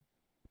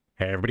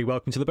Hey everybody,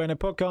 welcome to the Bonehead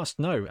podcast.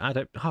 No, I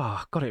don't.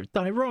 Oh, got it.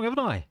 Done it wrong, haven't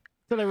I?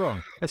 Done it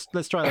wrong.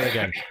 Let's try that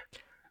again.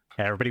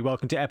 Hey everybody,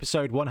 welcome to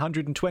episode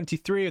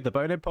 123 of the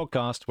Bonehead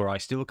podcast, where I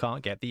still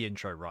can't get the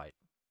intro right.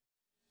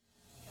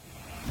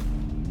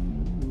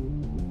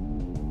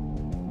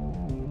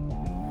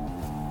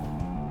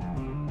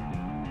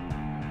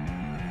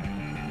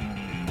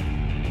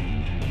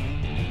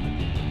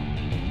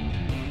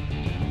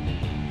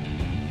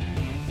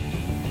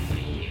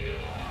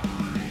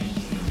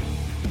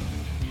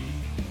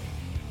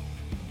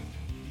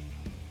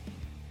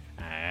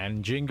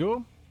 And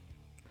jingle.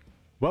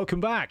 Welcome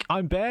back.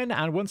 I'm Ben,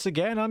 and once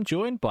again, I'm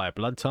joined by a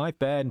blood type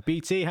Ben.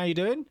 BT, how you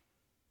doing?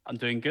 I'm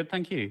doing good,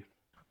 thank you.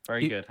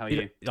 Very good. How are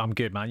you? I'm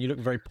good, man. You look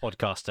very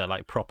podcaster,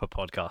 like proper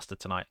podcaster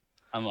tonight.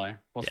 Am I?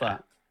 What's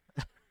that?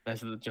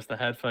 There's just the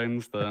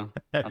headphones, the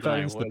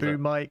headphones, the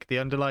boom mic, the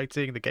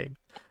underlighting,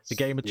 the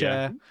gamer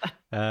chair.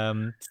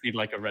 Just need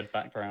like a red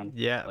background.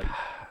 Yeah. Like,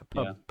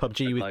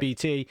 PUBG with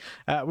BT.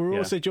 We're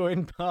also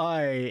joined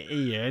by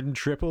Ian,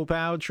 Triple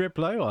Pow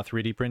Triplo, our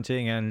 3D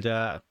printing and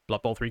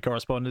Blood Bowl 3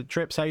 correspondent.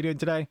 Trips, how you doing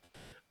today?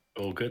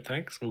 All good,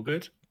 thanks. All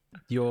good.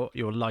 Your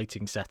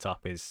lighting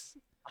setup is...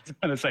 I was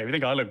going to say, we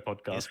think I look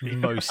podcast.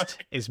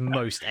 is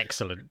most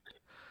excellent.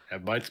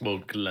 Mine's more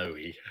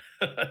glowy.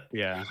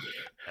 Yeah.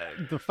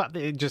 The fact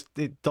that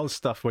it does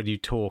stuff when you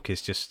talk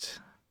is just...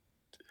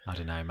 I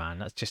don't know, man.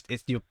 That's just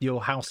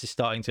your house is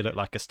starting to look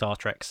like a Star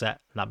Trek set.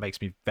 That makes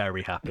me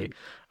very happy,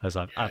 as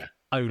I've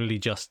only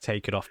just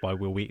taken off my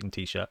Will Wheaton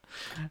t-shirt.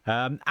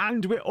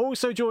 And we're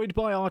also joined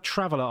by our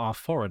traveller, our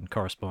foreign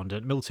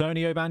correspondent,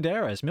 Miltonio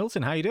Banderas.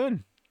 Milton, how you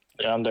doing?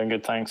 Yeah, I'm doing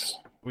good, thanks.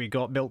 We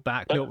got Milt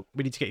back. Milt,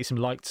 we need to get you some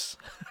lights.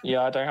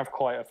 Yeah, I don't have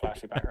quite a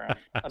flashy background.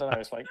 I don't know,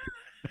 it's like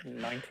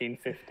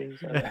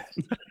 1950s.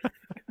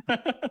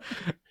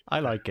 I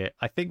like it.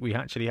 I think we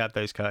actually had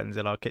those curtains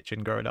in our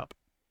kitchen growing up.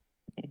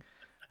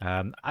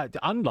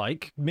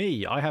 Unlike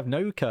me, I have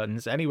no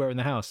curtains anywhere in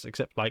the house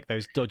except like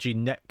those dodgy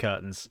net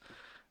curtains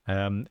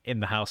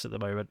in the house at the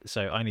moment.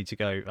 So I need to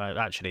go.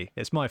 Actually,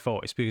 it's my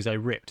fault. It's because I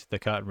ripped the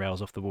curtain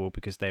rails off the wall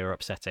because they were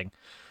upsetting.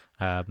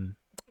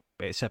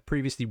 It's a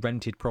previously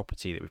rented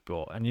property that we've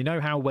bought. And you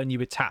know how when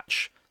you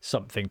attach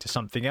something to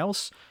something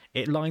else,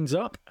 it lines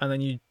up and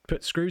then you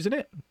put screws in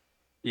it?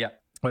 Yeah.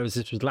 Whereas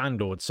this was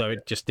landlord, so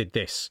it just did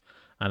this.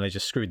 And they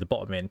just screwed the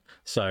bottom in.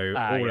 So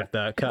all of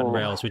the curtain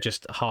rails were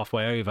just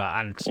halfway over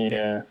and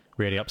it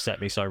really upset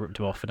me. So I ripped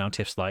them off. And now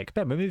Tiff's like,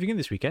 Ben, we're moving in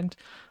this weekend.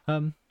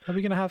 Are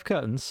we going to have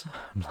curtains?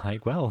 I'm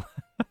like, well,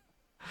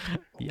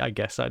 I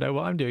guess I know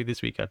what I'm doing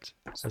this weekend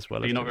as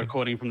well. You're not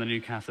recording from the new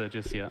casa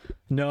just yet?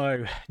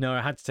 No.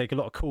 I had to take a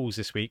lot of calls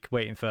this week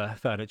waiting for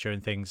furniture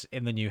and things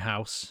in the new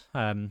house.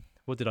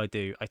 What did I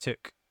do? I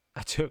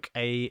took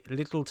a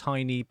little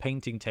tiny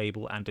painting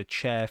table and a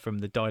chair from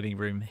the dining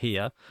room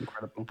here.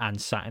 Incredible.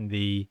 And sat in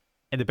the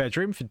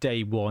bedroom for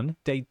day one.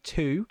 Day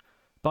two,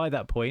 by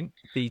that point,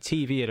 the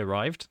TV had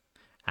arrived,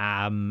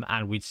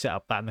 and we'd set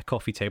up that on the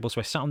coffee table. So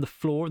I sat on the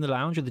floor in the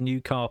lounge with the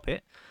new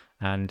carpet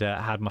and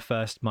had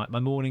my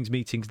morning's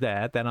meetings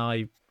there. Then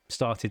I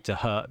started to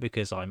hurt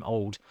because I'm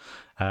old,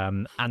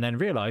 and then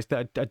realised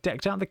that I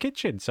decked out the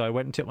kitchen. So I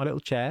went and took my little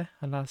chair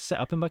and I set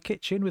up in my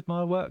kitchen with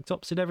my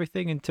worktops and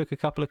everything, and took a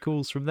couple of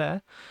calls from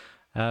there.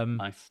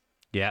 Nice.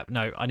 Yeah,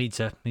 no, I need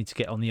to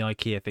get on the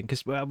IKEA thing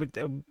because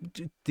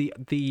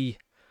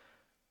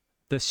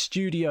the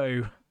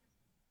studio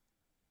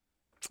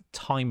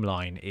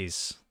timeline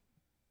is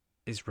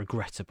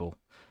regrettable,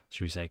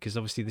 should we say? Because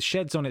obviously the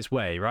shed's on its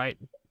way, right?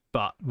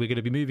 But we're going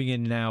to be moving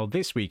in now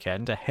this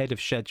weekend ahead of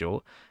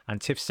schedule.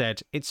 And Tiff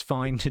said it's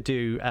fine to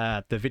do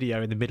the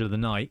video in the middle of the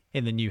night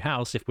in the new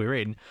house if we're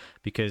in,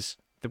 because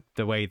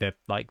the way the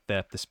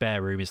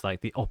spare room is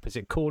like the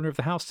opposite corner of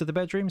the house to the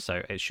bedroom,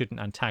 so it shouldn't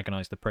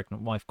antagonize the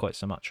pregnant wife quite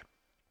so much.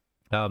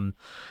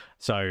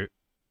 So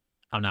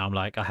I'm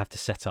like, I have to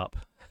set up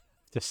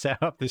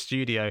the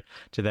studio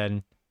to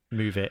then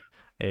move it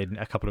in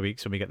a couple of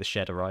weeks when we get the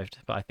shed arrived.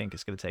 But I think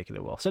it's going to take a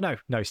little while. So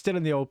no, still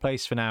in the old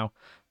place for now,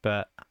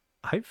 but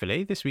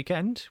hopefully this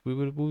weekend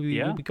we'll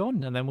be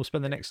gone, and then we'll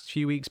spend the next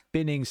few weeks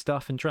binning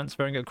stuff and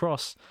transferring it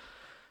across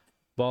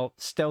while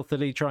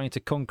stealthily trying to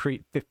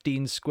concrete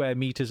 15 square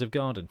meters of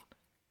garden.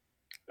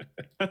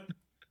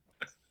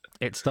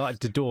 It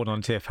started to dawn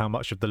on Tiff how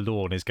much of the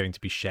lawn is going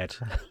to be shed.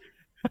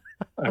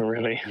 Oh,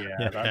 really?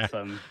 Yeah, that's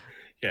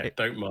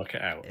don't mark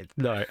it out.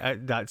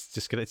 It's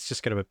just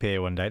going to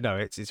appear one day. No,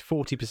 it's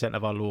 40%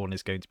 of our lawn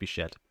is going to be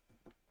shed.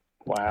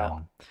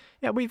 Wow.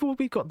 Yeah,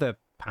 we've got the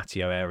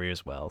patio area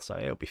as well, so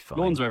it'll be fine.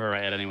 Lawn's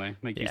overrated anyway.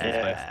 Make use of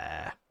the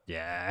space.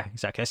 Yeah,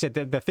 exactly. I said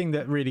the thing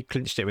that really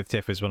clinched it with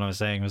Tiff was when I was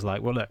saying was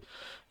like, well, look,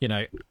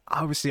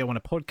 obviously I want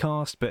a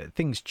podcast, but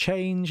things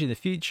change in the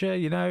future.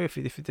 If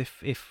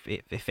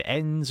it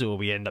ends or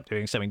we end up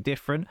doing something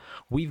different,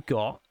 we've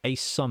got a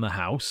summer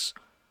house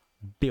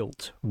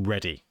built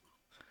ready.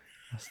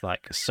 It's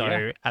like,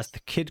 as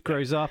the kid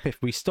grows up,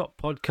 if we stop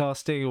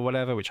podcasting or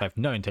whatever, which I have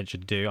no intention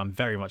to do, I'm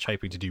very much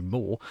hoping to do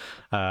more.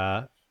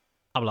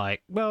 I'm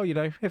like, well,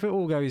 if it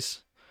all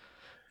goes,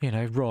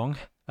 wrong,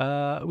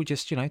 we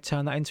just,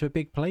 turn that into a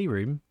big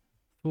playroom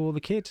for the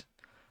kid.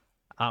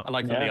 I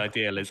like that the Yeah.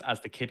 ideal is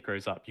as the kid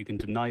grows up, you can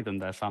deny them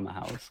their summer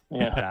house.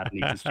 Yeah. Dad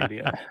needs a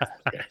studio.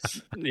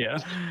 Yes.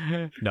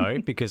 Yeah. No,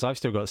 because I've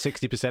still got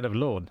 60% of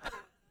lawn.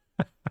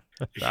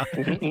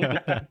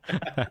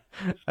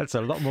 That's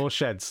a lot more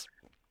sheds.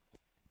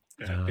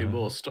 Yeah, be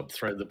more stop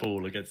throwing the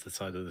ball against the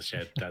side of the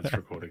shed. Dad's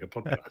recording a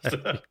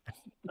podcast.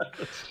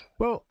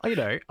 Well, you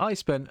know, I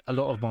spent a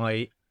lot of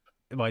my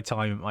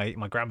time at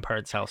my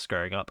grandparents' house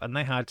growing up, and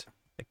they had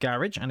a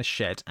garage and a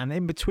shed, and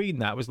in between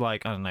that was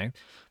like, I don't know,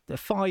 the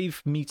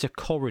 5 meter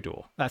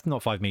corridor. That's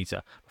not 5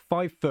 meter,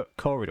 5 foot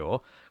corridor,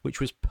 which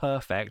was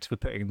perfect for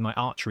putting my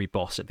archery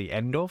boss at the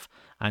end of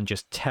and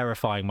just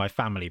terrifying my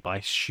family by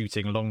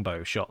shooting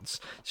longbow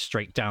shots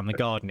straight down the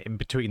garden in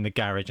between the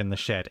garage and the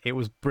shed. It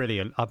was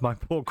brilliant. My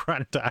poor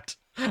granddad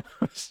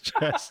was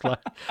just like,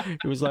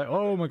 he was like,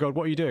 oh my God,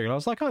 what are you doing? And I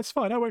was like, oh, it's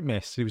fine, I won't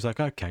miss. He was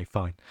like, okay,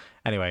 fine.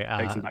 Anyway,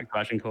 Takes him back to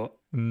Agincourt.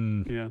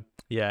 Yeah.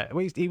 yeah,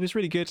 well, he was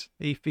really good.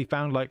 He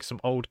found like some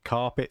old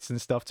carpets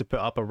and stuff to put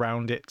up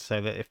around it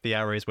so that if the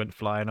arrows went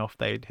flying off,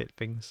 they'd hit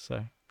things.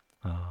 So,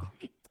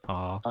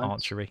 Nice.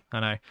 archery. I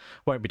know.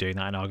 Won't be doing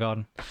that in our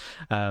garden.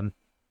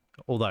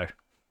 Although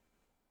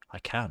I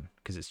can,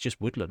 because it's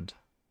just woodland.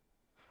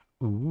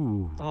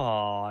 Ooh.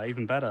 Oh,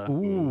 even better.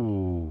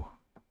 Ooh.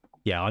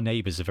 Yeah, our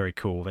neighbours are very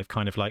cool. They've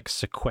kind of like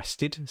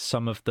sequestered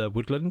some of the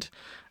woodland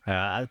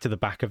to the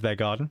back of their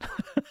garden.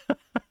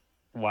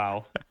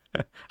 Wow.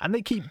 And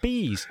they keep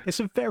bees. It's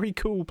a very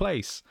cool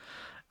place.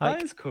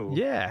 That is cool.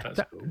 Yeah.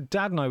 That's cool.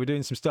 Dad and I were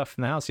doing some stuff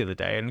in the house the other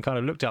day and kind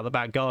of looked out the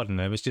back garden. And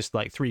there was just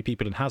like 3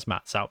 people in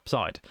hazmats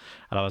outside.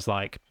 And I was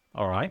like,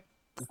 all right,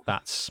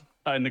 that's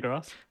In the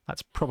grass.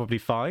 probably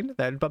fine.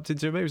 Then bumped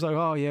into him. He was like,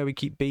 oh, yeah, we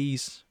keep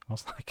bees. I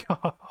was like,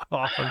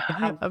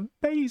 oh,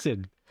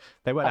 amazing.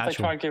 They weren't Have they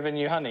actual. tried giving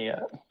you honey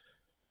yet?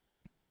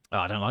 Oh,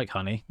 I don't like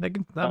honey. Oh,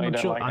 you I'm don't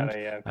sure. like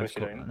honey, yeah, of course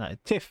you don't. No,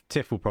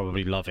 Tiff will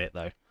probably love it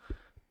though.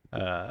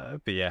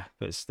 But yeah,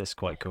 that's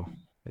quite cool.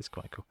 It's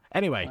quite cool.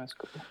 Anyway, That's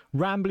cool.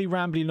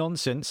 rambly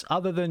nonsense.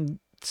 Other than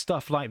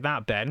stuff like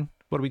that, Ben,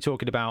 what are we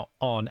talking about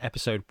on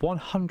episode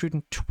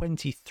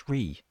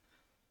 123?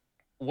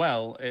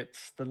 Well,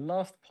 it's the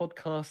last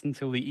podcast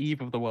until the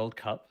eve of the World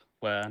Cup,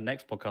 where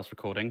next podcast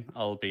recording,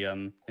 I'll be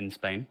in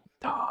Spain.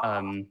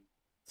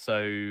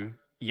 So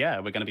yeah,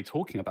 we're going to be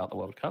talking about the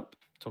World Cup,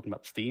 talking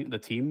about the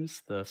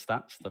teams, the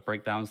stats, the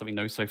breakdowns that we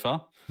know so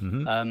far.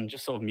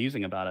 Just sort of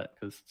musing about it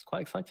because it's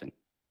quite exciting.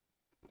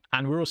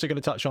 And we're also going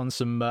to touch on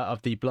some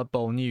of the Blood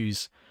Bowl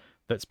news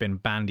that's been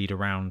bandied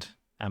around.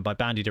 And by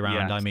bandied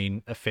around, Yes. I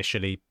mean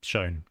officially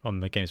shown on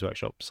the Games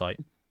Workshop site.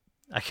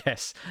 I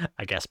guess,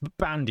 but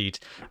bandied.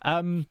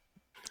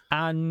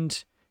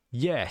 And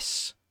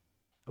yes,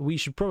 we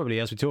should probably,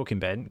 as we're talking,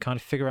 Ben, kind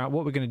of figure out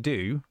what we're going to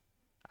do,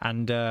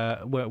 and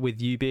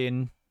with you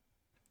being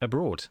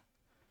abroad.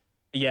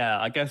 Yeah,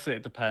 I guess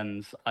it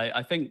depends.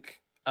 I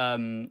think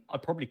I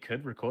probably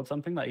could record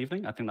something that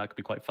evening. I think that could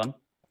be quite fun.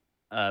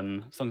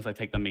 As long as I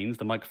take the means,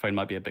 the microphone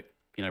might be a bit,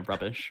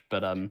 rubbish,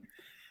 but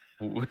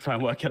we'll try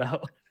and work it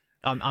out.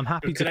 I'm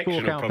happy Your to connection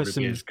fork will out for probably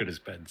some. be as good as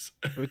Ben's.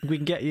 We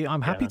can get you.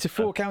 I'm happy to that's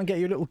fair. fork out and get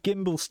you a little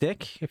gimbal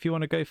stick if you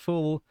want to go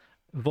full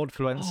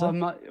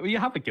vodfluencer. Well, you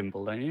have a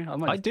gimbal, don't you?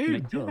 I just do,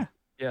 nick yours.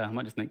 Yeah, I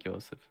might just nick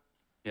yours if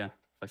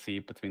I see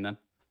you between then.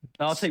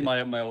 I'll take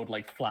my old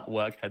like flat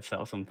work headset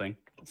or something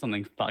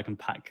that I can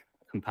pack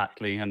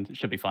compactly, and it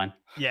should be fine.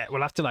 Yeah,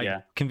 we'll have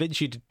to convince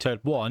you to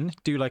one,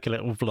 do like a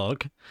little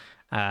vlog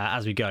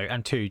as we go,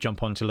 and 2,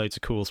 jump onto loads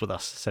of calls with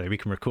us so that we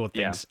can record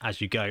things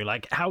as you go.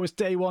 Like, how was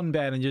day 1,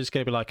 Ben? And you're just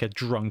going to be like a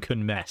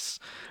drunken mess.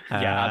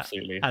 Yeah,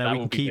 absolutely. And then That we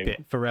will can be keep big.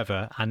 it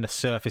forever and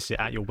surface it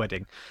at your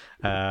wedding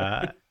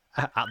at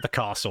the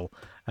castle.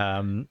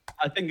 I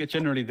think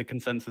generally the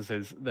consensus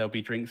is there'll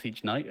be drinks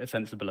each night, a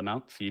sensible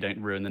amount, so you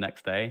don't ruin the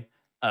next day.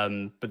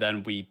 But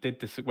then we did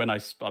this when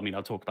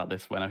I'll talk about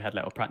this when I had a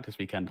little practice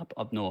weekend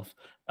up north.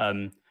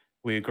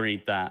 We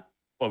agreed that,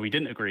 well, we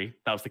didn't agree.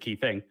 That was the key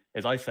thing.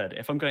 Is I said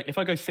if I go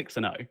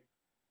 6-0,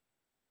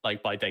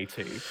 like by day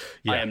 2,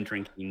 I am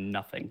drinking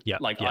nothing.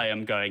 I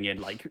am going in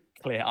like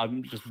clear.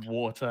 I'm just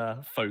water,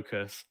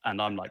 focus,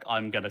 and I'm like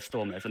I'm gonna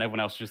storm this. And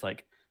everyone else is just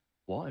like,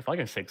 what? If I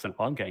go 6-0,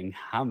 I'm getting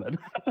hammered.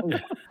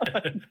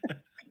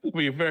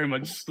 We very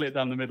much split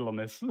down the middle on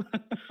this.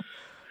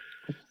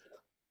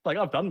 Like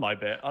I've done my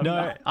bit.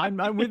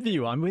 I'm with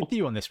you. I'm with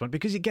you on this one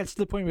because it gets to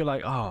the point where you're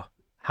like, oh,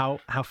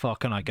 how far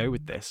can I go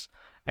with this?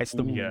 It's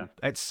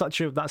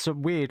that's a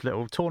weird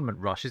little tournament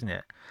rush, isn't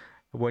it?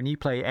 When you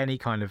play any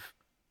kind of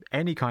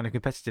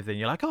competitive thing,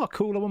 you're like, oh,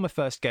 cool, I won my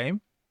first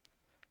game.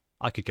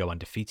 I could go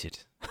undefeated.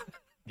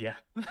 Yeah.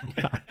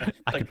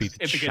 I could be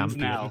the champion.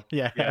 Now.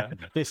 Yeah.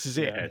 This is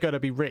it. Yeah. I'm gonna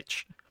be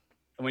rich.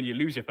 And when you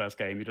lose your first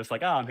game, you're just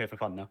like, I'm here for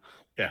fun now.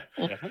 Yeah.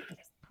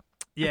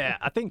 Yeah,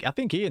 I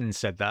think Ian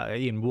said that.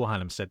 Ian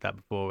Warhanam said that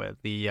before at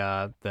the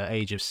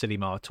Age of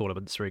Sillimar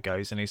tournaments where he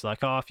goes and he's like,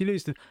 oh, if you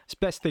lose the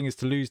best thing is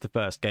to lose the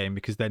first game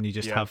because then you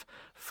just have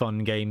fun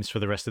games for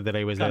the rest of the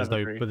day where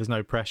there's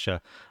no pressure.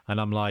 And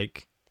I'm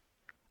like,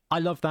 I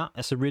love that.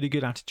 That's a really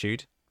good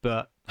attitude,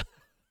 but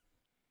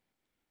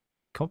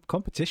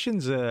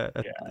competitions are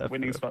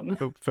winning's fun.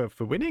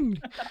 for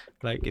winning.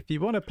 Like, if you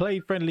want to play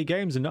friendly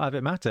games and not have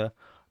it matter,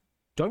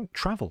 don't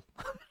travel.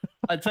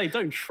 I'd say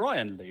don't try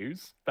and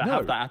lose, but No.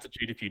 have that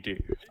attitude if you do.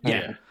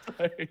 Yeah.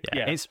 So,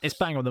 Yeah, it's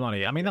bang on the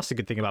money. I mean, that's the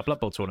good thing about Blood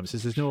Bowl tournaments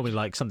is there's normally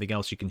like something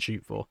else you can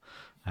shoot for.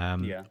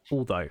 Yeah.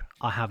 Although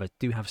I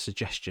do have a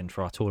suggestion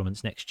for our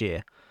tournaments next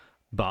year,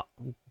 but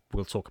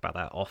we'll talk about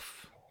that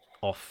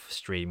off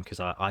stream because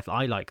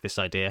I like this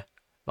idea.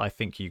 I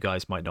think you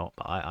guys might not,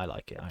 but I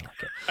like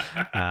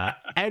it.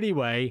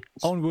 Anyway,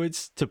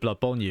 onwards to Blood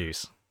Bowl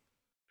news.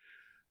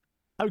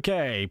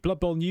 Okay, Blood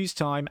Bowl news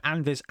time,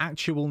 and there's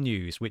actual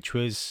news, which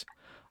was,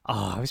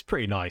 it was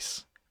pretty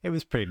nice. It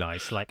was pretty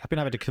nice. Like, I've been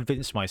having to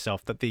convince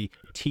myself that the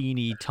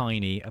teeny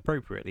tiny,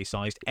 appropriately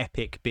sized,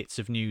 epic bits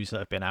of news that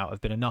have been out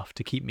have been enough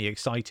to keep me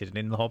excited and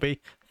in the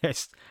hobby.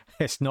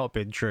 It's not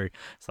been true.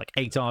 It's like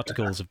 8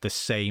 articles of the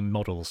same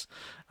models.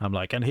 I'm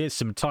like, and here's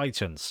some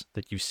Titans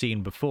that you've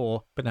seen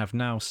before, but have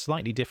now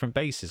slightly different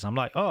bases. I'm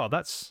like, oh,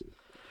 that's...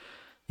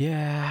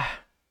 Yeah.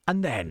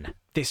 And then,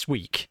 this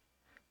week,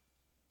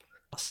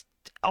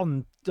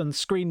 on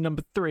screen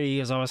number 3,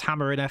 as I was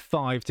hammering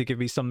F5 to give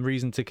me some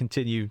reason to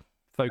continue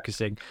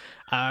focusing,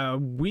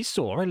 we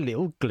saw a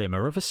little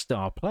glimmer of a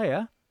star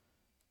player.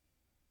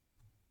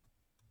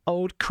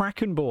 Old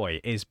Kraken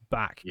Boy is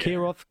back. Yeah.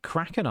 Kiroth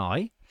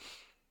Krakeneye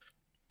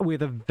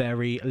with a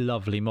very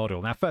lovely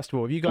model. Now, first of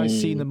all, have you guys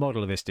seen the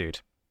model of this dude?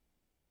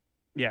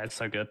 Yeah, it's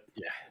so good.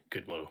 Yeah,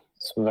 good model.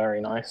 It's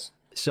very nice.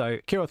 So,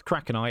 Kiroth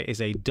Krakeneye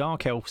is a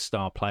Dark Elf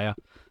star player.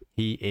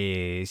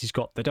 He's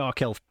got the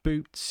Dark Elf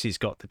boots, he's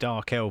got the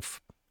Dark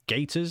Elf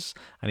gaiters,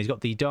 and he's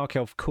got the Dark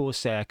Elf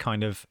Corsair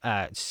kind of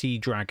sea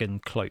dragon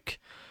cloak.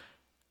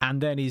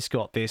 And then he's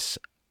got this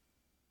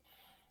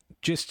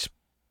just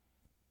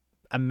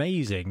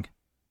amazing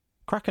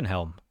Kraken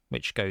helm,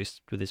 which goes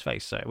with his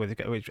face. So,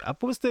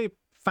 what was the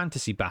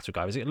fantasy battle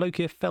guy? Was it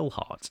Loki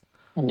Fellheart?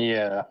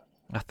 Yeah.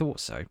 I thought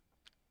so.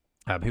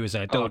 Who was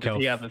a Dark Elf?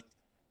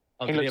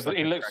 He looks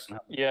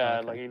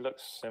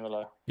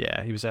similar.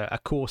 Yeah, he was a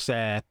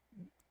Corsair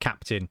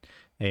captain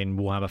in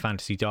Warhammer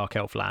Fantasy Dark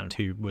Elf Land,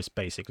 who was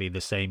basically the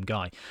same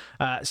guy.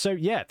 So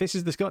yeah, this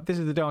is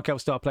the Dark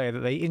Elf star player that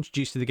they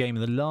introduced to the game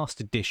in the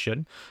last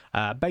edition.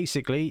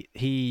 Basically,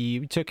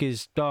 he took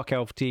his Dark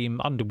Elf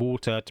team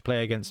underwater to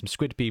play against some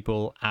squid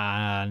people,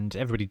 and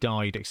everybody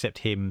died except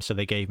him. So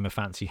they gave him a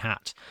fancy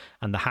hat,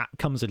 and the hat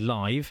comes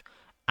alive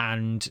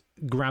and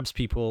grabs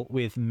people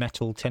with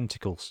metal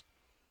tentacles,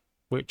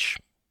 which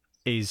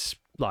is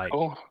like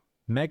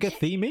mega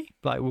themey.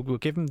 Like we'll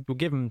give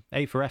him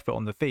A for effort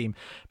on the theme,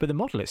 but the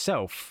model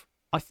itself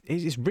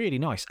is really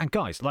nice. And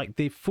guys, like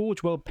the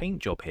Forge World paint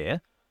job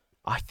here,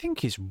 I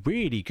think is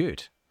really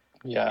good.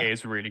 Yeah, it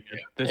is really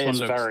good. This one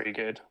looks very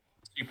good,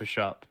 super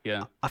sharp.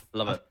 Yeah, I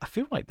love it. I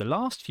feel like the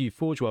last few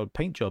Forge World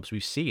paint jobs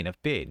we've seen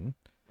have been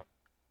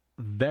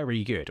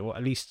very good, or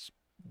at least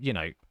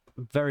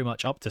very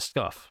much up to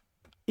scuff.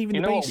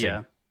 Even the basing.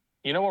 Yeah.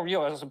 You know what,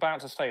 I was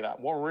about to say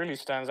that. What really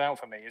stands out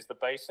for me is the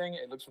basing.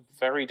 It looks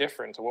very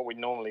different to what we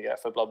normally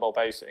get for Blood Bowl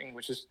basing,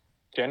 which is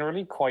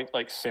generally quite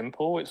like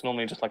simple. It's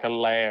normally just like a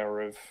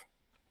layer of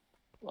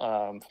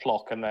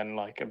flock and then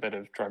like a bit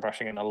of dry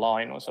brushing in a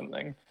line or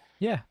something.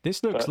 Yeah,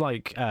 this looks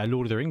like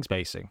Lord of the Rings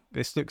basing.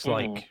 This looks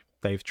like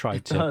they've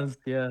tried to... It does,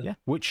 yeah.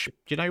 Which,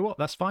 you know what,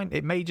 that's fine.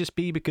 It may just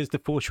be because the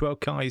Forge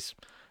World guys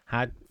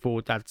had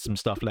some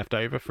stuff left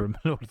over from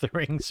Lord of the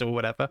Rings or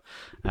whatever.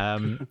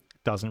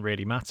 Doesn't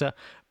really matter.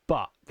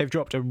 But they've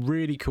dropped a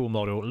really cool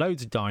model,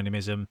 loads of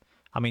dynamism.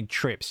 I mean,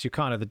 Trips, you're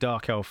kind of the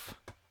Dark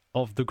Elf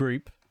of the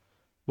group.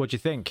 What do you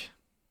think?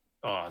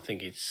 Oh, I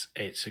think it's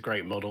a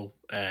great model.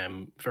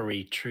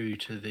 Very true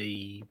to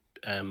the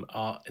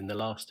art in the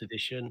last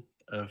edition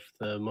of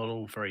the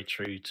model. Very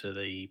true to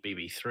the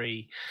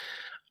BB3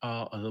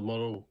 art of the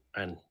model,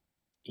 and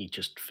he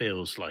just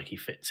feels like he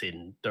fits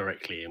in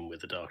directly in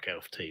with the Dark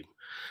Elf team.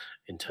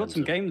 In terms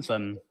got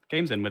some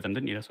games in with him,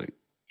 didn't you this week?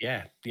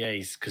 Yeah.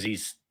 He's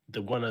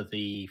one of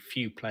the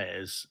few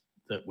players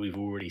that we've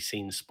already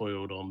seen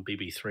spoiled on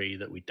BB3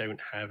 that we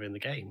don't have in the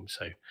game.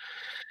 So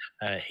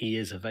he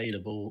is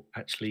available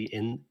actually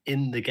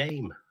in the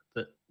game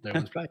that no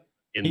one's playing.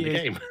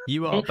 Game.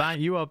 You are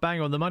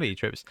bang on the money,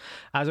 Trips.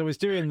 As I was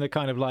doing the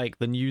kind of like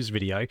the news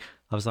video,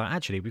 I was like,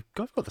 actually, we've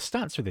got the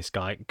stats for this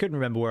guy. Couldn't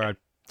remember where I'd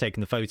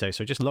taken the photo,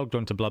 so I just logged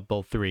on to Blood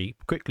Bowl 3,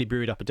 quickly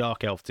brewed up a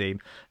Dark Elf team,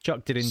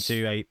 chucked it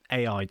into a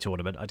AI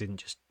tournament. I didn't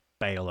just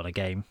bail on a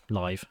game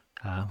live.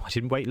 I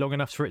didn't wait long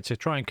enough for it to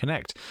try and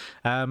connect.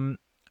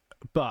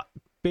 But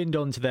binned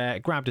onto there,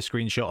 grabbed a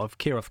screenshot of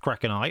Kiroth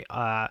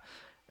Krakeneye.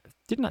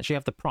 Didn't actually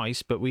have the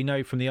price, but we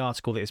know from the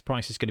article that his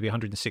price is going to be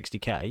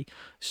 160k.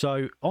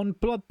 So on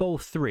Blood Bowl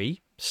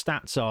 3,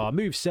 stats are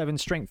move 7,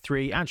 strength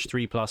 3, edge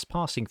 3+,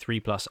 passing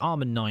 3+,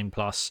 armor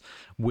 9+,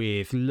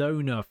 with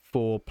loner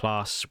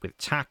 4+, with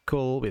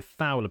tackle, with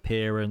foul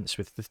appearance,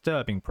 with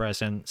disturbing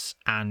presence,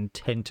 and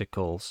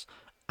tentacles,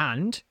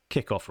 and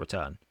kickoff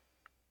return,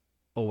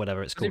 or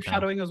whatever it's called.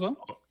 Shadowing as well.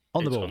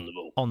 On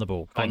the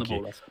ball. Thank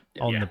you.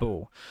 On the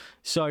ball.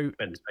 So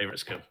Ben's favourite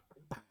skill.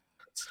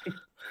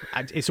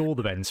 And it's all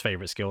the men's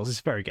favourite skills.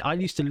 It's very good. I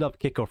used to love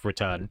kickoff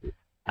return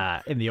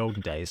in the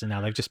olden days, and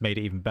now they've just made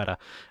it even better.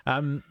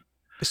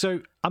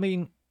 So, I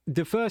mean,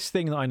 the first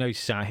thing that I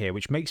notice out here,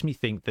 which makes me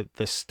think that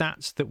the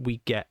stats that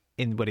we get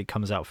in when it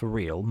comes out for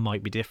real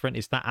might be different,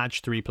 is that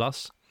Edge 3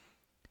 Plus.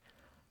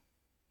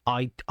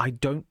 I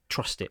don't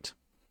trust it.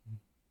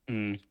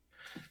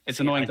 It's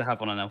annoying to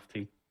have on an elf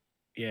team.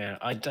 Yeah,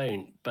 I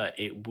don't, but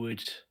it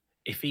would.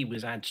 If he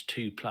was Edge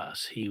 2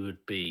 Plus, he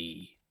would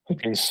be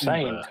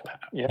insane.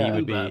 He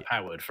would be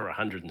powered for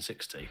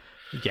 160.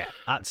 Yeah,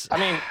 that's. I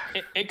mean,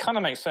 it kind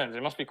of makes sense.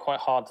 It must be quite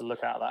hard to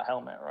look at that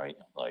helmet, right?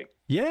 Like.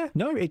 Yeah,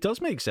 no, it does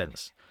make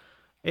sense.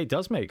 It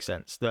does make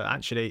sense that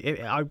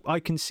actually, I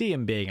can see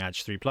him being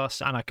Edge 3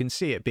 Plus, and I can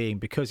see it being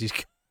because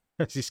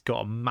he's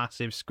got a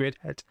massive squid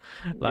head.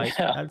 Like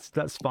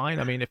that's fine.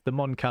 I mean, if the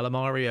Mon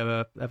Calamari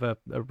ever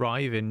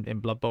arrive in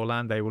Blood Bowl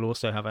land, they will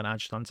also have an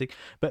Edge stunting.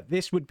 But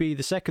this would be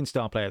the second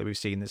star player that we've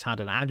seen that's had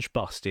an Edge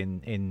bust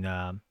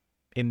in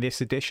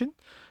this edition.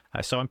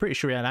 So I'm pretty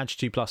sure he had Edge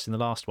 2 Plus in the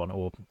last one,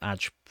 or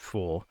Edge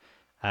 4.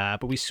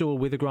 But we saw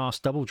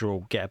Withergrass Double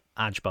Draw get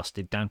Edge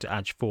busted down to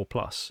Edge 4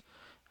 Plus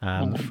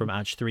from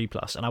Edge 3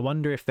 Plus. And I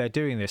wonder if they're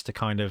doing this to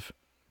kind of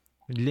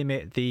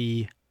limit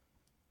the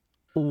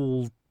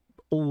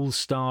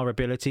all-star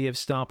ability of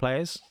star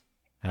players.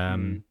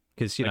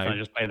 Because, you know... Can I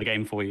just play the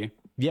game for you?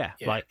 Yeah,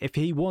 like if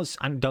he was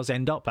and does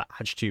end up at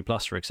Edge 2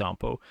 Plus, for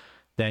example,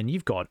 then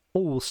you've got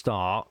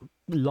all-star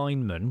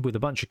lineman with a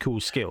bunch of cool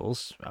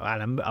skills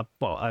and a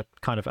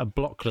kind of a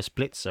blockless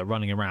blitzer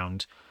running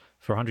around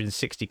for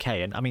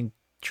 160k. And I mean,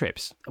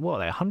 trips, what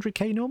are they,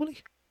 100k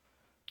normally?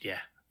 Yeah,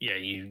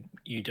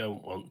 you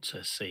don't want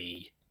to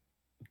see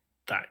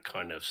that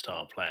kind of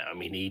star player. I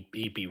mean,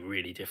 he'd be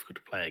really difficult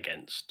to play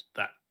against.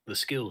 That the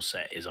skill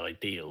set is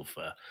ideal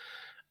for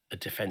a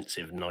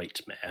defensive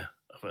nightmare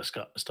of a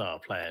star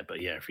player.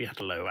 But yeah, if he had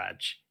a low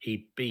edge,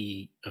 he'd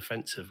be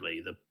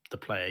offensively the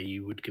player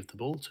you would give the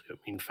ball to. I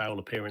mean, foul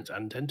appearance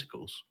and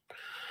tentacles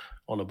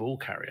on a ball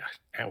carrier.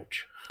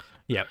 Ouch.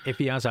 Yeah, if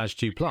he has Edge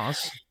 2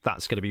 Plus,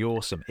 that's going to be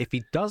awesome. If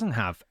he doesn't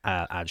have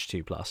Edge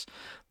 2 Plus,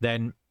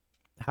 then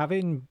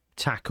having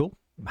tackle,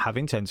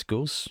 having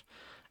tentacles,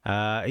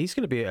 he's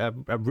going to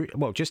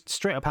be just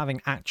straight up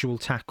having actual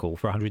tackle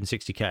for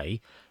 160k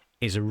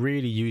is a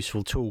really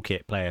useful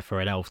toolkit player for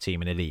an elf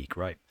team in a league,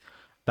 right?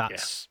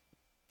 That's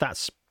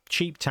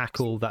cheap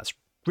tackle. That's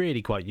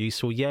really quite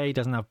useful. Yeah, he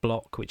doesn't have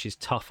block, which is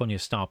tough on your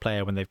star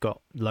player when they've got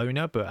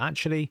loner, but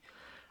actually,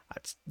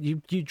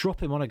 you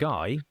drop him on a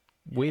guy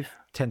with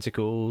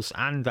tentacles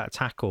and that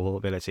tackle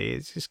ability,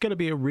 it's going to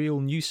be a real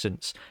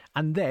nuisance.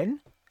 And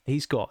then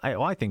he's got,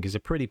 I think, is a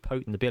pretty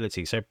potent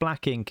ability. So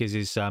Black Ink is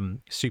his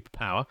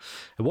superpower.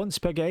 Once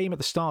per game at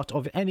the start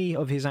of any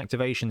of his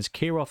activations,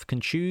 Kiroth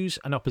can choose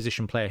an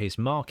opposition player he's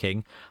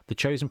marking. The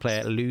chosen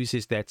player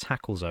loses their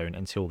tackle zone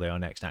until they are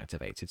next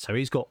activated. So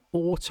he's got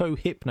auto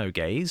hypno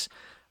gaze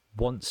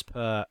once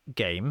per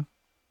game.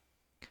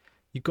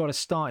 You've got a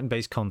starting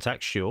base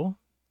contact, sure,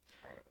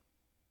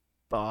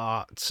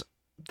 but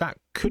that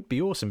could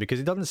be awesome because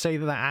it doesn't say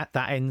that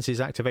ends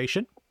his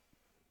activation.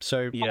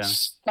 So yeah,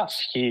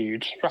 that's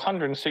huge for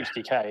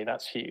 160k.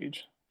 That's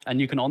huge, and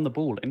you can on the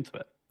ball into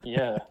it.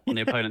 Yeah, on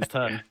the opponent's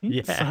turn.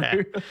 Yeah,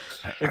 so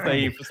if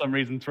they for some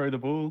reason throw the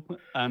ball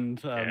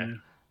and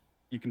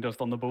you can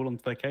just on the ball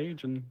onto their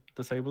cage and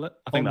disable it.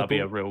 I think that'd be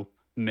a real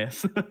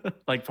miss,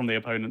 like from the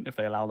opponent if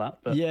they allow that.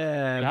 But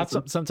yeah,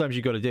 but sometimes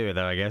you got to do it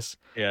though, I guess.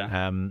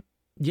 Yeah.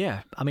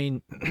 Yeah. I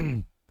mean,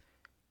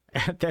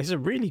 there's a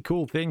really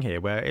cool thing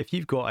here where if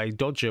you've got a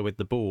dodger with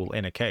the ball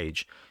in a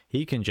cage,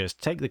 he can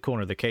just take the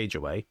corner of the cage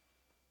away,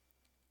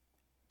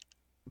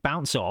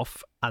 bounce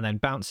off, and then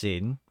bounce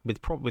in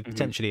with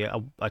potentially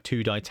a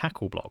 2-die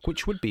tackle block,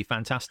 which would be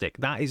fantastic.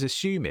 That is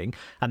assuming,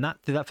 and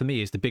that for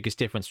me is the biggest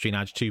difference between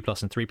Edge 2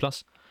 Plus and 3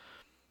 Plus.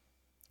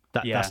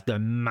 That's the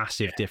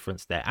massive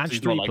difference there.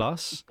 Edge 3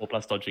 Plus, 4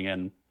 plus dodging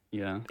in.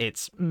 Yeah,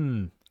 it's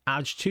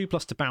Edge 2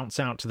 Plus to bounce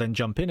out to then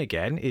jump in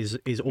again is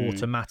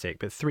automatic,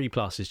 but 3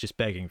 Plus is just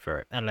begging for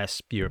it,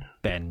 unless you're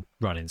Ben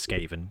running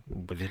Skaven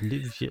with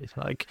it.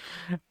 Like,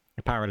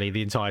 apparently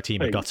the entire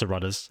team are gutter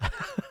runners. I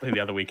think the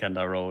other weekend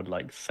I rolled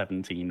like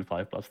 17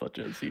 5+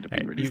 dodgers. You'd have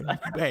been really sad.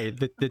 Hey,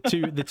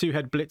 the two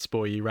head blitz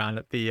boy you ran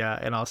at the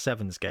in our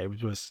sevens game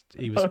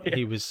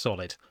he was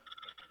solid.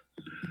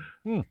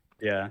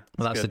 Yeah,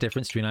 well, that's the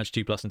difference between Edge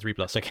 2 Plus and 3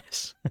 Plus, I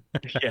guess.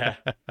 Yeah.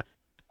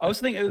 I was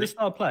thinking the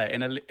star player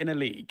in a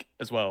league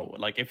as well.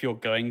 Like if you're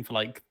going for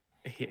like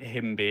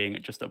him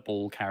being just a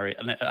ball carrier,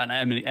 an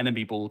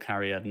enemy ball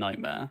carrier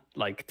nightmare,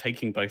 like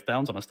taking both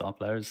downs on a star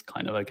player is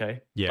kind of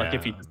okay. Yeah. Like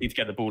if you need to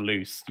get the ball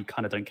loose, you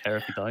kind of don't care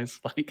if he dies.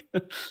 Like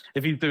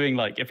if he's doing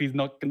if he's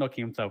not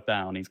knocking himself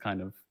down, he's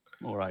kind of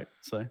all right.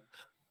 So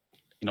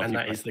and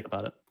that is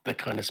the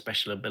kind of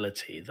special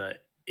ability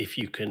that if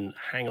you can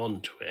hang on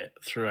to it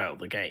throughout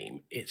the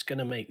game, it's going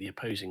to make the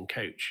opposing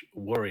coach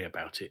worry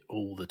about it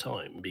all the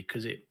time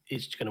because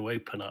it's going to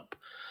open up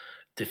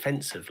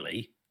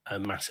defensively a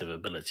massive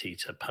ability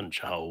to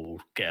punch a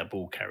hole, get a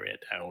ball carrier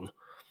down,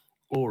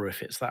 or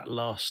if it's that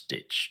last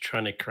ditch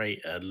trying to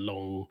create a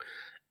long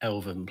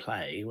elven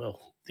play,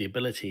 well, the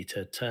ability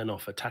to turn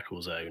off a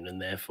tackle zone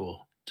and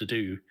therefore to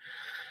do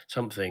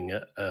something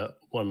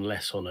one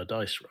less on a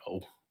dice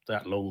roll,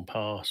 that long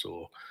pass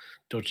or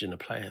dodging a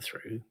player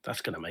through,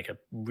 that's going to make a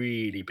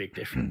really big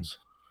difference.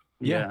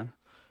 Yeah.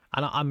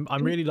 And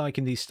I'm really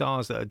liking these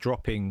stars that are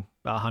dropping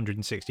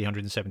 160,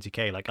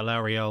 170k, like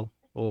Alariel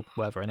or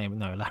whatever her name.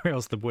 No,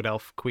 Alariel's the Wood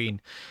Elf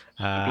Queen.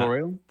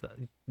 Glorial?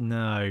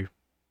 No.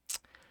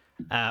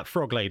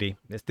 Frog Lady.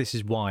 This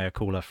is why I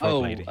call her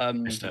Frog Lady.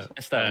 Estelle.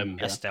 Estelle.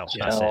 yeah.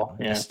 That's it.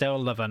 Yeah. Estelle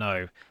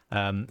Lavano.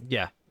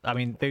 Yeah. I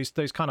mean, those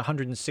kind of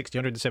 160,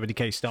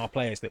 170k star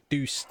players that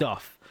do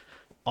stuff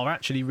are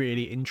actually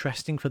really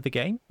interesting for the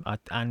game.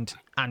 And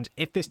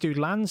if this dude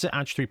lands at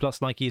Edge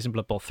 3+ like he is in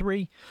Blood Bowl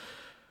 3,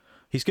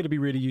 he's going to be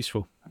really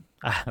useful.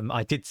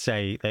 I did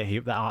say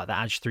that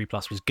that Edge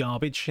 3+ was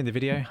garbage in the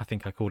video. I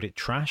think I called it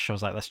trash. I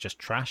was like, that's just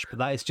trash. But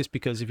that is just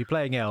because if you're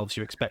playing elves,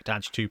 you expect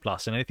Edge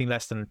 2+, and anything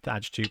less than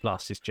Edge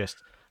 2+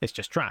 is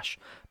just trash.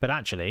 But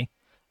actually,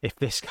 if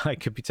this guy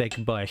could be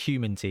taken by a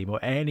human team or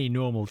any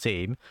normal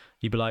team,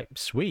 you'd be like,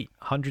 sweet,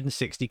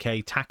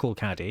 160k tackle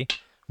caddy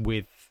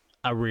with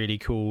a really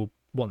cool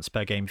once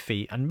per game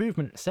feat and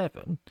movement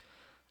 7.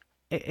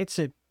 I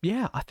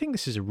think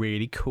this is a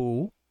really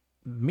cool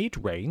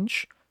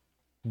mid-range,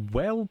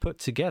 well put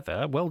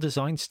together, well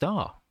designed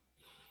star.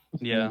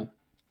 Yeah.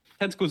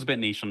 Tentacle's a bit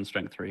niche on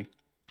strength 3.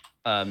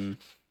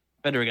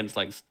 Better against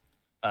like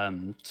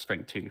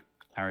strength 2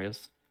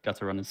 carriers,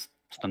 gutter runners,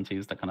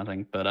 stunties, that kind of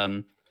thing. But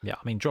yeah,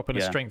 I mean, dropping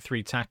a strength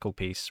 3 tackle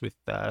piece with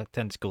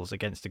tentacles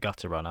against a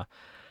gutter runner.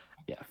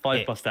 Yeah,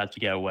 5+ stats to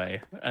get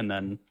away, and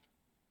then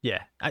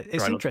yeah,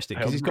 it's interesting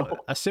because he's got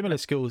a similar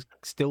skill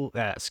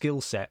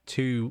set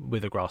to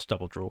Withergrass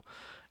Double Draw.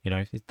 You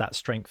know, that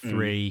strength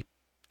 3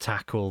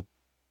 tackle,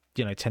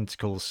 you know,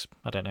 tentacles.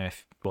 I don't know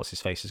if what's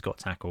his face has got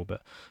tackle,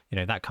 but you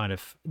know, that kind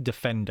of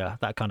defender,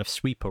 that kind of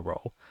sweeper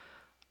role.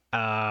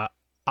 I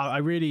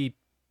really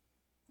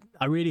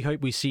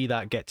hope we see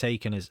that get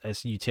taken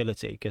as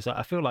utility, because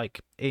I feel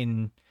like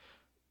in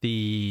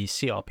the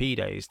CRP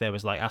days there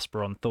was like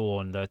Asperon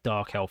Thorn, the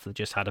Dark Elf, that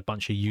just had a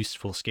bunch of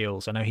useful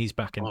skills. I know he's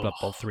back in Blood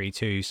Bowl 3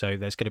 too, so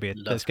he's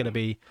going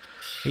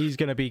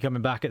to be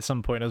coming back at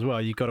some point as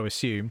well. You've got to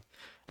assume.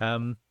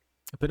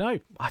 But no,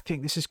 I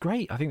think this is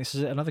great. I think this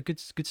is another good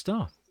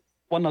star.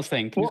 One last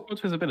thing, can you go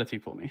to his ability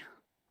for me?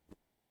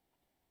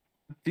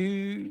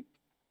 Can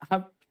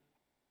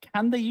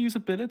they use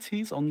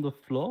abilities on the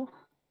floor?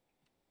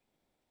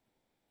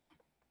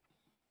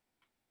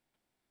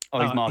 Oh,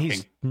 he's marking.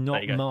 He's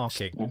not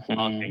marking.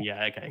 Marking,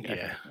 yeah,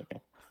 okay.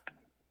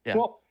 Yeah.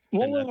 What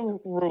were the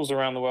rules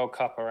around the World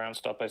Cup around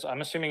star players?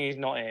 I'm assuming he's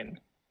not in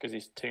because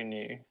he's too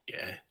new.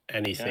 Yeah,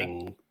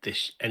 anything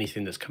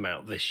that's come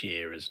out this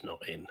year is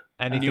not in.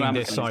 Anything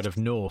this side of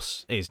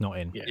Norse is not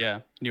in.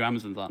 Yeah, New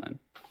Amazons aren't in.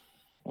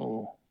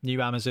 Oh.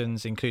 New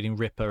Amazons, including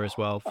Ripper as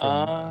well.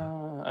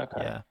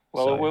 Okay. Yeah.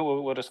 Well,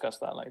 we'll discuss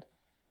that later.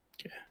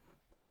 Yeah.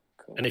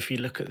 Cool. And if you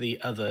look at the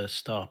other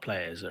star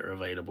players that are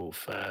available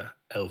for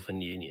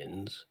Elven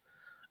Unions,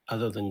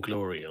 other than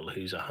Glorial,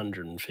 who's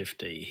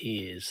 150,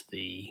 he is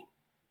the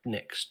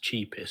next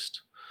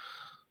cheapest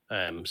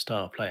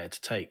star player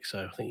to take.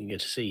 So I think you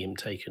get to see him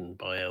taken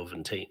by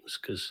Elven teams,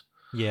 because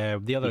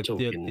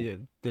the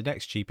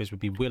next cheapest would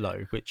be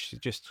Willow, which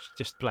just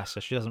bless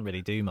her, she doesn't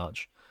really do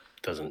much.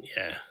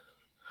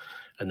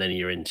 And then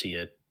you're into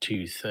your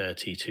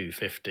 230,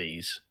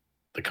 250s,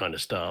 the kind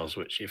of stars,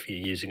 which if you're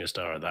using a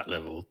star at that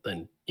level,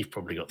 then you've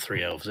probably got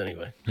 3 elves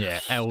anyway. Yeah,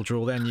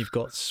 Eldril, then you've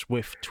got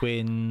Swift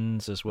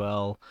Twins as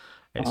well.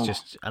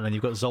 It's and then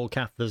you've got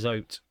Zolcath the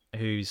Zote,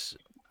 who's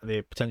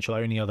the potential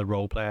only other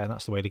role player, and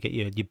that's the way to get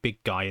your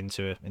big guy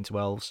into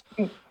elves.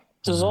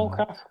 Does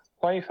Zolcath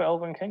play for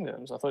Elven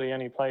Kingdoms? I thought he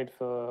only played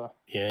for...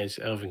 Yeah, it's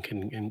Elven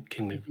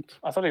Kingdoms.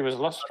 I thought he was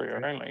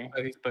Lustria only.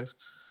 Oh, he's both.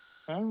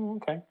 Oh,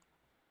 okay.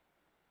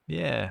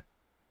 Yeah.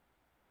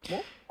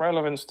 What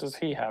relevance does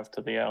he have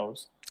to the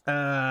elves?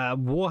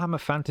 Warhammer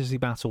Fantasy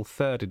Battle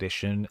 3rd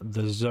edition,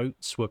 the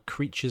Zotes were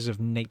creatures of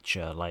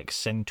nature, like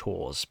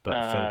centaurs,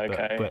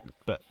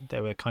 but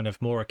they were kind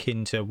of more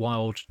akin to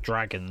wild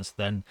dragons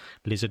than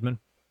lizardmen.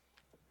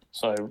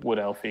 So wood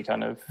elfy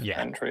kind of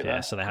entry there.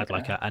 Yeah, so they had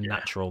like a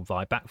natural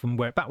vibe. Back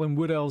when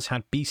wood elves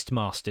had beast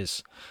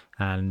masters,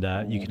 and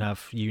you can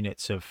have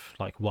units of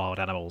like wild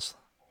animals.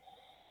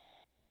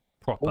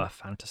 Proper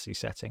fantasy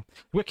setting.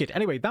 Wicked.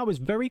 Anyway, that was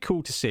very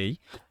cool to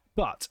see.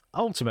 But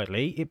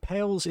ultimately, it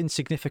pales in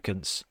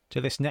significance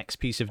to this next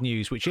piece of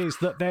news, which is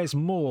that there's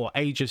more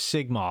Age of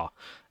Sigmar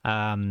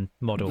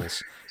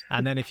models.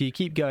 And then if you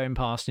keep going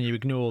past and you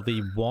ignore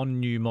the one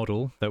new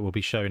model that will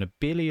be shown 1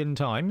 billion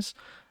times,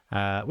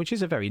 which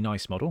is a very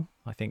nice model.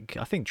 I think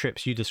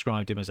Trips, you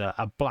described him as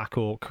a Black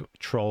Orc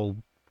troll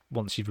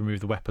once you've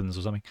removed the weapons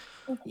or something.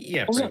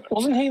 Yeah.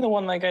 Wasn't he the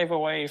one they gave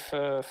away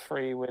for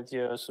free with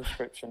your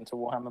subscription to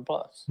Warhammer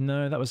Plus?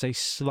 No, that was a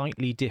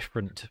slightly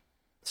different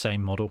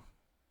same model.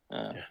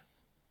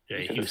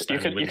 He was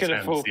standing with his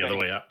hands the other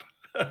way up.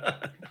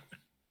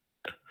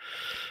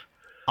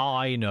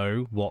 I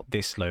know what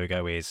this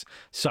logo is.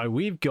 So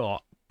we've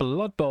got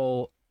Blood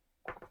Bowl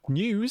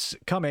News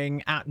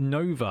coming at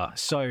Nova.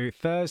 So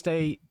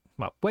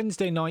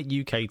Wednesday night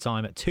UK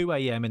time at 2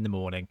 a.m. in the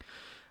morning.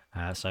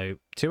 So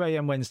 2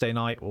 a.m. Wednesday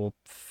night or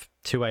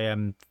 2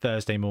 a.m.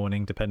 Thursday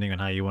morning, depending on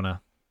how you want to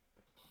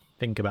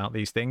think about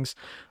these things.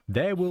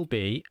 There will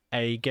be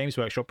a Games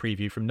Workshop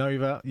preview from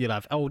Nova. You'll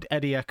have old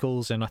Eddie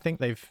Eccles, and I think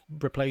they've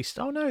replaced...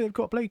 Oh, no, they've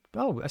got Blake...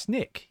 Oh, that's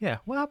Nick. Yeah,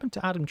 what happened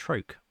to Adam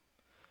Troke?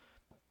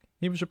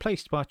 He was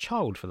replaced by a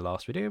child for the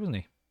last video, wasn't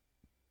he?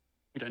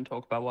 We don't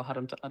talk about what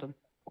happened to Adam.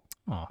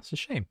 Oh, it's a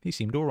shame. He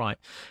seemed all right.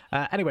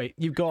 Anyway,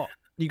 you got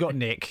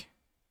Nick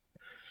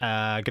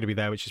going to be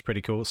there, which is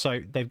pretty cool.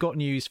 So they've got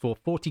news for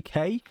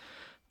 40k.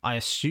 I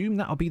assume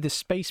that'll be the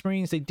Space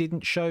Marines they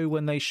didn't show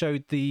when they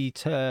showed the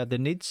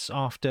NIDS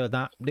after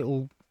that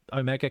little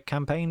Omega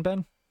campaign,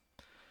 Ben.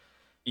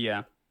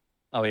 Yeah.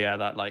 Oh yeah,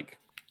 that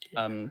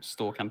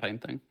store campaign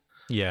thing.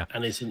 Yeah.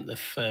 And isn't the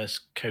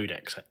first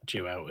Codex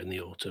due out in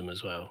the autumn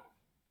as well?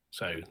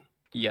 So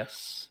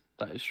yes,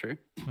 that is true.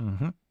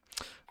 Mm-hmm.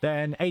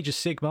 Then Age of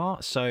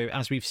Sigmar. So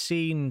as we've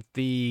seen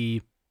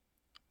the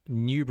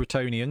new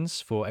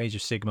Bretonians for Age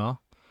of Sigmar,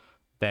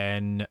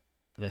 then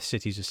the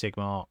Cities of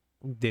Sigmar,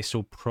 this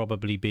will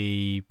probably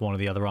be one of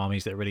the other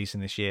armies that are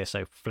releasing this year.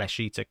 So Flesh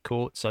Eater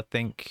Courts, I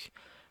think,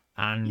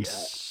 and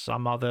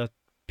some other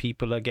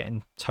people are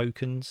getting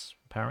tokens,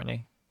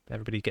 apparently.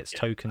 Everybody gets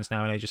tokens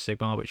now in Age of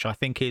Sigmar, which I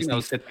think is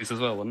those cities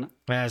as well, wasn't it?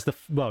 But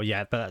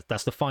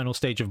that's the final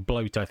stage of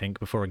bloat, I think,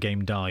 before a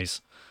game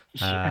dies.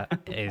 Don't like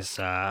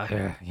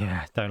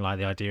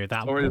the idea of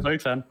that. Story of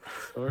Votan.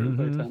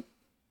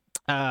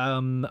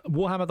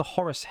 Warhammer the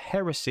Horus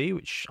Heresy,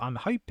 which I'm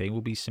hoping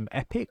will be some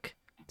epic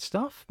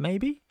stuff,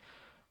 maybe,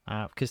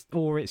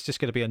 or it's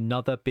just going to be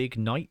another big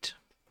knight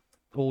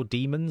or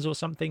demons or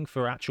something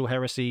for actual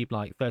heresy,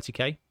 like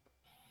 30k.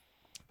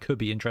 Could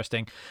be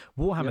interesting.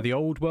 Warhammer the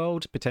Old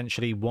World,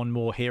 potentially one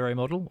more hero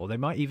model, or they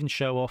might even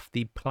show off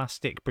the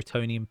plastic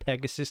Bretonian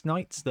Pegasus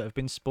Knights that have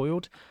been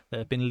spoiled, that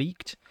have been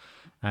leaked.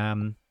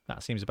 That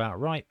seems about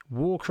right.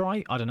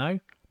 Warcry, I don't know.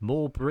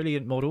 More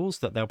brilliant models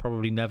that they'll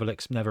probably never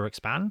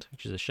expand,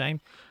 which is a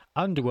shame.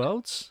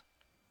 Underworlds,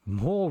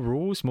 more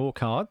rules, more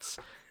cards.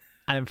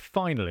 And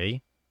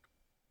finally,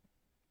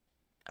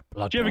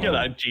 Blood Do you ever Bowl.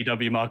 get that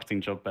GW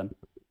marketing job, Ben?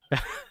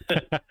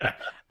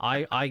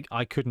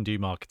 I couldn't do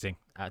marketing,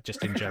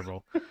 just in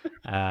general.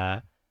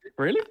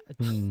 Really?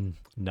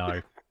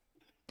 No.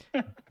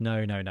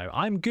 No.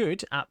 I'm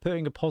good at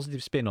putting a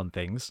positive spin on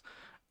things,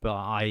 but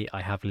I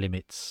have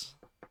limits.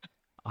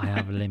 I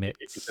have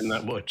limits. Isn't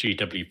that what a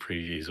GW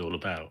preview is all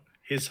about?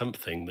 Here's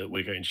something that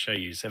we're going to show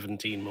you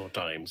 17 more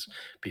times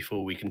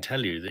before we can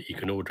tell you that you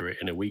can order it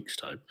in a week's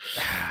time.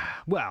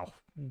 Well,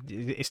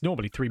 it's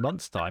normally 3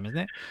 months' time, isn't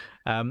it?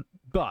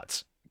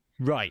 But,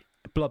 right,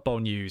 Blood Bowl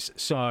news.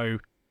 So,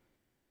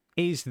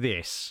 is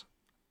this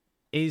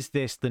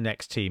the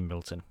next team,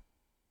 Milton?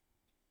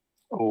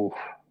 Oh,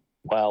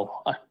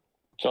 well, I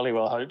jolly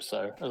well hope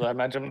so, as I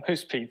imagine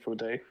most people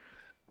do.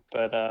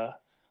 But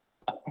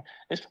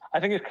I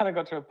think it's kind of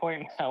got to a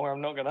point now where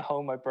I'm not going to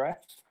hold my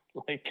breath.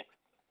 Like,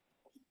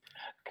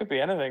 could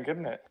be anything,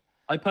 couldn't it?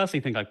 I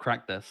personally think I've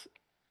cracked this.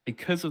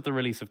 Because of the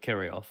release of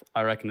Kirioth,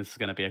 I reckon this is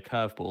going to be a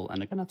curveball,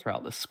 and they're going to throw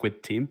out the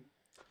Squid team.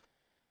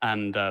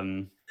 And,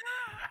 and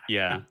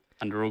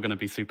we're all going to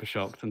be super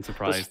shocked and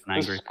surprised and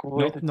angry.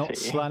 Not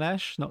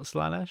Slanesh, not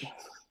Slanesh.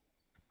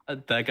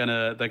 They're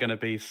gonna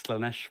be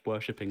Slanesh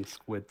worshipping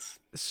squids.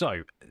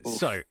 So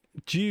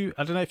do you?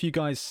 I don't know if you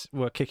guys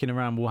were kicking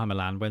around Warhammer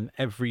Land when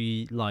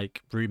every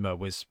rumor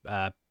was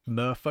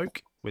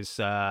Merfolk was.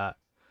 I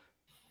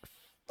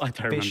don't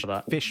remember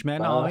that.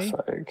 Fishmen army.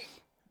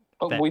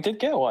 Oh, we did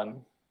get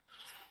one.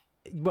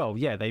 Well,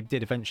 yeah, they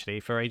did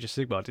eventually for Age of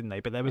Sigmar, didn't they?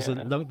 But there was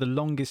the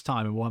longest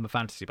time in Warhammer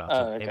Fantasy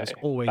Battle. Okay. It was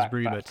always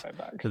rumored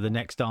that the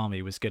next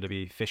army was going to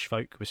be fish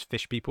folk, was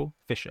fish people,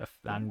 fisher,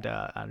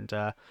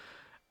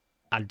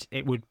 and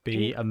it would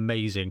be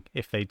amazing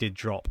if they did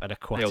drop an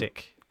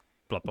aquatic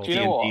Blood Bowl. Do you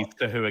know what? D&D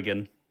to who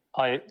again?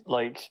 I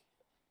like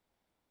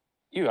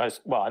you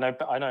guys. Well, I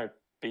know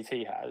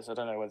BT has. I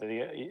don't know whether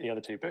the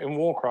other two, but in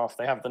Warcraft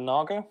they have the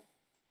Naga.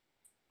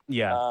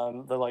 Yeah.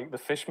 The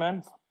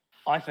fishmen.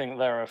 I think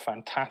they're a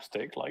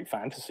fantastic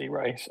fantasy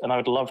race, and I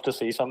would love to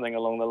see something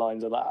along the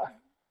lines of that.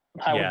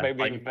 That would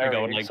make me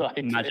very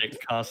excited. Magic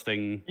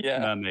casting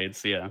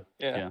mermaids. Yeah.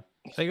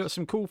 They got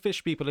some cool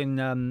fish people in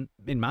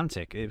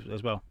Mantic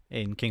as well,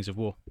 in Kings of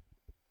War.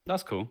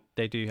 That's cool.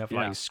 They do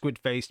have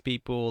squid-faced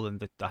people,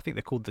 and I think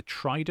they're called the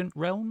Trident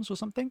Realms or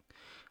something.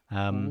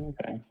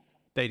 Okay.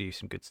 They do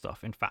some good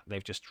stuff. In fact,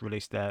 they've just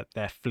released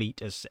their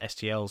fleet as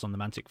STLs on the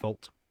Mantic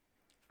Vault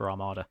for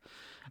Armada.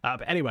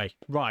 But anyway,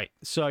 right.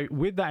 So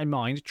with that in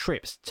mind,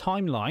 Trips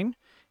timeline.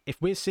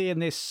 If we're seeing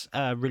this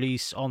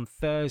release on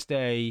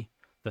Thursday,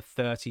 the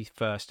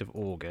 31st of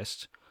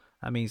August,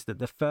 that means that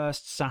the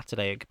first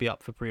Saturday it could be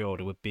up for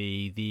pre-order would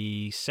be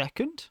the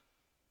 2nd.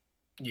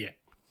 Yeah.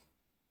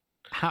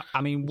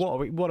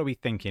 What are we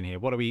thinking here?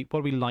 What are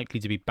we likely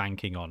to be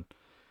banking on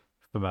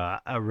from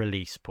a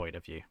release point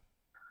of view?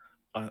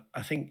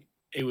 I think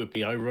it would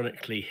be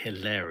ironically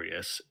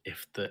hilarious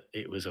if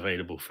it was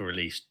available for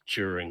release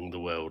during the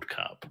World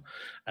Cup,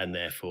 and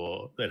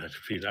therefore then have to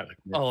be like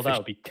Oh, that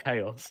would be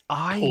chaos.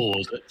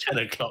 pause at 10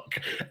 o'clock.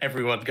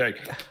 Everyone going,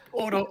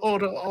 order,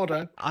 order,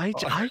 order. I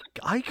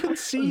can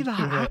see that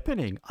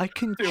happening. I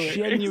can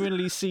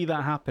genuinely see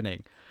that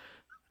happening.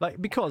 Like,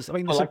 because I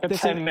mean, Or like a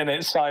there's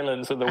 10-minute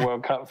silence at the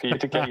World Cup for you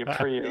to get your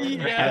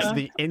pre-order. as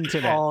the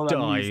internet that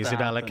needs dies to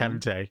in happen.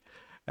 Alicante,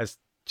 as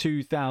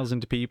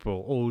 2,000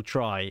 people all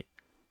try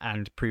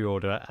and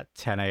pre-order at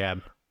 10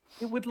 a.m.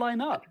 It would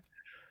line up.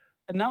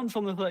 Announce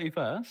on the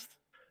 31st,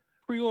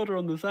 pre-order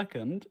on the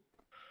 2nd,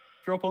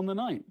 drop on the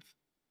 9th.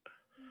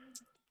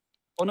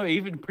 Oh no,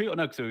 even pre-order.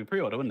 No, because it would be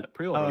pre-order, wouldn't it?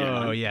 Pre-order. on the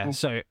Oh 9th. yeah.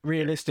 So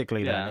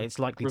realistically, Yeah. then it's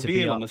likely to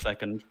Reveal be on up, the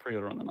 2nd,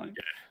 pre-order on the 9th.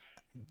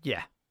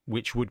 yeah,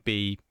 which would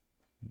be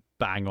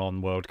bang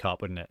on World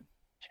Cup, wouldn't it?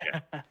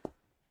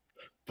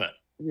 But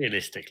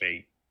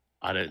realistically,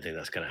 I don't think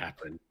that's going to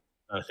happen.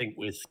 I think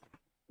with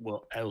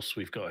what else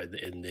we've got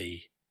in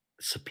the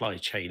supply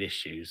chain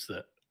issues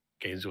that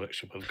Games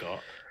Workshop have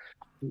got,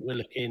 we're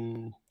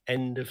looking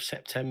end of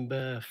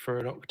September for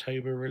an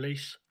October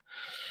release.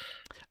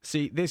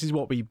 See, this is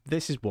what we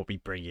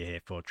bring you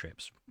here for,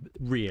 Trips.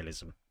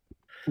 Realism.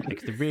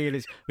 Like the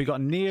realism, we've got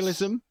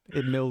nihilism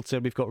in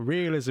Milton, we've got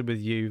realism with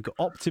you, we've got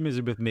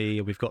optimism with me,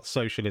 and we've got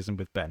socialism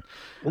with Ben.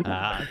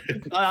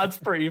 That's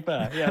pretty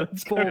fair. Yeah,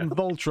 that's Form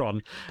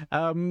Voltron.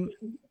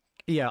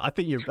 Yeah, I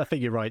think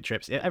you're right,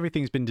 Trips.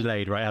 Everything's been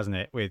delayed, right, hasn't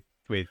it? With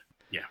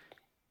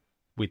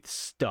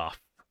stuff.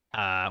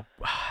 The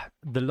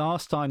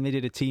last time they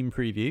did a team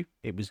preview,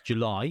 it was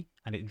July,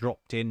 and it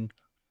dropped in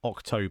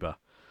October.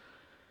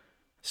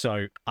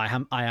 So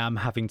I am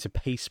having to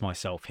pace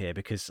myself here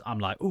because I'm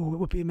like, oh, it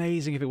would be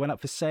amazing if it went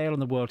up for sale on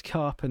the World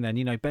Cup, and then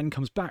Ben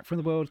comes back from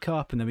the World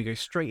Cup, and then we go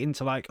straight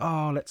into like,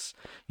 oh, let's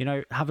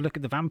have a look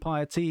at the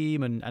Vampire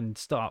team and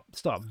start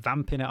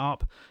vamping it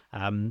up.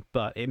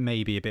 But it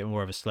may be a bit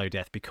more of a slow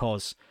death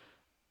because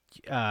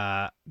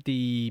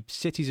the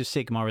Cities of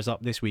Sigmar is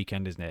up this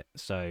weekend, isn't it?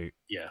 So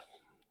Yeah.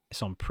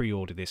 it's on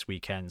pre-order this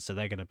weekend, so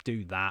they're going to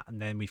do that,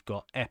 and then we've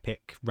got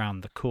Epic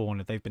round the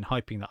corner. They've been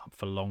hyping that up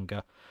for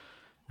longer.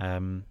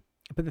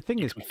 But the thing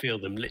is, I feel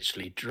them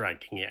literally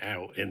dragging it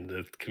out in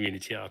the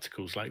community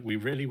articles. Like, we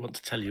really want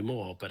to tell you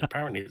more, but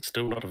apparently it's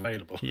still not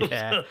available.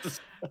 Yeah,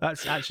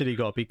 that's actually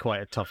got to be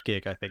quite a tough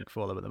gig, I think,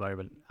 for them at the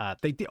moment.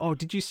 They did. Oh,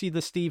 did you see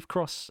the Steve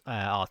Cross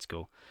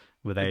article?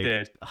 Where they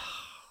did.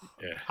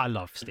 Yeah. I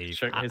love Steve.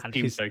 His and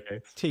team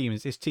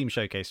showcase. His team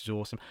showcase was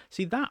awesome.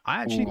 See that?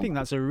 I actually think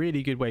that's a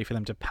really good way for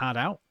them to pad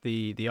out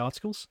the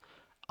articles.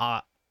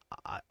 I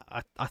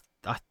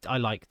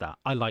like that.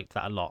 I liked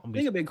that a lot. I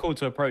think it'd be cool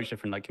to approach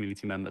different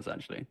community members.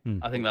 Actually,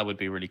 I think that would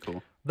be really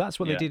cool. That's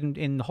what they did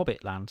in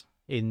Hobbit Land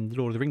in the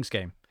Lord of the Rings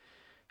game.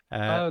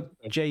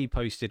 Jay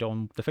posted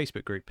on the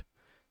Facebook group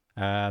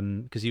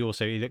because he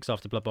looks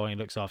after Blood Bowl and he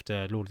looks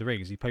after Lord of the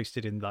Rings. He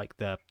posted in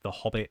the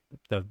Hobbit,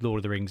 the Lord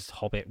of the Rings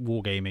Hobbit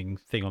wargaming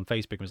thing on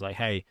Facebook and was like,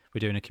 "Hey, we're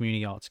doing a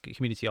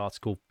community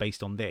article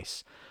based on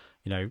this.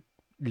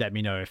 Let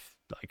me know if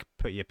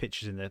put your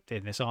pictures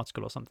in this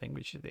article or something,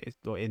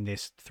 or in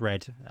this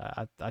thread."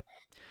 I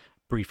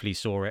briefly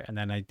saw it and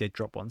then I did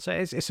drop one. So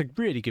it's a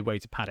really good way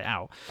to pad it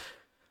out.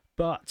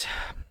 But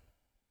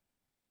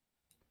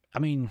I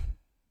mean,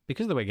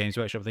 because of the way Games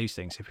Workshop these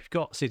things, if you've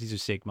got Cities of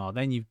Sigmar,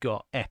 then you've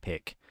got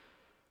Epic,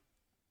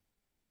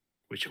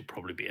 Which will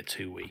probably be a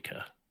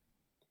 2-weeker.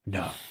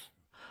 No,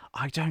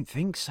 I don't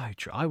think so.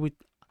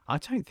 I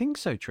don't think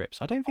so, Trips.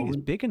 I don't think it's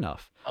big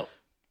enough.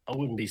 I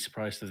wouldn't be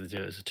surprised if they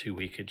do it as a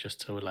 2-weeker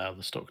just to allow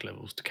the stock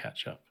levels to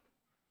catch up.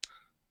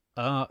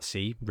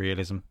 See,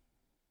 realism.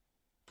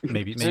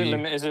 Maybe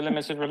Is it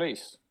limited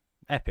release?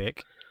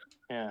 Epic.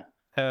 Yeah.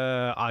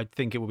 I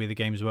think it will be the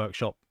Games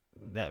Workshop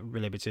that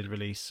limited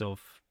release of.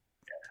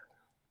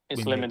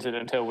 It's limited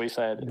until we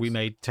say it is. We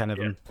made 10 of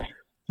them.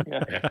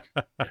 Yeah.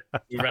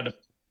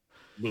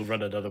 We'll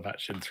run another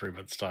batch in 3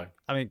 months' time.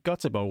 I mean,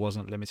 Gutter Bowl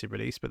wasn't limited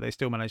release, but they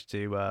still managed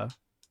to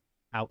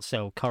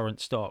outsell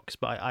current stocks.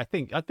 But I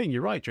think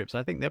you're right, Trips.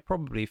 I think they're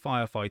probably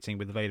firefighting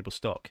with available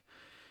stock.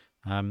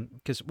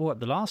 Because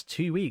the last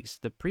 2 weeks,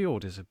 the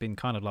pre-orders have been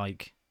kind of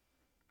like,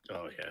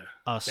 oh yeah,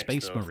 a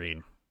Space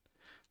Marine,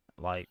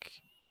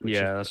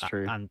 that's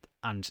true,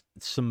 and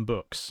some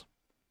books.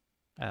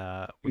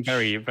 Which,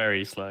 very,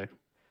 very slow.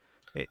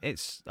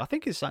 I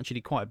think it's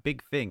actually quite a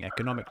big thing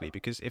economically,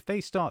 because if they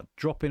start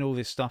dropping all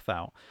this stuff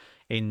out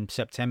in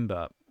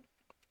September,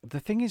 the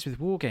thing is with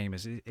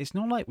Wargamers, it's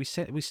not like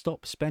we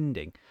stop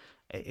spending.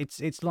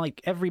 It's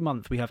like every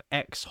month we have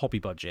X hobby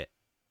budget,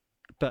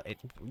 but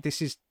this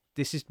is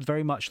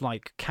very much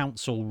like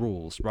council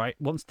rules, right?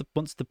 Once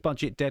the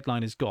budget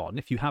deadline is gone,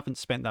 if you haven't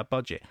spent that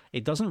budget,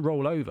 it doesn't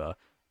roll over.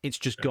 It's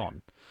just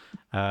gone.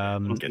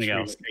 Something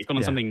else. It's gone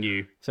on something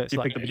new. So it's you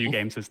like picked up a new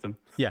game system.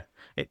 Yeah,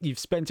 you've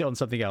spent it on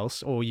something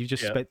else, or you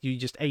just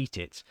ate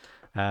it.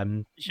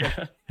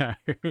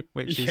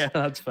 Which is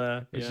that's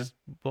fair. Which is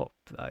what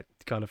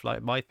kind of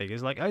like my thing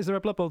is like. Oh, is there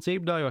a Blood Bowl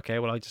team? No. Okay,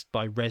 well I just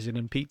buy resin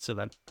and pizza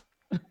then.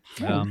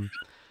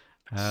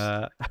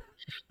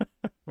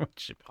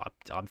 which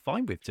I'm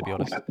fine with, to be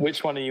honest.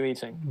 Which one are you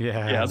eating?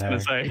 Yeah, Yeah, I was no. going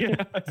to say.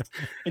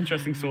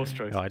 Interesting sauce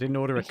choice. No, I didn't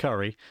order a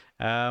curry.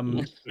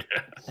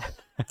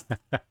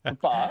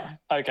 But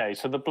okay,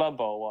 so the Blood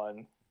Bowl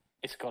one,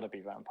 it's got to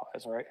be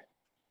vampires, right?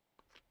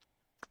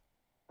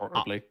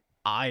 Probably.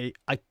 Do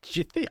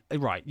you think,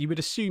 right, you would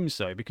assume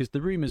so, because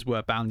the rumours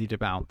were bandied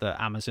about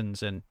that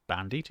Amazons, and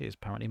bandied is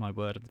apparently my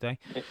word of the day,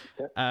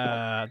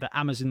 that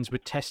Amazons were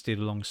tested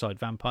alongside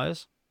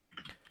vampires.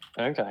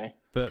 Okay.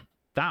 But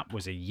that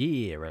was a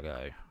year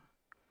ago.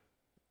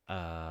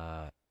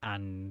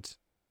 And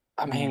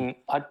I mean,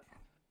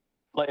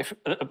 if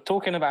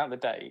talking about the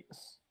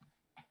dates,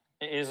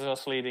 it is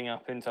us leading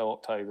up into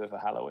October for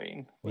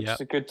Halloween, which Yep.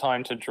 is a good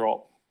time to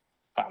drop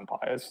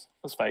vampires.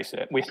 Let's face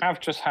it. We have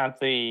just had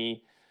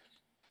the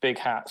big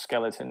hat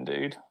skeleton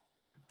dude,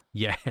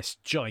 yes,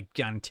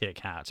 gigantic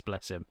hats,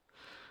 bless him.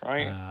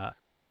 right?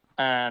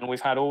 And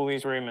we've had all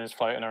these rumors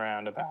floating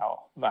around about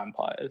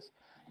vampires.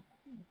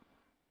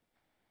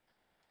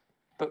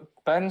 But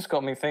Ben's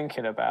got me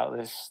thinking about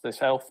this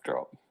elf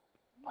drop.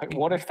 Like,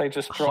 what if they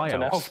just dropped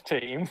an High elves. elf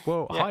team?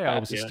 Well, Yeah. high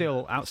elves are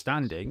still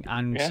outstanding,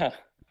 and Yeah.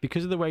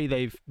 because of the way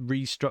they've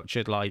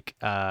restructured like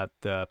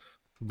the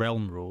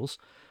realm rules,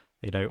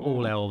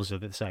 all elves are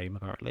the same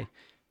apparently.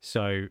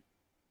 So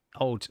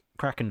old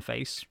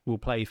Krakenface will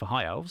play for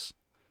high elves,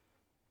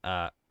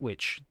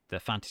 which the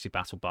fantasy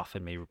battle buff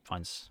in me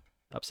finds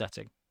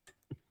upsetting.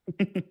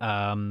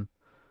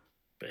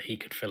 But he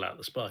could fill out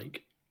the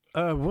spike.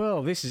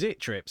 Well, this is it,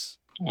 Trips.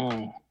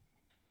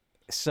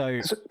 So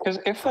Because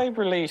if they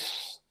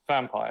release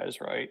vampires,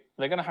 right,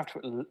 they're going to have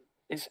to.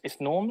 It's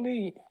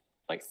normally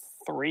like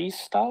 3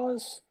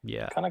 stars.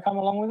 yeah, Kind of come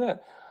along with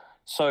it.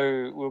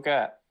 So we'll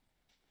get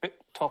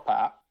top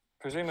hat.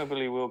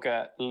 Presumably, we'll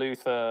get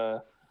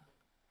Luther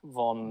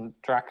von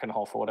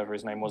Drakenhof or whatever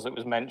his name was. That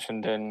was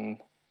mentioned in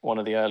one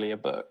of the earlier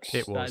books.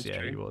 it was. is Yeah,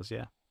 true. he was.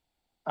 Yeah,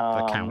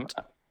 Um, Count.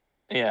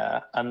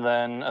 Yeah, and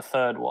then a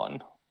third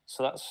one.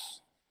 So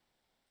that's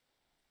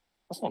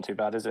not too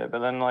bad, is it? But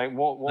then, like,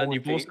 what Then would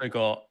you've be... also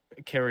got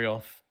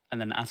Kirioth and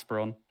then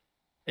Asperon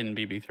in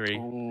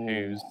BB3,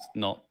 who's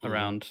not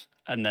around,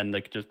 and then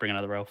they could just bring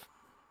another elf.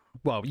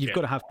 Well, you've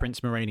got to have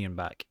Prince Moranion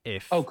back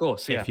if. Oh, of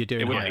course, yeah. If you're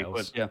doing it would high be,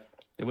 elves. yeah,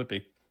 it would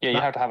be. Yeah, you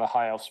that- have to have a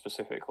high elf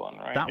specific one,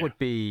 right? That would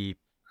be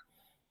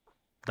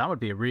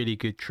a really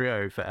good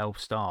trio for elf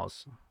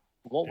stars.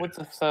 What would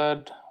the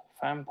third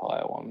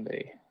vampire one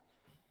be?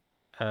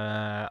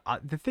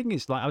 The thing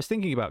is, like, I was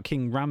thinking about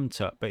King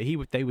Ramtut, but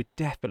they would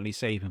definitely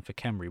save him for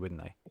Khemri,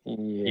 wouldn't they?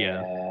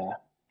 Yeah.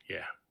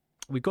 Yeah.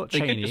 We've got They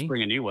could Cheney. just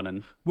bring a new one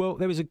in. Well,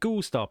 there was a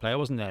Ghoul Star player,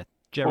 wasn't there?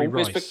 Jerry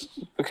Well, it's Rice.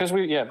 because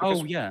we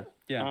because, Oh, yeah.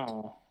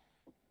 oh.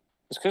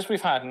 It's because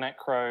we've had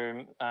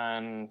Necro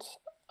and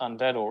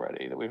Undead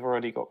already that we've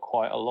already got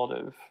quite a lot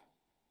of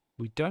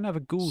We don't have a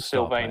Ghoul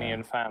Star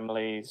Sylvanian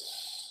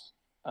families.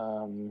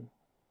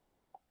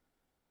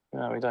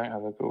 No, we don't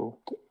have a ghoul.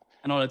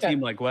 And on a team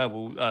like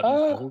Werewolf,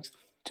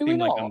 Do we team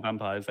like not?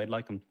 Vampires, they'd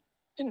like them.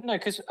 No,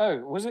 because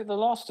was it the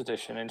last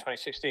edition in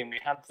 2016? We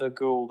had the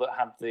ghoul that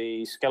had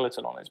the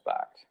skeleton on his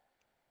back.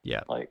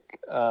 Yeah. Like,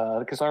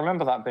 because I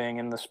remember that being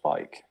in the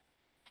Spike.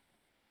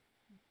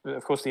 But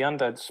of course, the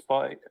Undead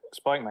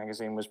Spike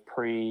magazine was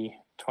pre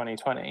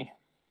 2020.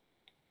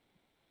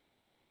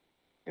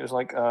 It was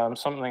like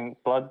something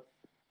blood.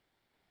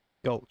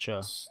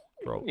 Gulcher.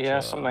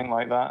 Yeah, something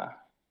like that.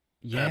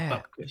 Yeah.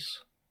 Bupkis.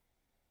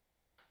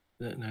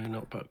 No,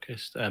 not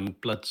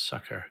Bupkis.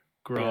 Bloodsucker.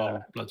 Grawl, Yeah.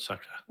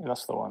 Bloodsucker.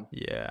 That's the one.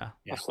 Yeah.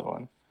 That's the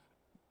one.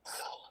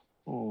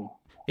 Ooh.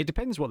 It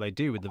depends what they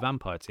do with the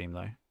vampire team,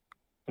 though.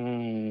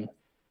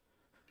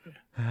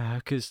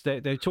 Because they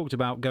talked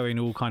about going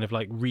all kind of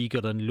like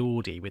regal and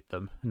lordy with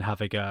them and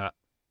having a.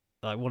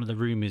 Like, one of the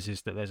rumours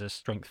is that there's a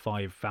strength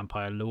 5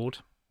 vampire lord.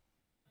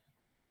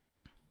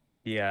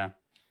 Yeah,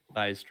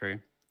 that is true.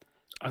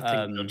 I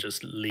think they'll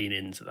just lean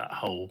into that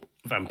whole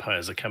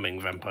vampires are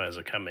coming,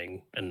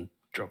 and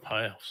drop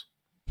high elves.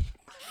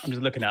 I'm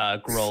just looking at a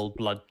Groll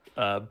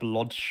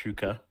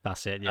Bloodshuka.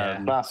 That's it,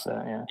 yeah. That's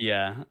it,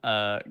 yeah.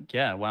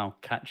 Yeah, wow.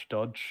 Catch,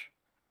 dodge,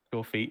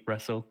 4 feet,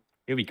 wrestle.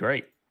 It'll be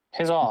great.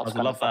 His art's I'd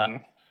kind love of that.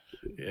 fun.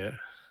 Yeah.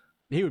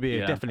 He would be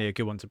Yeah. definitely a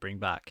good one to bring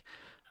back.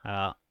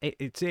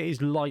 It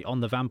is light on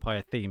the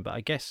vampire theme, but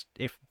I guess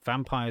if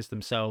vampires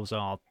themselves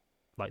are,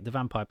 like, the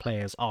vampire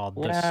players are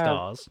the Yeah.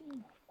 stars.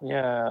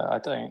 Yeah, I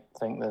don't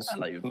think there's I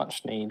like-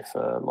 much need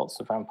for lots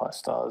of vampire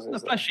stars. The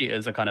Is there? flesh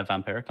eaters are kind of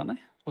vampiric, aren't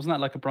they? Wasn't that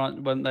like a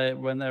branch when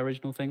their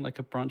original thing, like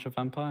a branch of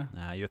vampire?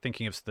 You're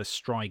thinking of the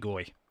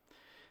Strigoi.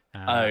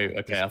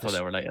 Okay. I thought they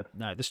were related.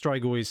 No, the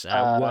Strigois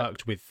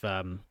worked with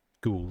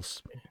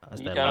ghouls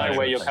as I their don't know lives.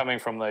 where you're coming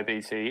from though,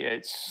 BT.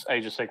 It's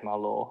Age of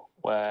Sigmar lore,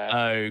 where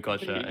Oh,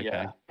 gotcha. Okay.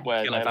 yeah,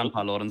 where Like they're-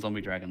 Vampire Lord and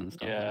Zombie Dragon and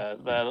stuff. yeah,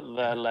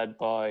 they're led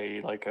by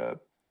like a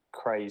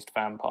crazed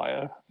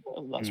vampire.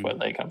 That's where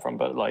they come from.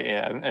 But like,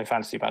 yeah, in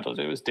fantasy battles,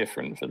 it was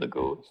different for the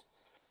ghouls.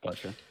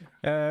 Gotcha.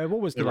 What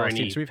was the There were last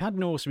team? any- So we've had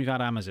Norse and we've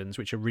had Amazons,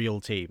 which are real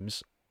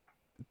teams.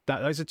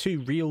 Those are 2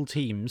 real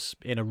teams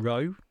in a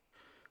row.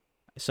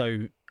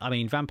 So, I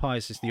mean,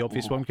 vampires is the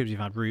obvious one because we've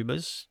had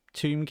rumours.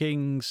 Tomb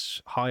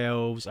Kings, High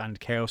Elves, and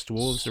Chaos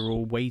Dwarves are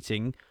all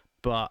waiting,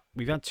 but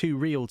we've had 2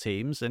 real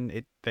teams,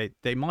 and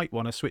they might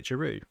want to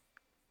switcheroo.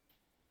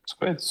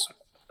 Squids.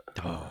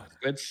 Oh,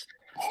 Squids.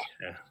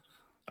 Yeah,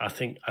 I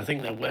think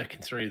they're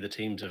working through the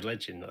Teams of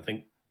Legend. I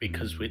think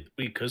because we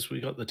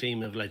got the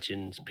Team of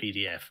Legends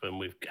PDF and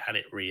we've had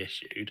it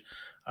reissued,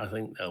 I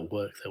think they'll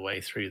work their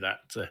way through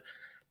that to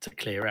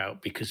clear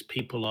out, because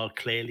people are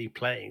clearly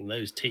playing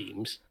those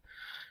teams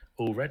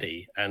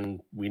already,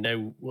 and we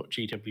know what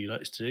GW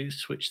likes to do: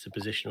 switch the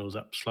positionals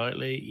up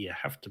slightly. You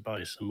have to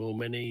buy some more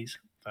minis.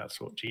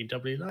 That's what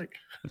GW like.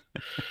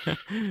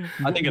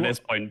 I think at this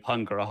point,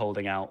 Punker are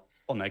holding out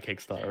on their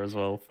Kickstarter as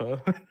well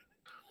for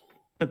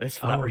this.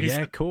 For that Oh reason.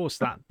 yeah, of course.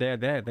 That they're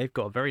there. They've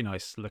got a very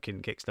nice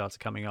looking Kickstarter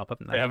coming up,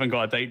 haven't they? They haven't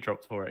got a date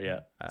dropped for it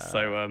yet.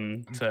 So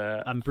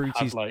and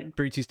Bruty's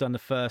Bruty's done the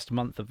first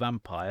month of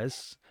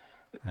Vampires.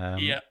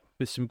 Yeah.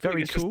 With some think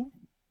very it's just-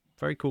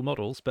 very cool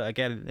models. But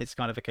again, it's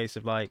kind of a case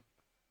of like,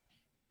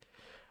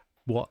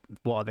 what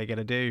are they going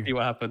to do? see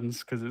what happens,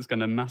 because it's going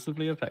to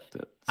massively affect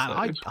it.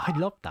 And So, I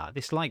love that.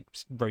 This like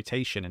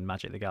rotation in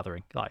Magic the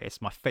Gathering. Like,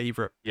 it's my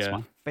favorite. It's Yeah.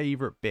 my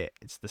favorite bit.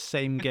 It's the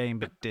same game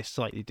but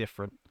slightly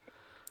different.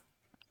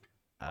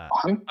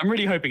 I'm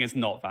really hoping it's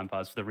not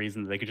Vampires, for the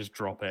reason that they could just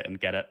drop it and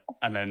get it,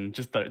 and then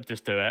just do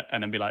it,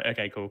 and then be like,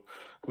 okay, cool,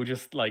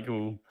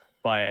 we'll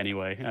buy it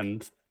anyway,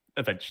 and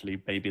eventually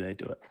maybe they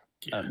do it.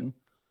 Yeah.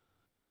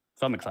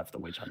 So I'm excited for the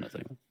Witch Hunters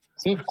anyway.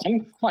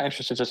 I'm quite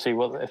interested to see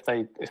what if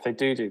they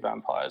do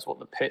vampires, what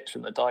the pitch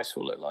and the dice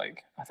will look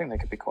like. I think they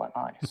could be quite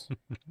nice.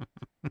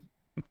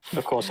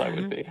 Of course, I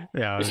would be.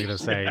 Yeah, I was going to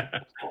say.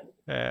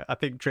 I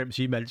think, Trips,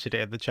 you mentioned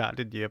it in the chat,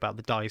 didn't you, about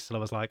the dice? And I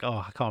was like,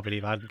 oh, I can't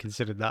believe I hadn't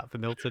considered that for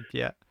Milton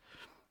yet.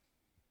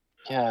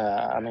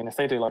 Yeah, I mean, if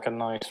they do like a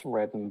nice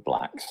red and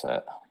black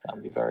set,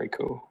 that'd be very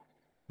cool.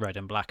 Red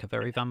and black are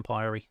very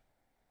vampire-y.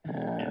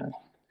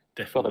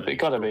 Definitely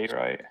Gotta be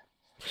right.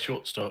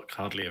 Short stock,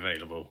 hardly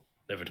available,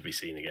 never to be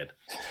seen again.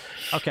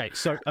 Okay,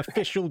 so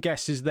official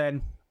guesses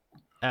then.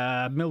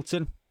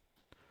 Milton,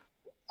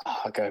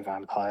 I'll go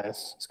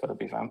vampires. It's got to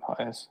be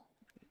vampires.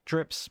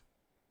 Trips.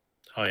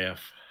 I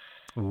have.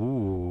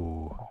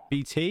 Ooh.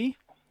 BT?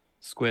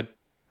 Squid.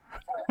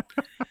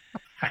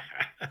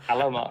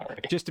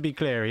 Calamari. Just to be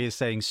clear, he is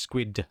saying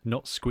squid,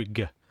 not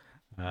squig.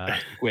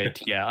 Squid.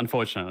 Yeah,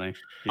 unfortunately.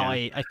 Yeah.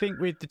 I think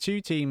with the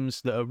 2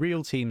 teams that are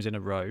real teams in a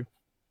row,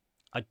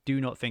 I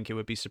do not think it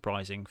would be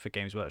surprising for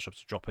Games Workshop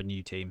to drop a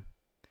new team.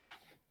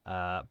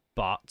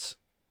 But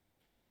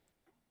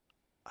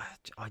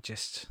I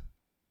just,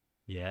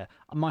 yeah,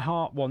 my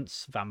heart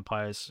wants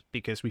vampires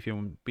because we've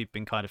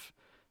been kind of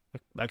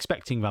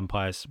expecting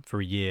vampires for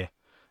a year,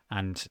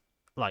 and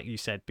like you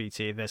said,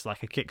 BT, there's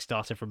like a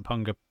Kickstarter from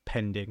Punga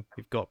pending.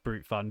 We've got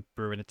Brute Fun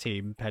brewing a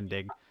team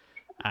pending,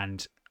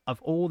 and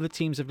of all the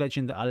teams of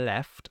Legend that are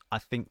left, I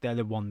think they're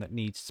the one that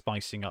needs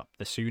spicing up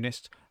the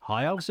soonest.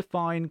 High Elves are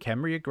fine,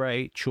 Khemri are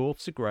great,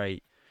 Chorfs are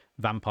great.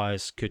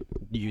 Vampires could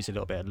use a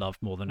little bit of love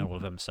more than all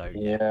of them. So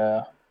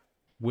Yeah.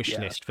 wish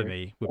list for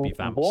me would be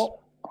Vamps. What?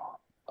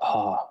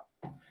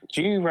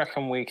 Do you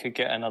reckon we could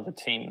get another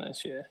team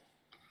this year?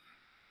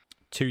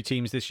 2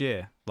 teams this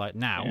year, like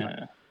now.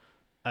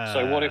 Yeah.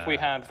 So what if we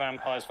had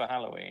vampires for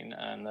Halloween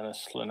and then a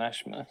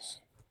Slaaneschmas?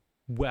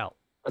 Well,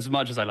 As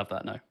much as I love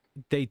that, no.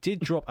 they did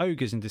drop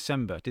ogres in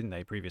December, didn't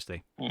they?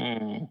 Previously,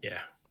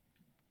 Yeah.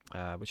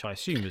 which I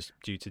assume was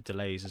due to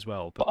delays as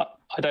well. But But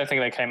I don't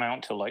think they came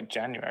out till like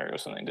January or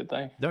something, did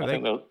they? No, I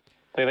think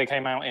they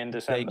came out in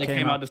December. They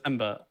came out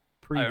December.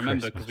 I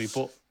remember because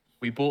pre-Christmas.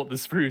 we bought the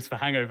sprues for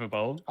Hangover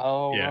Bowl,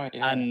 Oh, Yeah. right.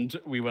 Yeah. and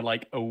we were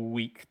like a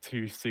week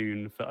too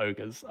soon for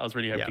ogres. I was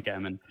really hoping Yeah. to get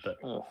them in, but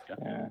Ugh,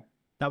 yeah.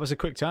 That was a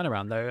quick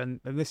turnaround, though, and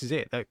this is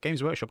it.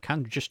 Games Workshop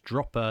can just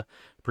drop a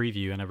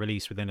preview and a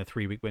release within a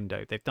 3-week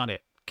window. They've done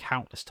it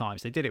countless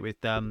times. They did it with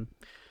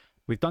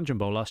Dungeon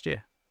Bowl last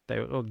year.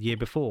 Or the year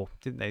before,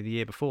 didn't they? The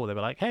year before, they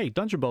were like, "Hey,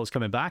 Dungeon Bowl's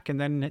coming back," and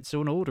then it's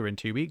on order in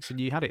 2 weeks, and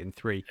you had it in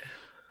 3.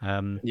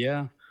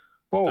 yeah.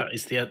 Well, That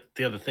is the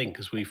other thing,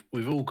 because we've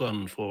all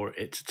gone for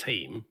it's a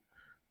team,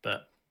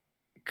 but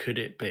could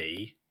it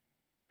be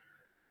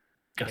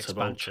Gutter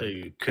Bowl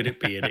Expansion. 2? Could it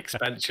be an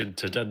expansion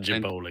to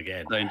Dungeon Bowl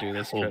again? Don't do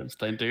this, Or- Trips.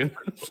 Don't do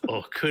this.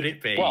 Or could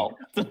it be well,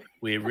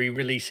 we're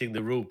re-releasing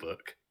the rule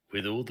book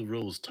with all the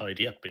rules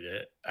tidy up in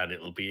it, and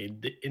it'll be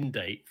in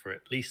date for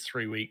at least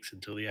 3 weeks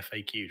until the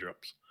FAQ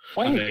drops?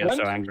 I'm when, gonna get when,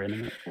 so angry in a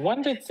minute.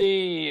 when did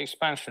the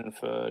expansion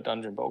for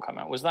Dungeon Bowl come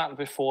out? Was that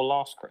before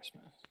last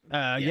Christmas?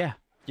 Yeah.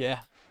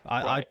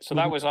 Right. So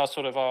that was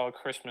our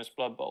Christmas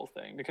Blood Bowl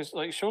thing, because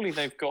like surely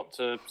they've got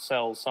to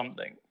sell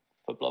something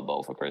for Blood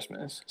Bowl for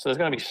Christmas. So there's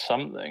going to be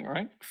something,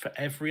 right? For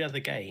every other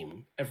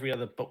game, every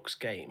other box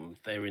game,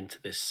 they're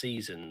into this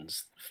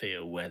seasons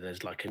feel where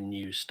there's like a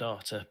new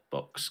starter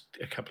box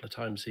a couple of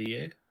times a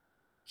year.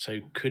 So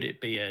could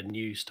it be a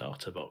new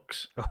starter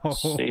box?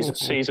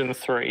 Season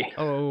 3.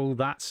 Oh,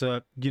 that's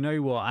you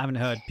know what? I haven't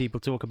heard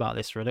people talk about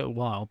this for a little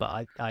while,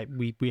 but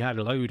we had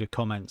a load of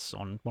comments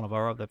on one of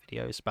our other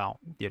videos about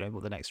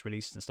what the next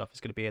release and stuff is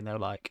going to be, and they're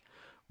like,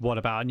 what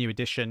about a new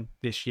edition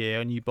this year,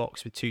 a new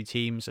box with 2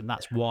 teams, and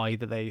that's why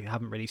that they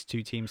haven't released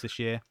 2 teams this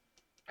year.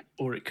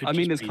 Or it could. I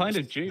mean, just it's be kind the-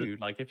 of due.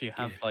 Like, if you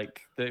have yeah.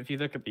 if you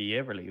look at the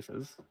year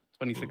releases,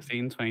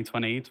 2016,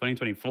 2020,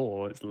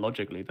 2024, it's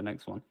logically the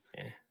next one.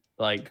 Yeah.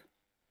 Like,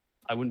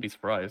 I wouldn't be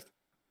surprised.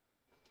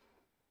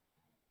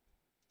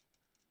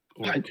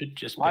 Or it could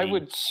just be I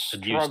would a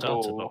new starter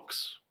struggle.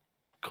 box,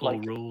 core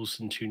like- rules,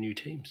 and 2 new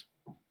teams.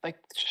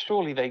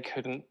 Surely they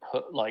couldn't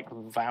put like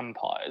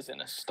vampires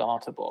in a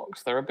starter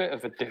box. They're a bit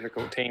of a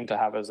difficult team to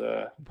have as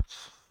a.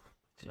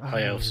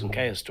 High elves and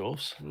chaos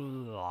dwarfs.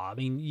 I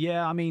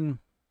mean,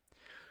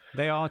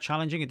 they are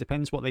challenging. It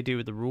depends what they do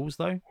with the rules,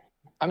 though.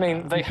 I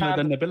mean, they Even with had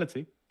an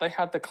ability. they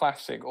had the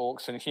classic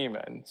orcs and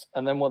humans,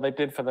 and then what they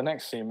did for the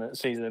next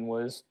season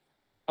was,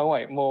 oh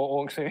wait,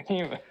 more orcs and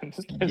humans,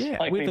 just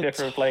slightly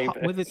different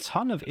flavors. with a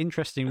ton of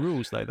interesting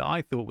rules, though, that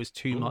I thought was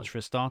too much for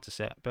a starter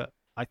set, but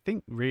I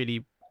think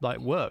really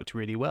worked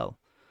really well.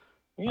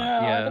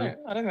 Yeah,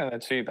 I don't think they're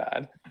too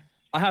bad.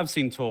 I have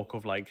seen talk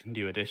of like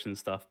new edition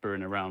stuff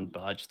brewing around,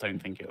 but I just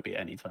don't think it'll be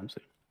anytime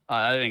soon.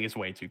 I think it's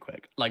way too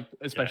quick. Like,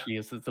 especially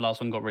as the last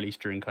one got released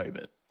during COVID.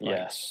 Like,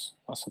 Yes,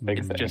 that's a big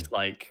it's thing. just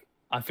like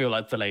I feel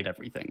like delayed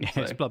everything. Yeah,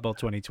 So. it's Blood Bowl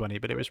 2020,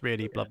 but it was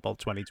really Blood Bowl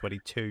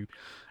 2022.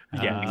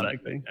 Yeah,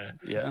 exactly.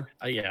 Yeah.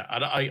 Yeah,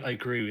 I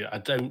agree with you. I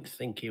don't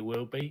think it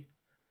will be,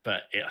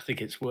 but I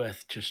think it's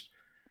worth just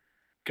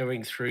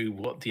going through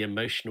what the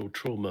emotional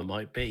trauma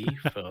might be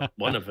for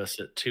one of us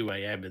at 2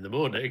 a.m. in the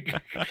morning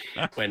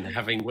when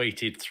having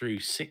waited through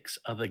 6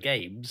 other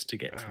games to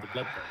get to the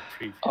Blood Bowl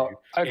preview.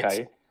 Oh,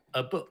 okay. It's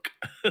a book.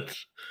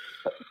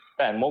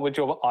 Ben, what would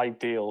your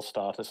ideal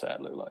starter set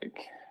look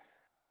like?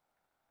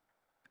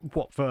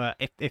 What for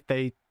if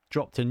they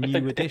dropped a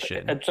new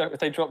edition? If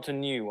they dropped a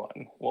new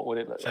one, what would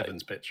it look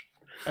Sevens pitch.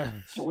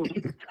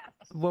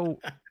 Well,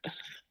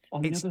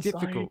 it's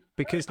difficult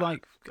because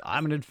like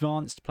I'm an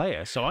advanced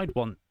player, so I'd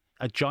want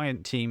a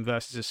giant team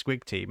versus a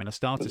squig team in a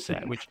starter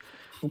set,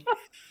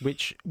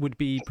 which would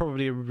be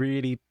probably a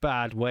really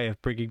bad way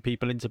of bringing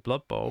people into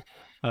Blood Bowl.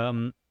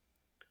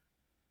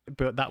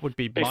 But that would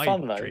be my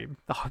fun, though. dream.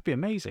 That would be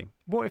amazing.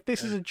 What if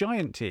this is a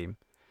giant team?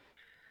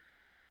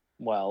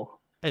 Well,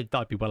 I'd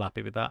be well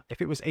happy with that.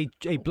 If it was a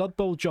Blood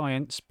Bowl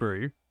giant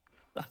sprue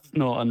That's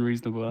not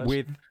unreasonable.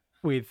 Actually.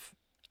 with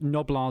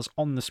Noblars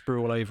on the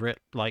sprue all over it,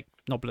 like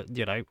Nobler,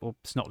 or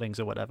Snotlings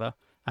or whatever,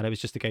 and it was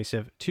just a case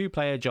of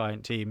 2-player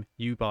giant team.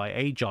 You buy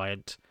a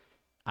giant,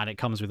 and it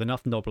comes with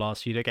enough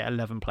Noblars so you don't get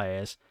 11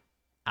 players.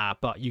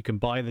 But you can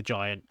buy the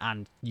giant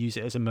and use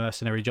it as a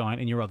mercenary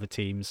giant in your other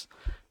teams,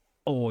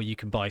 or you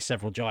can buy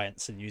several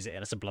giants and use it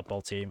as a Blood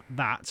Bowl team.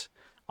 That,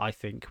 I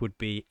think, would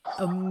be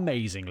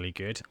amazingly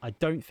good. I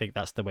don't think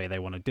that's the way they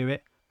want to do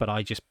it, but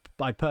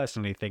I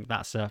personally think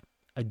that's a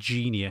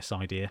genius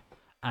idea.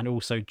 And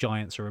also,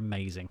 giants are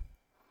amazing.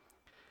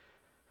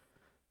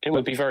 it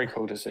would be very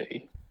cool to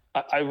see.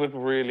 I would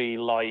really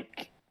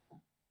like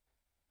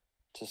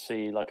to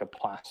see like a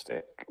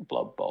plastic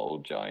Blood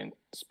Bowl giant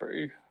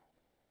sprue.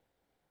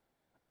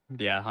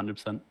 Yeah,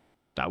 100%.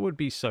 That would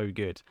be so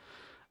good.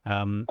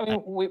 I mean,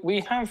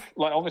 we have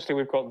like obviously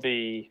we've got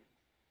the.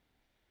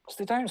 Because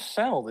they don't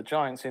sell the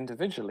giants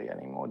individually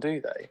anymore,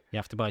 do they? You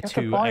have to buy You have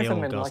 2 to buy ale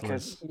them in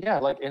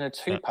guzzlers. like in a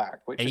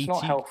 2-pack, which is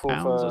not helpful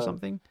 £80 for. or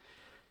something.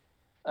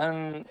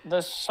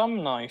 There's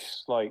some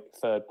nice like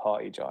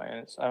third-party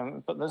giants,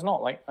 but there's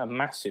not like a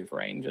massive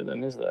range of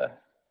them, is there?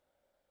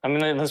 I mean,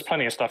 there's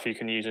plenty of stuff you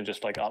can use and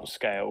just like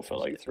upscale for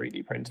like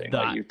 3D printing,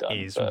 like you've done.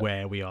 That is but...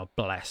 where we are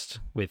blessed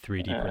with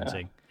 3D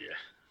printing.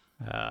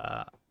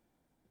 Yeah.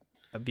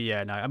 But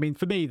yeah, no. I mean,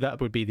 for me,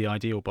 that would be the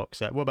ideal box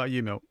set. What about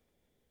you, Milt?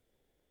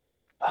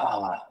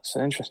 It's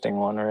an interesting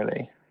one,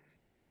 really.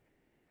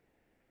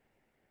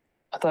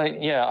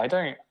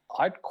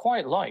 I'd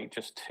quite like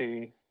just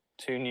two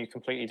new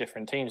completely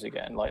different teams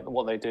again, like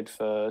what they did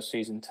for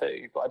season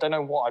 2. But I don't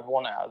know what I'd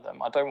want out of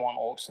them. I don't want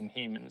orcs and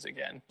humans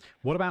again.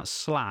 What about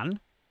Slan?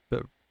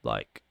 But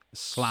like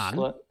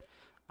Slan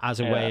as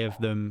a way of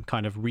them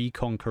kind of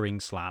reconquering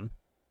Slan.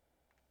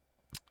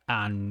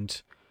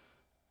 And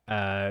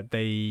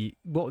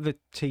what were the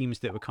teams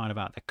that were kind of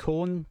out there?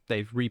 Khorne.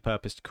 They've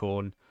repurposed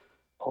Khorne.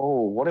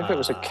 Oh, what if it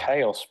was a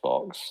Chaos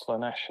box,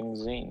 Slanesh and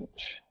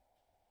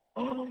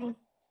Tzeentch?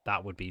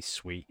 That would be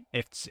sweet.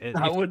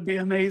 That would be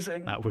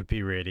amazing. That would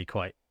be really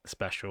quite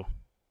special.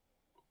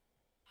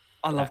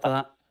 I love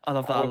that. I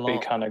love that a That would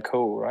lot. be kind of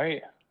cool,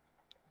 right?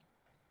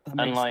 That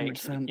And makes so like much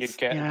sense. you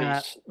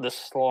get the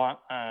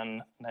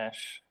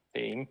Slanesh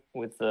theme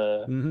with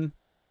the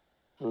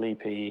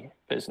leapy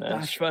business,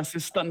 Dash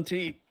versus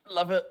Stunty.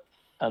 Love it.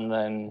 and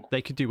then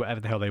They could do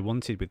whatever the hell they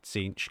wanted with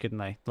Tzeentch, couldn't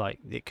they? Like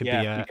it could be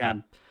you a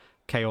can.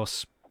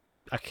 chaos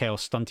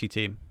stunty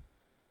team.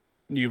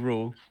 New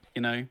rule,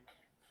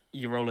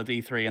 you roll a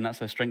D3 and that's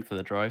their strength for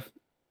the drive.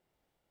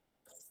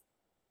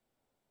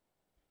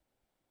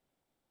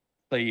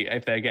 So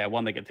if they get a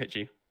 1, they get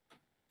Titchy.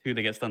 2,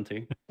 they get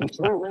Stunty.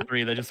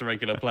 3, they're just a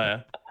regular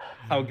player.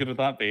 How good would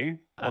that be?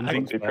 that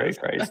would be pretty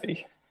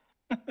crazy.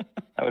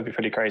 That would be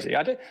pretty crazy.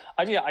 I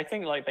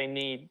think like they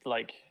need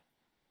like,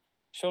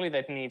 surely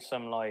they'd need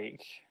some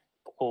like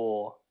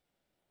poor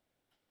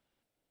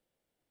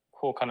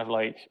poor kind of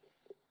like,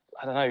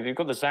 I don't know. You've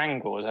got the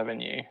Zangors, haven't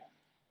you?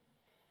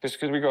 Just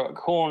because we've got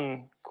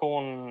corn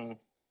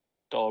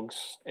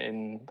dogs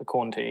in the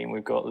corn team,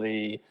 we've got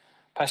the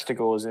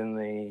pestigores in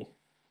the.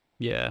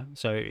 Yeah,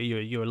 so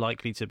you're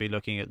likely to be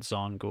looking at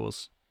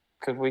Zangors.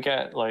 Could we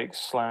get like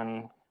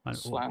And-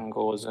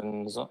 slangors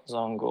and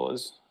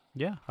zangors?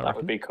 Yeah, I That reckon.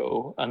 would be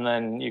cool. And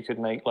then you could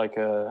make like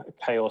a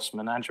chaos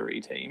menagerie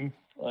team,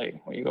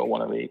 like where you got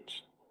one of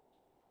each.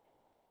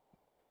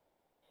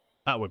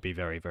 That would be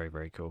very, very,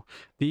 very cool.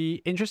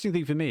 The interesting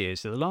thing for me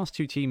is that the last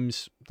two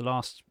teams,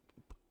 have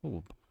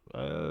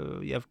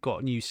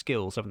got new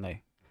skills, haven't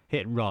they?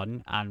 Hit and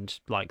run, and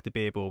like the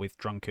beer ball with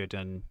drunkard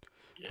and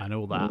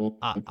all that.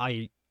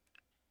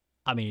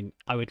 I mean,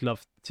 I would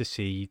love to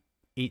see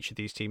each of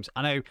these teams.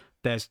 I know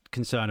there's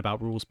concern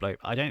about rules bloat.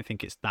 I don't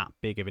think it's that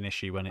big of an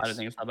issue when it's. I don't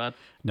think it's that bad.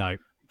 No.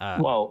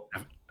 Well,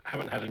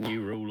 Haven't had a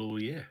new rule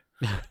all year.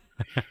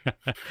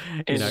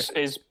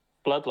 is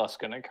Bloodlust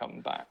going to come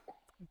back?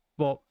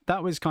 Well,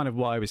 that was kind of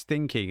what I was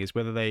thinking, is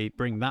whether they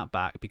bring that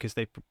back, because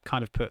they've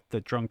kind of put the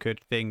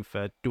drunkard thing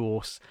for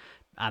Dorse,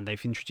 and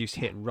they've introduced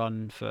hit and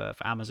run for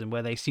Amazon,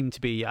 where they seem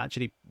to be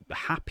actually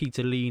happy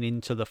to lean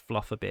into the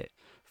fluff a bit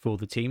for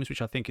the teams,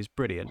 which I think is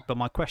brilliant. But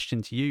my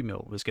question to you,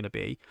 Mill, was going to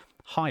be,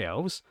 High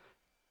Elves,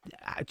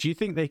 do you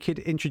think they could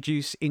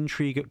introduce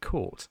Intrigue at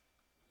Court?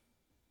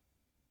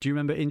 Do you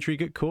remember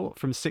Intrigue at Court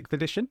from 6th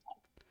edition?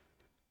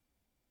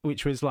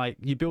 Which was like,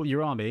 you built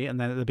your army, and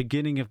then at the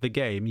beginning of the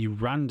game, you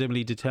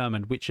randomly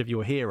determined which of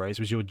your heroes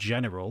was your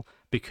general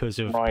because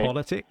of Right.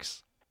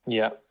 politics.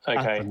 Yeah.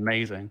 That's Okay.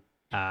 amazing.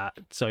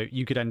 So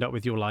you could end up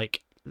with your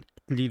like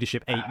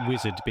leadership 8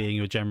 wizard being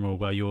your general,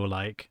 where your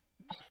like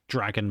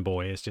dragon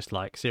boy is just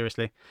like,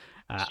 seriously.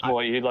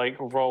 What, you like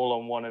roll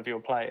on one of your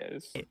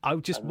players? I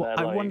just And they're,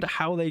 I like, wonder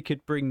how they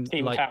could bring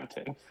Team like,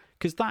 captain.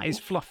 because that is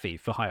fluffy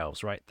for High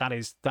Elves, right? That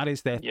is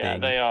their Yeah,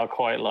 thing. they are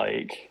quite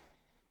like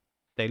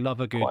They love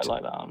a good quite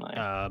like that,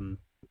 aren't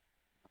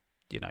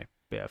they?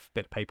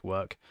 bit of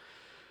paperwork.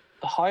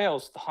 The High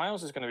Elves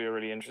is going to be a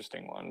really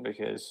interesting one,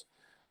 because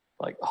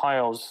like High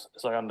Elves,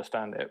 as I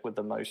understand it, with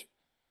the most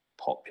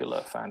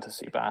popular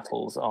fantasy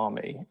battles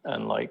army,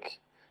 and like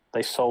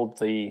they sold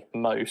the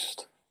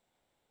most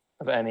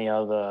of any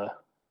other.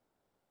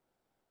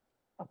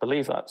 I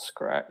believe that's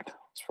correct.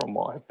 It's from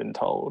what I've been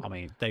told. I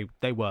mean,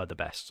 they were the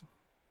best.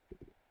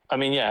 I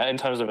mean, yeah, in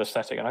terms of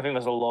aesthetic, and I think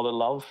there's a lot of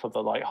love for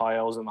the like High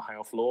Elves and the High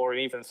Elf lore, and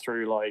even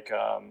through like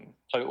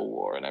Total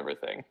War and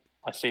everything.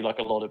 I see like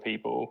a lot of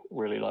people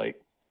really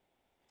like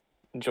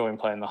enjoying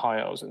playing the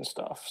High Elves and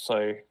stuff.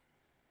 So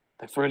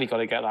they've really got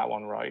to get that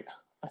one right,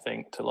 I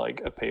think, to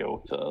like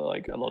appeal to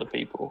like a lot of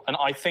people. And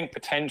I think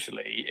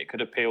potentially it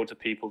could appeal to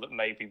people that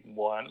maybe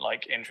weren't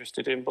like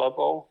interested in Blood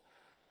Bowl.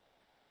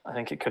 I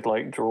think it could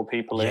like draw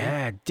people in.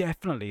 Yeah,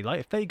 definitely.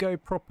 Like if they go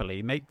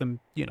properly, make them,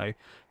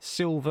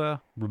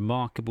 silver,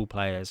 remarkable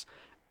players.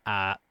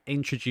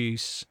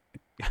 Introduce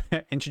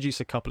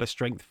a couple of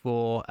strength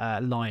for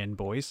lion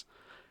boys,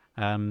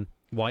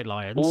 white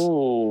lions.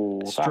 Ooh,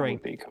 that would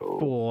strength be cool.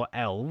 for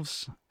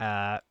elves.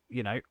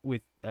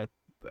 With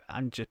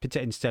and just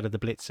instead of the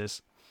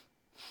blitzers.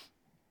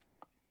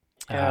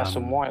 Yeah,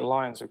 some white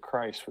lions of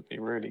Christ would be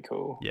really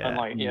cool. Yeah. And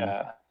like,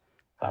 yeah,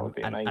 that would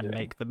be and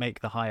amazing. make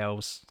the high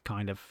elves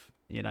kind of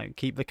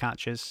keep the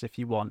catchers if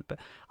you want, but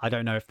I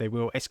don't know if they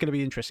will. It's going to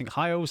be interesting.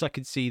 High elves I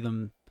could see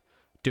them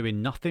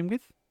doing nothing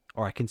with,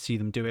 or I can see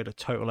them doing a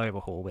total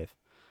overhaul with.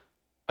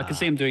 I can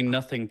see him doing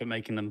nothing but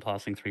making them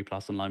passing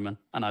 3+ on linemen,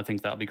 and I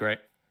think that would be great.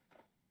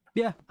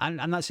 Yeah,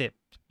 and that's it.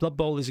 Blood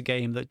Bowl is a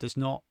game that does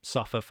not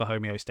suffer for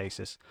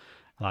homeostasis.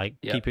 Like,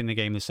 Yeah. keeping the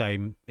game the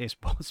same is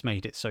what's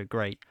made it so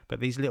great. But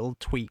these little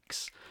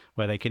tweaks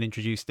where they can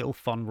introduce little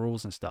fun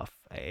rules and stuff,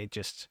 they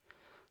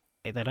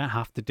don't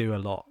have to do a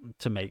lot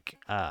to make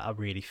a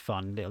really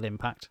fun little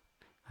impact.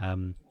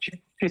 Do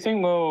you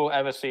think we'll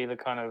ever see the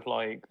kind of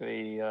like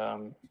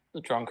the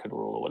drunkard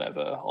rule or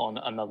whatever on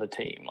another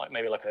team, like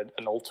maybe like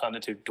an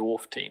alternative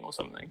dwarf team or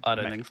something? I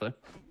don't think so.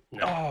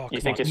 Oh, You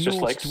come think on. it's just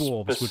Norse like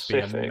dwarves would be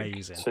specific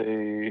amazing.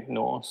 to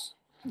Norse,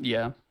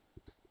 Yeah.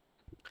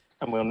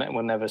 and we'll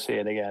never see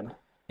it again?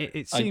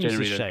 It I seems a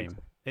generally don't think shame.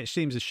 It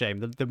seems a shame.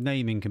 The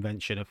naming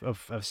convention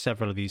of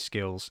several of these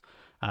skills,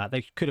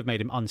 they could have made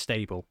him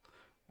unstable,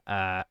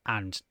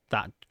 and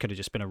that could have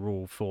just been a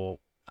rule for,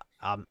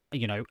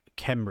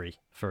 Khemri,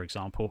 for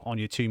example, on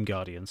your Tomb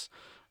Guardians.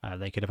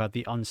 They could have had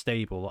the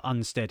unstable or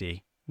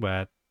unsteady,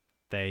 where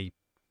they,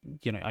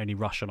 only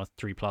rush on a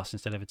 3+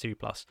 instead of a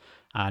 2+.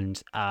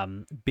 And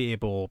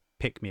Beerbor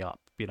pick me up.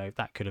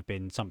 That could have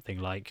been something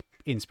like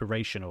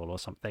inspirational or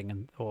something,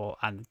 and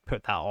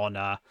put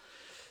that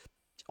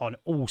on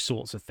all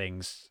sorts of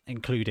things,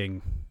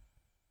 including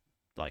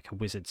like a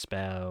wizard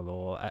spell,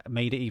 or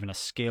made it even a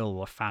skill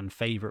or fan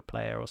favorite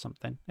player or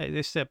something.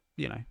 It's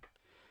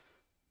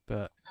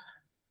but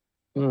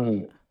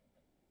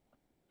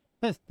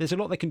there's a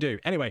lot they can do.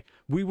 Anyway,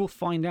 we will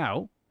find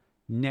out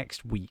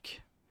next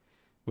week,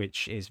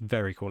 which is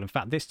very cool. In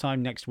fact, this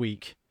time next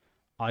week,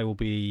 I will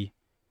be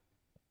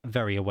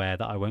very aware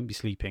that I won't be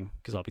sleeping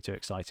because I'll be too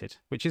excited,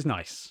 which is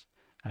nice.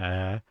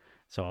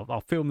 So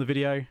I'll film the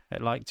video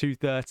at like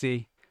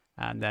 2:30,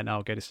 and then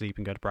I'll go to sleep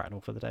and go to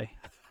Bracknell for the day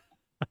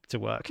to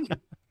work.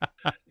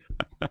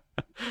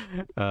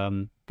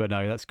 But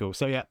no, that's cool.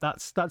 So yeah,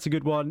 that's a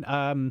good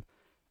one.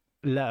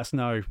 Let us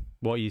know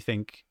what you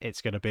think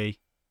it's going to be,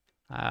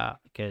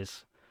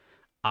 because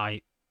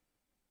I'm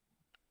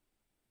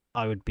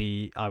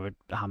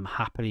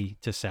happily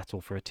to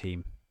settle for a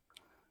team.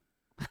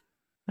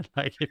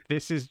 Like, if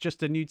this is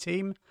just a new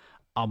team,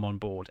 I'm on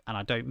board, and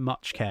I don't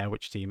much care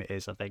which team it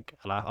is. I think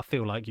I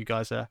feel like you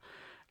guys are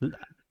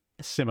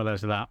similar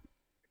to that.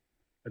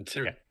 And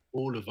Terry,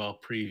 all of our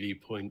preview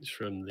points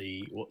from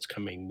the what's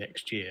coming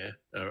next year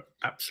are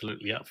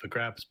absolutely up for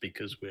grabs,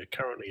 because we're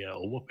currently at a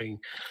whopping.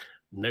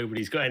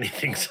 Nobody's got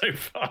anything so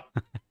far.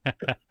 All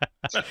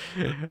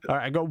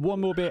right, I got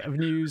one more bit of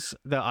news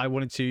that I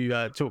wanted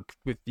to talk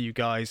with you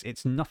guys.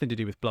 It's nothing to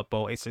do with Blood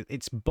Bowl.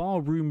 It's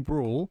Barroom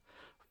Brawl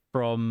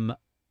from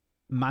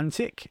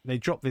Mantic. They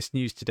dropped this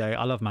news today.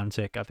 I love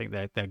Mantic. I think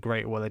they're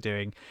great at what they're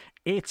doing.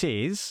 It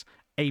is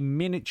a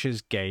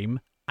miniatures game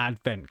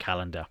advent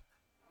calendar.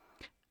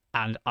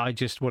 And I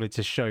just wanted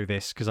to show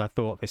this because I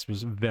thought this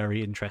was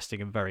very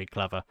interesting and very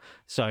clever.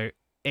 So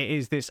it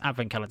is this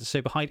advent calendar.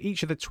 So behind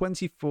each of the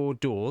 24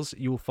 doors,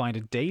 you'll find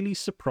a daily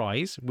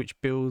surprise which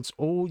builds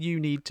all you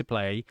need to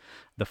play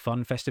the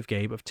fun festive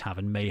game of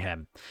Tavern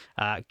Mayhem.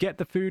 Get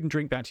the food and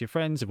drink back to your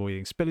friends,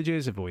 avoiding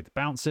spillages, avoid the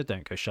bouncer,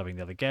 don't go shoving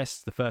the other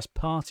guests. The first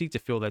party to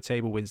fill their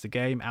table wins the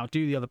game.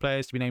 Outdo the other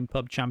players to be named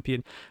pub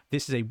champion.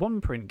 This is a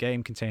one-print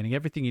game containing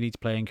everything you need to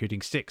play,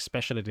 including 6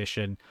 special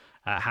edition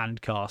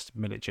hand-cast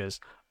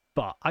miniatures.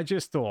 But I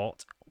just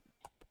thought,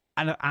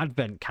 an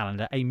advent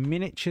calendar, a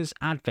miniatures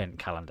advent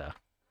calendar.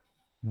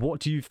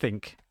 What do you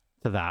think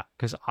to that?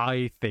 Because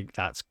I think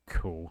that's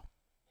cool.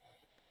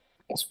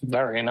 It's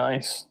very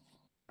nice.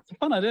 It's a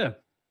fun idea.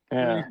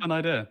 Yeah. Really fun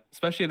idea.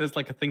 Especially there's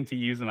like a thing to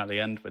use them at the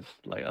end with.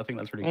 Like, I think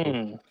that's really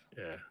cool.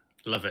 Yeah,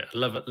 love it.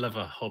 Love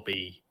a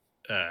hobby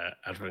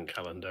advent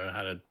calendar. I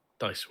had a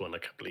dice one a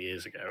couple of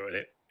years ago, and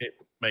it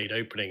made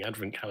opening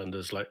advent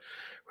calendars like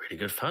really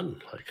good fun.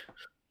 Like,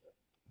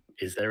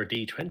 is there a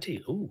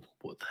D20? Ooh,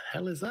 what the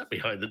hell is that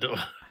behind the door?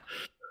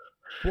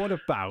 What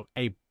about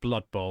a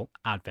Blood Bowl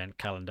advent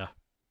calendar?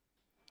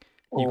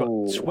 You've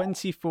got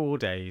 24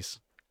 days.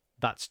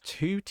 That's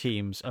 2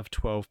 teams of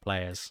 12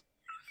 players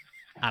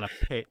and a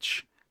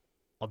pitch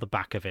on the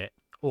back of it,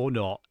 or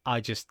not. I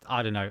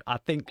don't know. I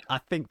think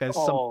there's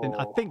something.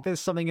 I think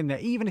there's something in there.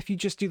 Even if you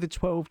just do the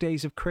 12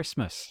 days of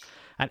Christmas,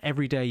 and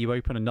every day you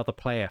open another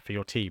player for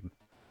your team.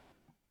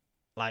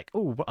 Like,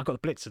 oh, I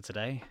got the Blitzer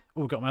today.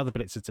 Oh, I got my other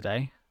Blitzer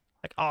today.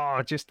 Like,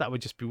 that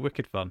would just be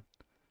wicked fun.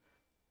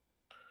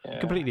 Yeah.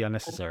 Completely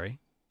unnecessary.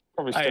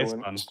 Probably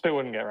still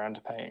wouldn't get around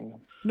to paying them.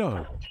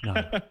 No,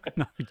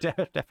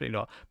 definitely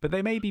not. But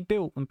they may be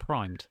built and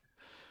primed.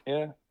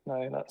 Yeah,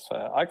 no, that's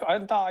fair.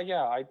 I'd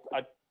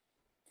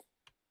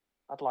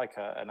like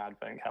an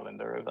advent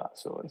calendar of that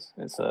sort.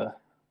 I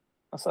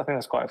think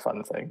that's quite a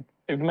fun thing.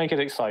 It would make it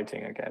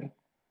exciting again.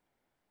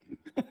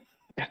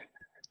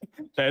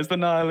 There's the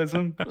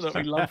nihilism that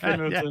we love from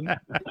Milton.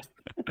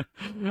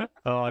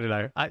 Oh, I don't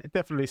know.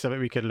 Definitely something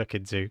we could look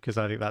into, because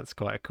I think that's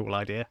quite a cool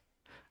idea.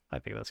 I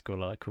think that's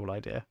a cool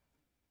idea.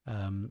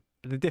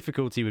 The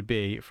difficulty would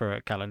be for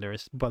a calendar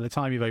is by the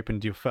time you've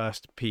opened your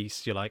first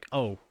piece, you're like,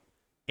 oh,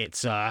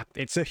 it's a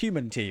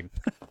human team.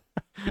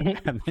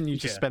 And then you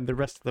just spend the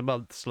rest of the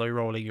month slow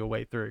rolling your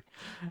way through.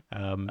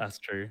 That's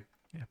true.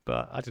 Yeah,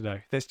 but I don't know.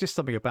 There's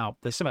something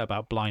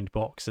about blind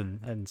box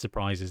and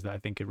surprises that I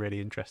think are really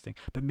interesting.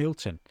 But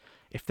Milton,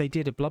 if they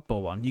did a Blood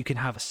Bowl one, you can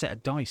have a set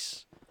of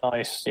dice.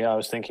 Nice. Yeah, I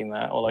was thinking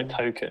that, or like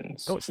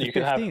tokens. Oh, it's the you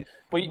could 15th.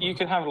 you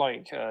could have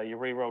like your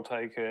reroll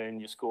token,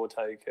 your score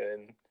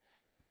token,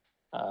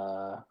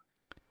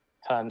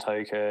 turn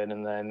token,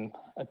 and then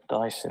a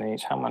dice in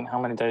each. How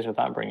many days would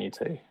that bring you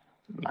to?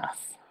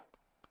 Math.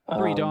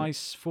 3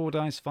 dice, 4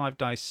 dice, 5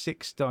 dice,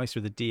 6 dice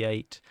with a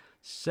D8,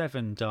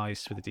 7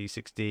 dice with a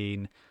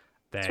D16.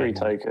 Then 3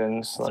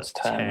 tokens, so that's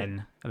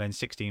 10. And then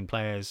 16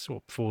 players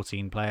or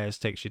 14 players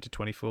takes you to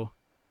 24.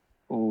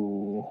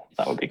 Ooh,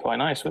 that would be quite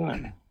nice,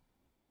 wouldn't it?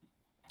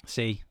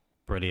 See,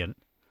 brilliant.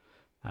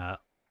 A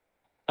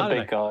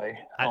big guy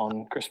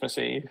on Christmas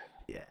Eve.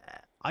 Yeah,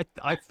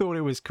 I thought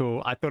it was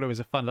cool. I thought it was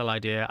a fun little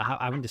idea.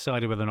 I haven't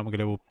decided whether or not I'm going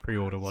to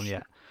pre-order one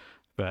yet,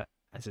 but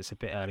as it's a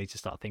bit early to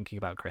start thinking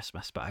about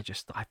Christmas. But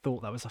I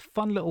thought that was a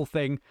fun little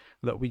thing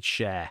that we'd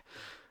share.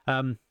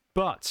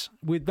 But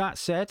with that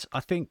said, I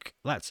think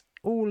that's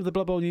all of the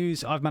Blood Bowl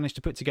news I've managed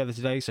to put together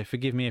today, so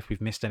forgive me if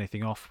we've missed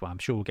anything off. Well, I'm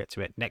sure we'll get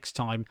to it next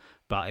time,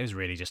 but it was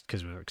really just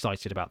because we were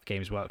excited about the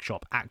Games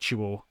Workshop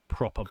actual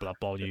proper Blood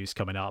Bowl news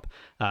coming up.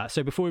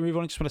 So before we move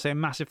on, I just want to say a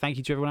massive thank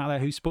you to everyone out there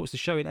who supports the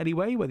show in any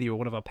way, whether you're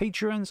one of our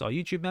patrons, our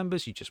YouTube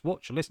members, you just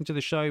watch or listen to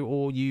the show,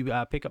 or you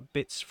pick up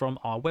bits from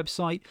our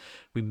website.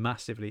 We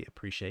massively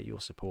appreciate your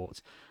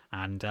support.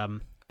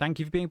 And thank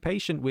you for being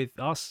patient with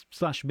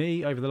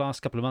us/me over the last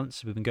couple of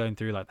months. We've been going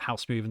through like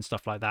house move and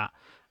stuff like that.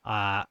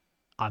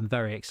 I'm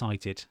very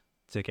excited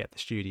to get the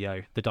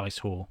studio, the dice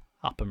hall,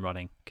 up and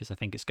running, because I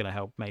think it's going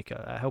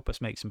to help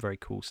us make some very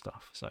cool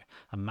stuff. So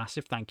a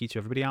massive thank you to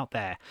everybody out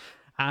there.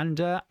 And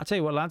I'll tell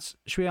you what, lads,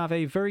 should we have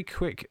a very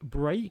quick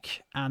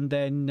break and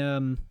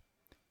then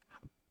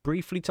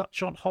briefly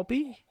touch on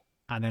hobby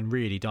and then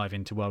really dive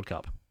into World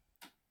Cup?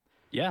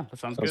 Yeah, that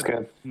sounds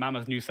good.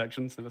 Mammoth news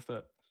section, so let's do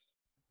it.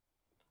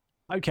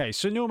 Okay,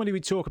 so normally we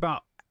talk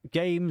about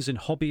games and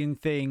hobby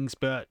and things,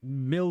 but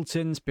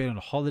Milton's been on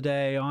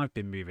holiday, I've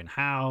been moving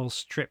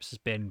house, Trips has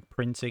been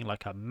printing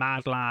like a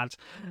mad lad,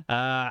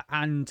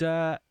 and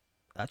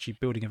actually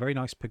building a very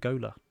nice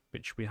pergola,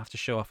 which we have to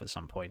show off at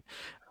some point.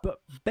 But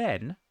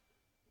Ben,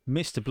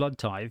 Mr. Blood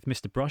Tithe,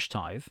 Mr. Brush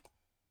Tithe,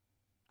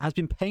 has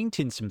been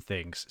painting some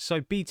things.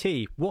 So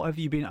BT, what have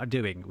you been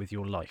doing with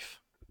your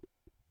life?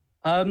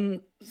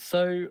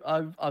 So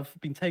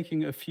I've been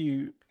taking a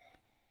few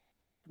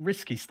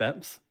risky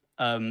steps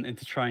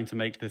into trying to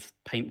make this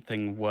paint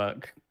thing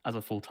work as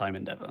a full-time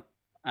endeavor.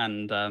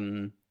 And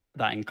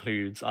that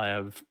includes I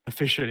have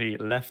officially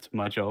left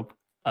my job.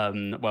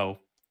 Well,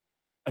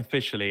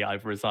 officially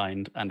I've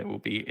resigned and it will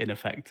be in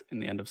effect in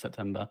the end of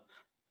September.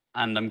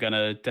 And I'm going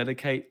to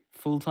dedicate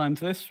full-time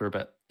to this for a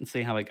bit and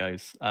see how it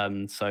goes.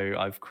 So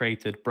I've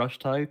created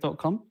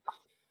brushtithe.com,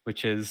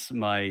 which is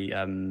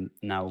my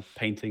now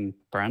painting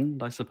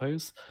brand, I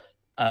suppose.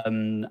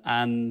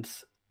 And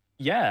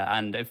yeah,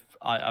 and if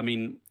I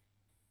mean,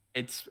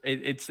 it's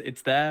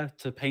there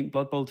to paint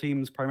Blood Bowl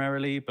teams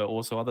primarily, but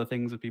also other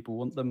things if people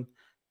want them.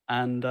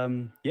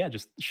 And yeah,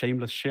 just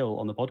shameless shill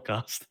on the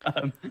podcast.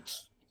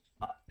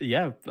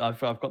 Yeah, I've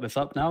got this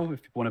up now.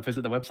 If people want to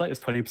visit the website, it's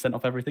 20%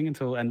 off everything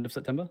until end of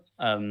September,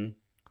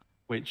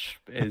 which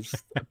is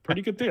a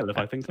pretty good deal if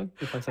I think so,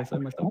 if I say so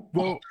myself.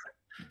 Well,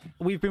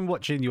 we've been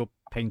watching your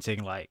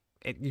painting, like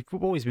you've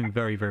always been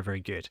very, very,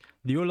 very good.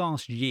 Your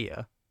last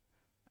year,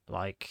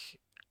 like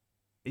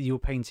your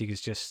painting has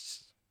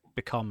just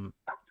become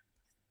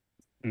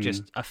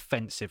just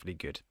offensively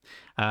good.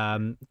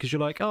 Because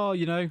you're like, oh,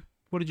 you know,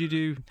 what did you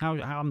do? How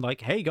I'm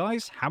like, hey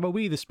guys, how are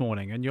we this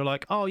morning? And you're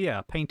like, oh yeah,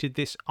 I painted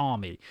this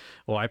army,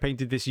 or I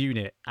painted this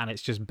unit, and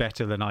it's just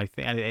better than I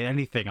think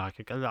anything I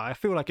could. I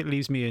feel like it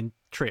leaves me in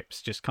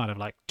Trips just kind of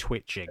like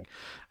twitching,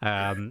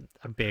 and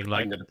being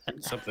like, I'm going to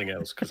paint something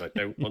else because I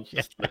don't want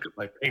to look at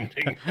my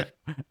painting.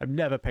 I'm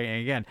never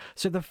painting again.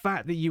 So the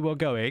fact that you are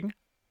going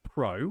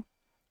pro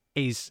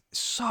is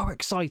so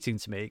exciting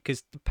to me,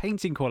 because the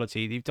painting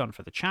quality that you've done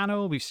for the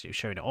channel, we've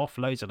shown it off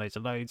loads and loads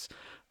and loads,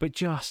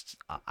 but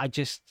I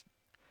just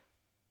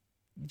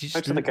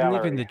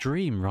living the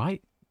dream,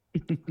 right?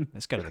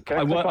 Let's go to the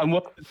I'm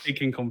more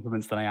taking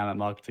compliments than I am at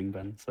marketing,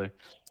 Ben. So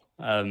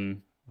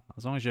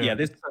as long as you're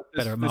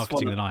better at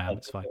marketing than I am,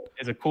 it's fine.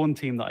 There's a corn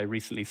team that I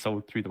recently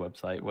sold through the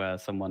website where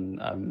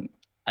someone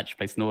actually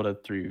placed an order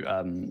through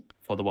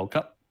for the World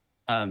Cup.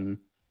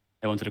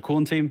 They wanted a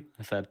corn team.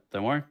 I said,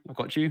 don't worry, I've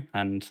got you.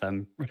 And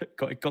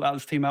got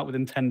this team out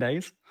within 10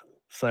 days.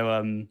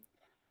 So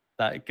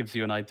that gives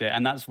you an idea.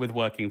 And that's with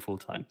working full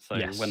time. So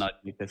when I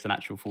make this an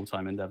actual full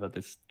time endeavor,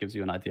 this gives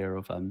you an idea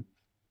of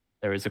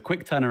there is a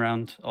quick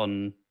turnaround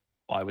on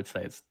what I would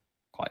say is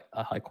quite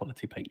a high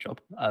quality paint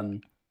job.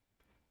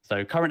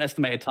 So current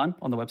estimated time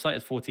on the website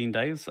is 14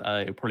 days.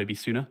 It'll probably be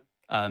sooner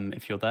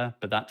if you're there,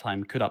 but that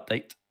time could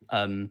update.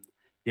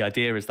 The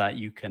idea is that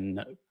you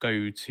can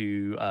go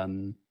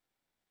to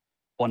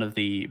one of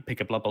the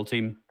pick a Blood Bowl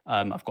team.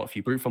 I've got a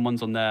few brute form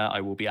ones on there. I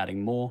will be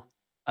adding more.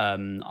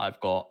 I've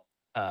got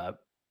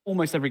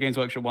almost every Games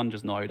Workshop one,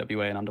 just no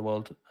OWA and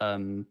Underworld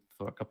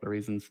for a couple of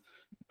reasons.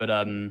 But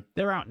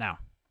they're out now.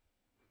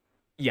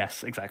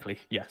 Yes, exactly.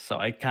 Yes, so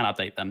I can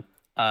update them.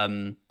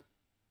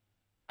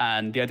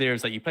 And the idea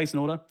is that you place an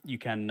order. You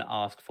can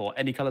ask for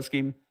any color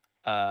scheme.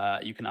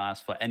 You can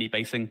ask for any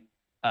basing.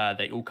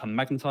 They all come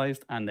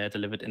magnetized and they're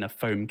delivered in a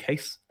foam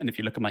case. And if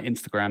you look at my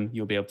Instagram,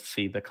 you'll be able to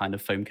see the kind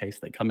of foam case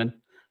they come in.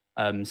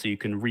 So you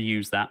can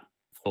reuse that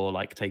for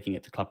like taking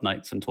it to club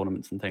nights and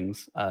tournaments and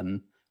things.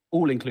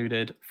 All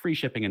included, free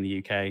shipping in the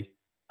UK.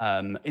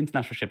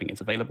 International shipping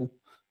is available.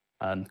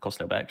 Costs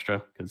a little bit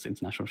extra because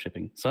international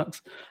shipping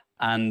sucks.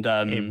 And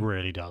it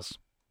really does.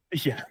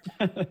 Yeah.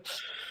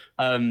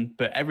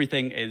 But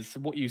everything is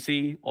what you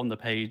see on the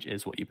page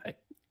is what you pay.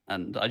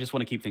 And I just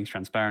want to keep things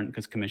transparent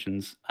because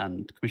commission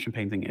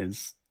painting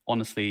is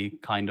honestly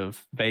kind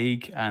of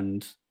vague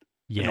and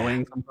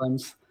annoying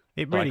sometimes.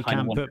 It really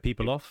can put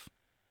people off.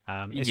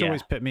 It's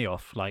always put me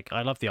off. Like,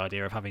 I love the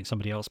idea of having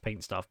somebody else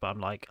paint stuff, but I'm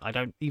like, I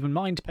don't even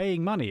mind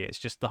paying money. It's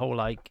just the whole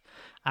like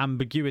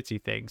ambiguity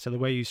thing. So the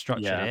way you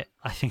structured it,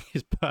 I think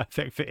is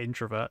perfect for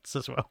introverts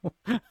as well.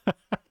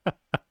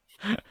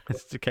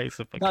 It's a case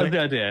of that's the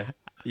idea.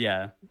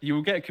 Yeah, you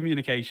will get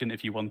communication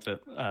if you want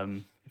it.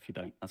 If you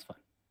don't, that's fine.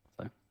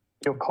 So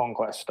your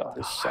conquest stuff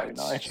is so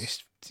nice.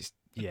 Just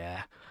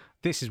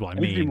this is what I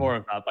mean. mean. We'll do more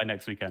of that by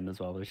next weekend as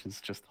well, which is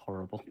just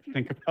horrible to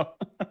think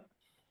about.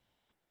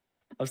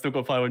 I've still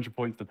got 500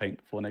 points to paint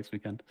before next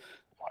weekend.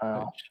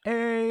 Wow.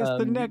 Hey, it's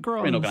the Necrons.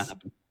 Probably not going to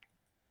happen.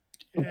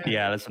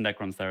 Yeah, there's some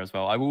Necrons there as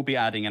well. I will be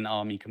adding an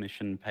army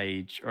commission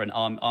page or an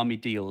army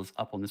deals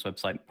up on this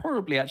website.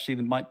 Probably actually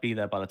might be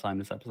there by the time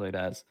this episode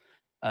airs,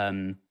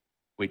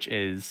 which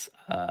is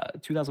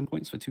 2,000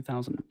 points for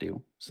 2,000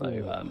 deal. So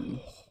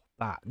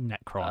that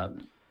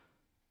Necron.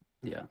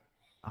 yeah.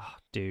 Oh,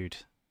 dude.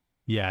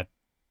 Yeah,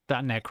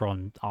 that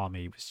Necron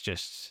army was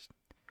just...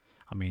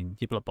 I mean,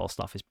 your Blood Bowl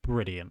stuff is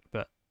brilliant,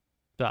 but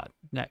that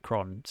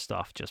Necron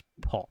stuff just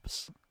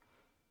pops.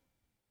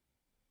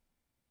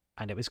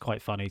 And it was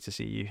quite funny to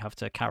see you have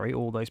to carry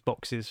all those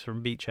boxes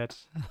from Beachhead.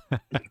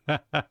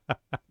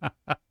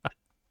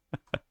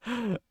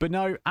 But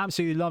no,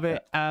 absolutely love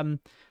it.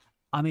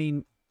 I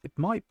mean, it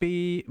might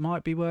be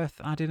worth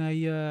adding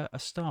a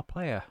star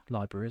player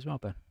library as well,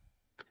 Ben.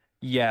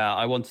 Yeah,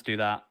 I want to do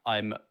that.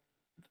 I'm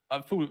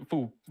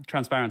full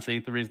transparency.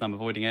 The reason I'm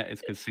avoiding it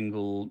is because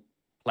single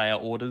player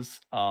orders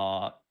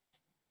are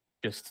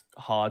just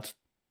hard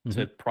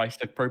to price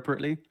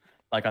appropriately.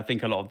 Like, I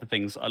think a lot of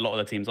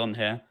the teams on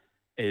here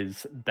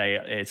it's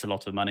a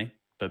lot of money,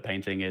 but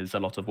painting is a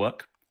lot of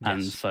work. Yes.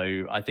 And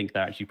so I think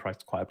they're actually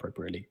priced quite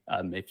appropriately.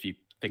 If you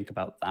think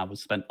about the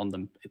hours spent on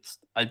them,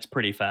 it's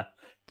pretty fair.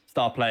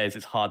 Star players,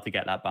 it's hard to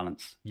get that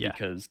balance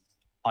because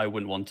I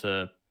wouldn't want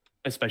to,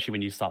 especially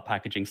when you start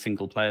packaging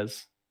single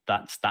players,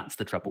 that's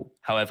the trouble.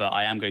 However,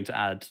 I am going to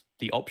add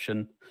the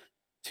option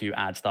to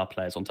add star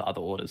players onto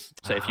other orders.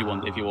 So if you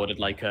ordered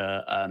like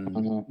a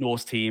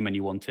Norse team and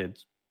you wanted,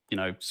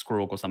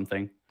 Skrorg or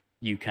something,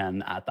 you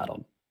can add that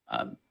on.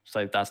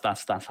 So that's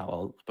how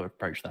I'll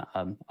approach that.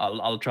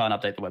 I'll try and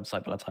update the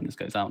website by the time this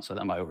goes out, so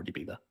that might already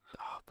be there.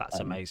 Oh, that's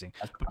amazing.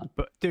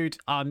 But dude,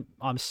 I'm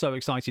so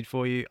excited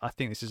for you. I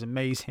think this is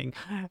amazing.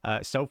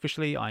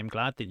 Selfishly, I'm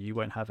glad that you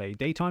won't have a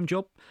daytime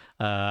job.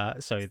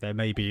 So there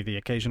may be the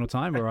occasional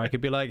time where I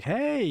could be like,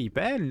 "Hey,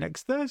 Ben,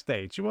 next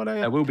Thursday, do you want to?"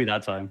 There will be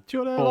that time. Do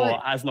you want to?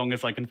 For as long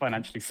as I can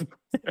financially support.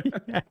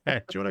 Yeah,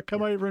 do you want to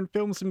come over and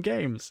film some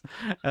games?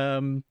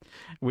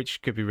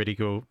 Which could be really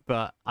cool.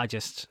 But I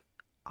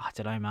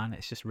don't know, man.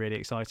 It's just really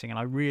exciting, and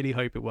I really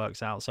hope it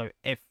works out. So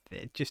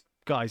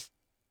guys,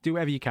 do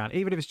whatever you can,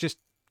 even if it's just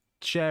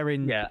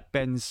sharing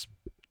Ben's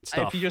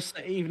stuff.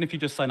 Even if you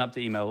just sign up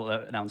to email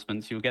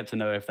announcements, you'll get to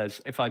know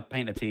if I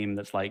paint a team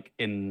that's like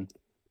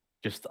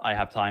I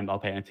have time, I'll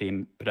paint a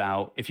team, put it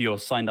out. If you're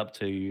signed up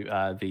to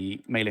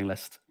the mailing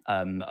list,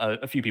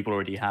 a few people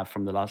already have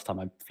from the last time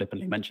I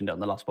flippantly mentioned it on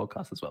the last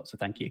podcast as well. So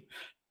thank you.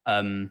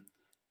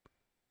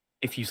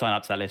 If you sign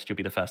up to that list, you'll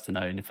be the first to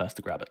know and the first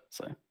to grab it.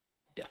 So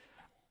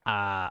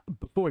yeah.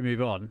 Before we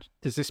move on,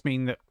 does this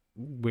mean that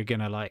we're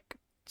gonna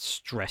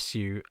stress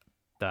you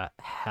the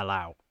hell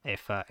out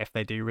if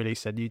they do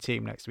release a new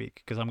team next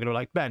week? Because I'm gonna be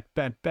like, Ben,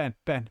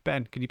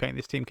 can you paint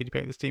this team? Can you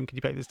paint this team? Can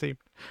you paint this team?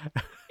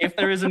 If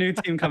there is a new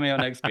team coming out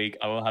next week,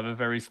 I will have a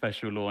very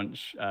special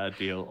launch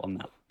deal on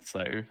that.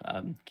 So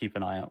keep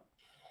an eye out.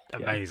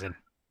 Amazing.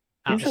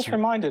 You just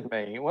reminded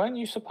me, weren't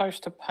you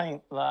supposed to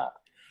paint that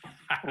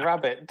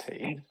rabbit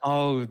team?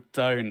 Oh,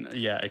 don't.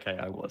 Yeah, okay,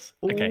 I was.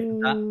 Okay.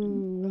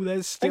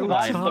 There's still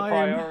that's time. the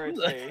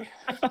priority.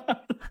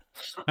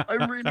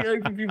 I'm really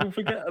hoping people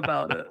forget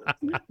about it.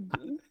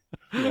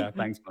 Yeah,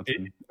 thanks,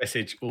 Martin.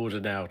 Message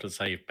order now to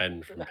save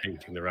Ben from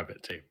painting the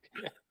rabbit team.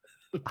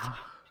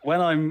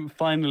 When I'm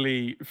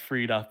finally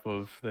freed up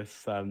of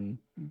this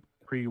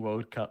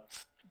pre-World Cup,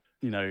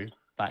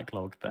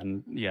 backlog,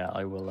 then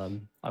I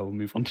will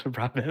move on to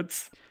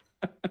rabbits.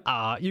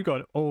 You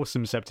got an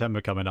awesome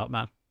September coming up,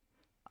 man.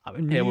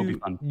 It will be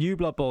fun. New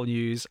Blood Bowl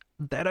news,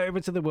 then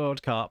over to the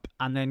World Cup,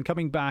 and then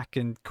coming back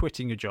and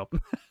quitting your job.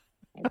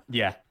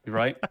 Yeah,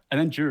 right. And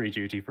then jury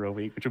duty for a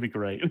week, which will be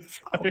great.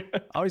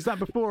 Oh, is that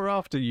before or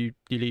after you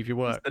leave your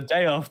work? It's the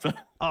day after.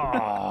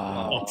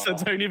 Oh, So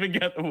don't even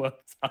get the work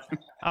time.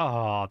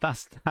 Oh,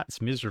 that's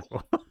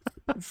miserable.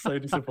 It's so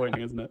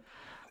disappointing, isn't it?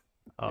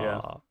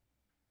 Yeah.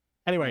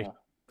 Anyway,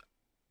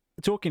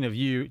 talking of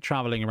you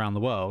traveling around the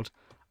world,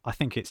 I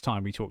think it's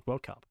time we talked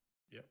World Cup.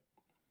 Yep.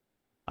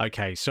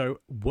 Okay, so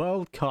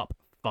World Cup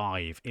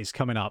 5 is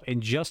coming up in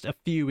just a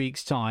few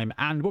weeks' time,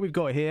 and what we've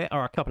got here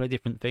are a couple of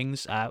different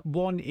things.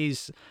 One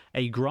is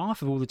a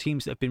graph of all the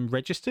teams that have been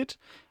registered.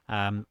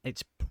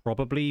 It's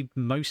probably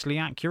mostly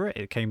accurate.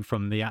 It came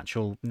from the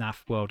actual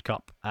NAF World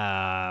Cup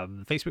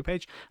Facebook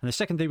page. And the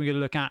second thing we're going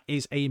to look at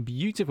is a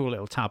beautiful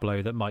little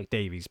tableau that Mike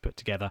Davies put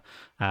together,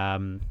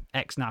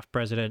 ex-NAF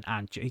president,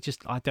 and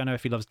I don't know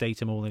if he loves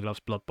data more than he loves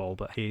Blood Bowl,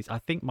 but I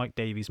think Mike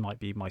Davies might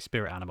be my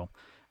spirit animal.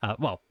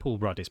 Well, Paul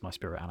Rudd is my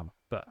spirit animal,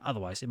 but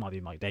otherwise it might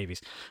be Mike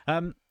Davies.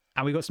 And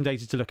we've got some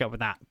data to look at with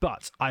that.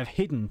 But I've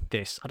hidden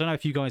this. I don't know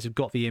if you guys have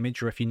got the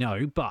image or if you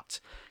know,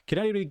 but can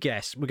anybody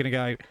guess? We're going to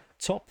go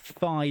top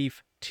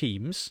 5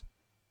 teams,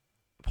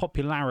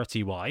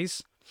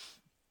 popularity-wise.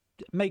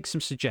 Make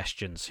some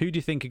suggestions. Who do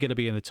you think are going to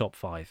be in the top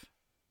 5?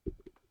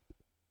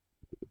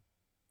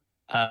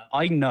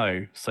 I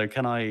know, so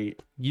can I...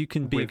 You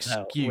can be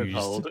excused.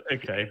 Withhold.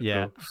 Okay.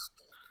 Yeah.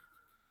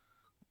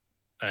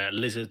 Cool.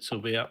 Lizards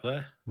will be up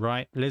there.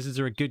 Right. Lizards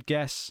are a good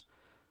guess.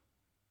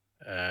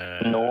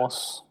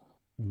 Norse.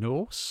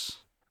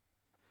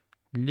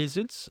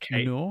 Lizards?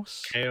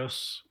 Norse?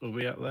 Chaos will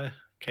be up there.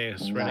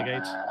 Chaos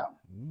Renegades.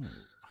 Ooh.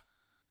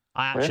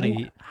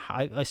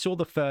 I saw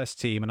the first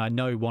team and I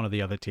know one of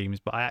the other teams,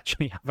 but I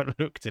actually haven't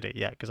looked at it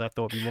yet because I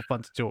thought it'd be more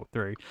fun to talk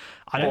through.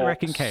 I don't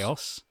reckon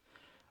Chaos.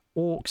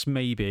 Orcs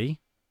maybe.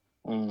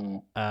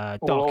 Well,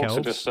 Dark Orcs Elves.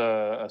 are just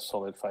a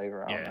solid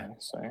favourite, aren't Yeah. they?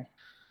 So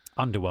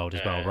Underworld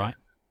as well, right?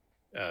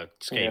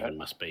 Skaven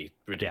must be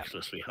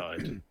ridiculously high.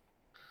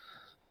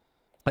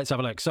 Let's have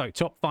a look. So,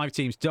 top 5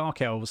 teams: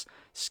 Dark Elves,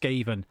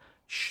 Skaven,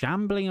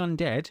 Shambling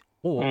Undead,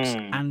 Orcs,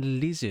 and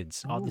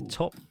Lizards are the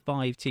top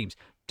 5 teams.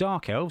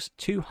 Dark Elves,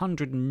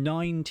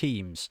 209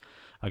 teams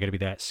are going to be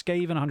there.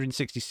 Skaven,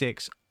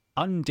 166.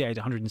 Undead,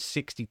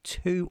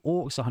 162.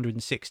 Orcs,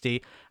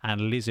 160.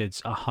 And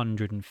Lizards,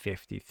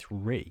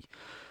 153.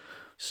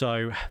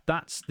 So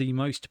that's the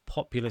most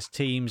populous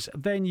teams.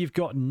 Then you've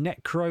got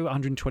Necro,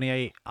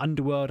 128,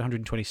 Underworld,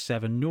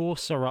 127,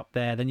 Norse are up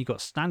there. Then you've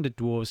got Standard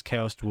Dwarves,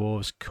 Chaos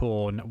Dwarves,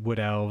 Khorne, Wood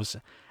Elves,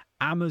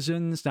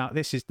 Amazons. Now,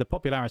 this is the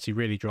popularity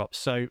really drops.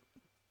 So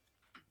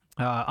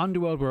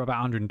Underworld were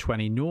about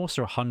 120, Norse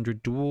are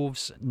 100,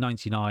 Dwarves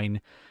 99.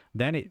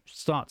 Then it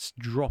starts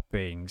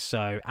dropping.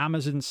 So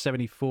Amazons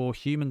 74,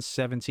 Humans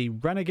 70,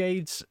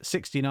 Renegades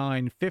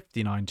 69,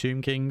 59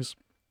 Tomb Kings.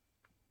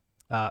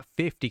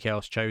 50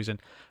 Chaos Chosen,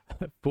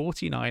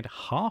 49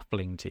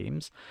 Halfling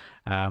teams.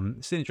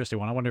 It's an interesting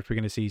one. I wonder if we're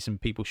going to see some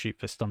people shoot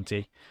for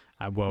Stunty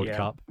at World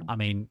Cup. I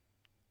mean,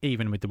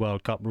 even with the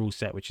World Cup rule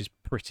set, which is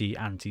pretty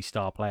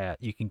anti-star player,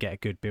 you can get a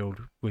good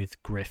build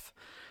with Griff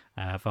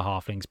for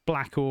Halflings.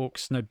 Black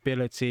Orcs,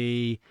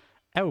 Nobility,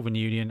 Elven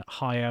Union,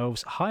 High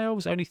Elves. High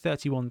Elves, only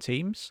 31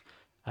 teams.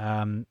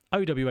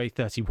 OWA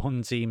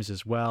 31 teams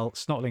as well.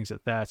 Snotlings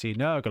at 30,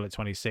 Nurgle at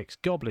 26,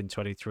 Goblin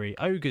 23,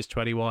 Ogres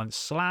 21,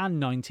 Slan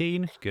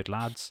 19, good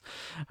lads,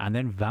 and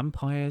then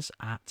Vampires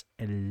at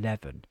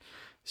 11.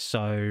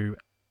 So,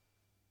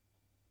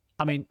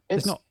 I mean,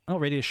 it's not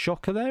really a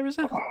shocker there, is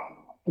it?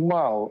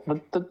 Well,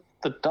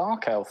 the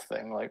Dark Elf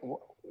thing, like,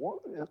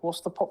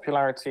 what's the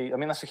popularity? I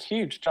mean, that's a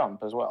huge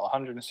jump as well.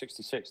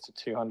 166 to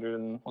 200,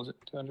 and was it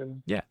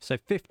 200? Yeah, so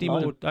 50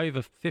 more,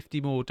 over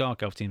 50 more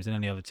Dark Elf teams than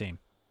any other team.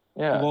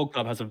 Yeah. The World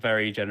Club has a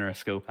very generous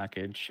skill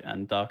package,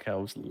 and Dark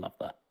Elves love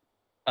that.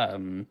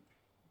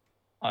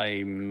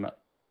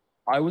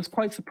 I was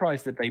quite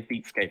surprised that they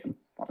beat Skaven,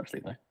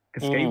 honestly, though,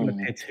 because Skaven are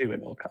tier 2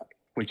 in World Cup,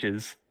 which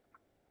is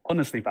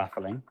honestly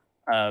baffling.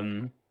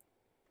 And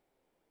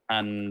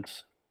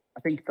I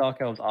think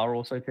Dark Elves are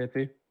also tier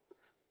 2,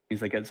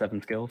 because they get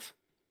 7 skills.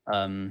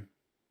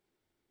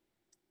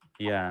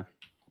 Yeah.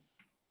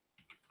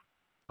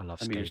 I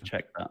love Let me Skaven. just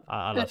check that.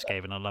 I love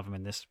Skaven. I love them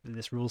in this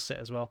rule set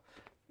as well.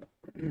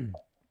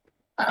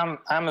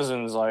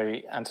 Amazons,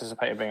 I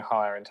anticipated being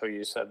higher until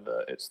you said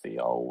that it's the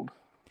old.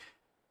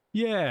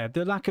 Yeah,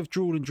 the lack of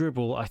drawl and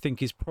dribble, I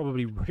think, is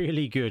probably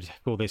really good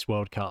for this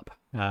World Cup.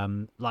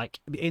 Like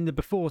in the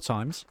before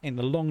times, in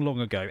the long, long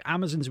ago,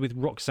 Amazons with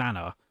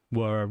Roxanna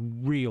were a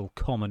real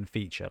common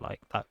feature, like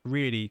that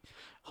really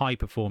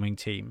high-performing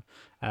team.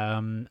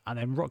 And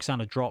then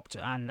Roxanna dropped,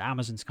 and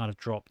Amazons kind of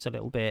dropped a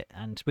little bit.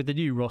 And with the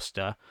new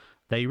roster,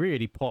 they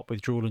really pop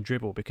with drawl and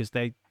dribble because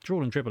they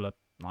drawl and dribble are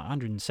like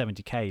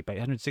 170k, but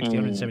 160,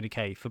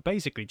 170k for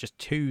basically just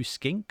 2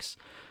 skinks.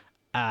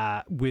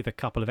 With a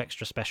couple of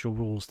extra special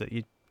rules that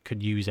you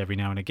could use every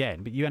now and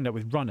again, but you end up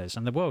with runners,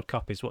 and the World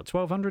Cup is what,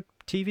 1200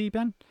 TV,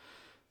 Ben?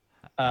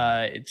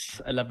 It's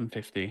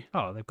 1150.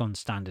 Oh, they've gone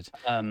standard.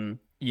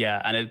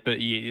 Yeah, but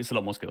it's a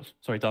lot more skills.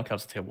 Sorry, Dark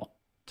Elves are tier 1.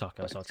 Dark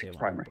Elves are tier 1.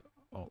 Primary.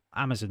 Well,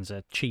 Amazons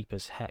are cheap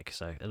as heck,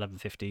 so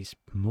 1150 is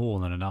more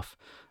than enough.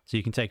 So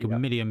you can take a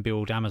million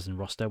build Amazon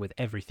roster with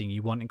everything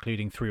you want,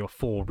 including 3 or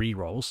 4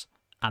 rerolls,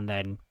 and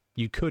then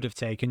you could have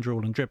taken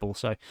drawl and dribble.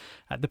 So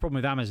the problem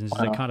with Amazons is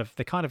they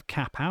kind of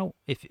cap out.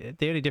 If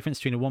the only difference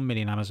between a 1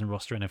 million Amazon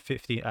roster and a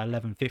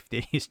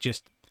 1150 is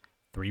just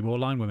 3 more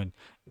linewomen,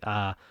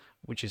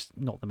 which is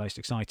not the most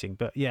exciting.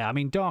 But yeah, I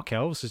mean, Dark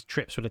Elves, as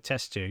Trips would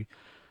attest to,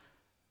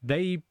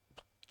 they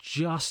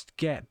just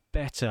get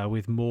better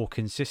with more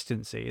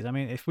consistencies. I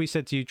mean, if we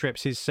said to you,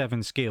 Trips, his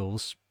 7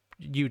 skills,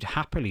 you'd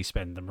happily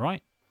spend them,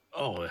 right?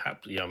 Oh,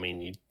 happily. I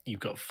mean, you've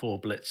got 4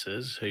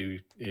 blitzers who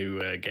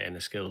are getting the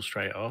skills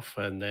straight off,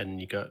 and then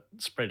you got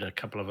spread a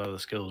couple of other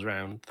skills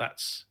around.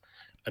 That's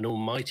an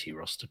almighty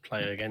roster to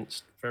play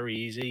against. Very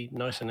easy,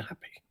 nice and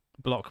happy.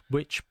 Block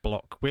witch,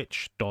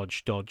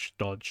 dodge, dodge,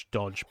 dodge,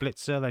 dodge,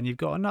 blitzer. Then you've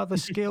got another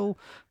skill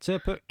to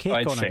put kick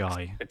on 6. A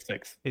guy. It's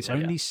 6. It's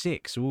only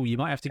 6. Ooh, you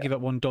might have to give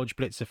up 1 dodge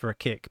blitzer for a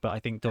kick, but I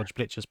think dodge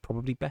blitzer's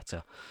probably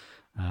better.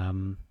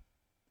 And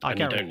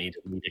you don't need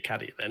a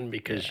caddy then,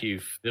 because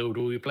you've filled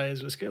all your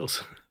players with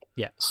skills.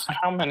 Yeah. So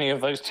how many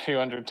of those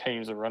 200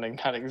 teams are running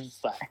that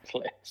exact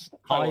list?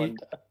 I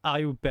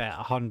would bet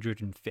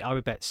 150. I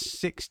would bet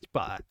 6,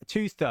 but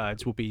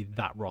 2/3 will be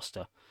that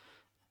roster.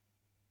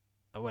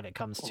 When it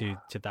comes to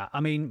that,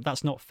 I mean,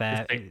 that's not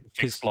fair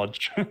because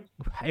Blodge.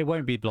 It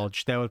won't be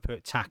Blodge. They'll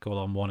put tackle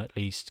on 1 at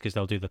least because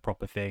they'll do the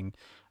proper thing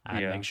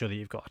and make sure that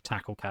you've got a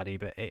tackle caddy.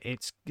 But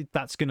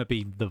that's going to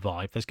be the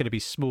vibe. There's going to be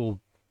small.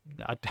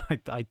 I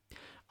don't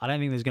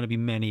think there's going to be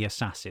many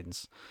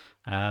assassins.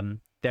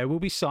 There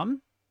will be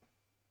some,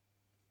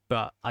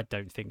 but I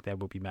don't think there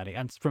will be many.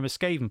 And from a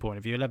Skaven point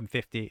of view,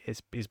 1150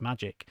 is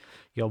magic.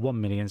 You got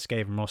 1 million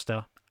Skaven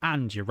roster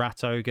and your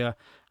Rat Ogre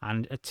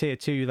and a tier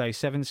 2, they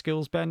 7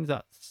 skills, Ben.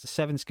 That's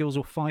 7 skills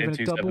or 5 and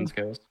a double. 7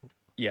 skills.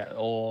 Yeah,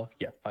 or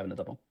 5 and a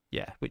double.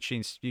 Yeah, which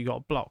means you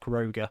got Block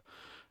Roger,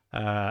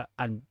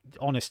 and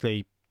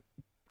honestly,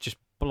 just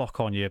block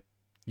on your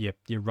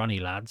runny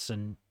lads,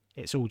 and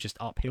it's all just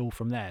uphill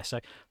from there. So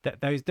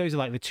those are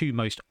like the 2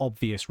 most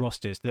obvious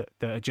rosters that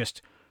are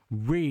just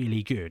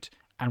really good,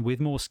 and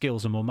with more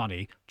skills and more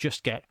money,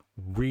 just get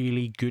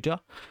really gooder.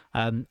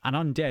 And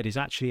Undead is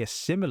actually a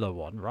similar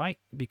one, right?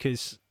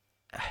 Because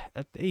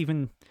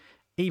even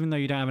though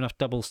you don't have enough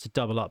doubles to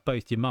double up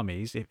both your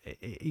mummies,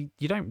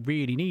 you don't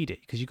really need it,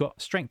 because you've got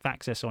strength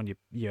access on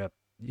your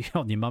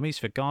mummies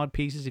for guard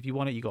pieces if you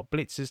want it. You got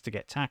blitzers to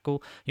get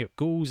tackle, you got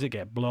ghouls that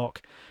get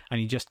block,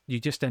 and you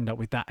just end up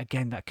with that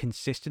again, that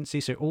consistency.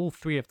 So all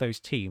 3 of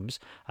those teams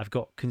have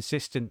got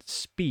consistent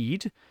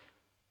speed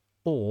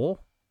or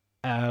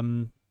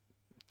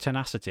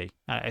tenacity.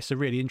 It's a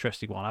really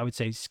interesting one. I would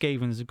say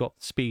Skavens have got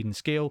speed and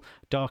skill,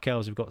 Dark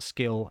Elves have got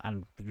skill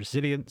and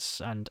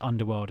resilience, and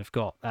Underworld have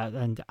got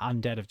and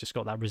Undead have just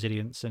got that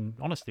resilience, and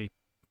honestly,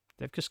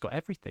 they've just got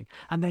everything.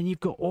 And then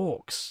you've got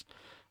Orcs,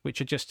 which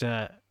are just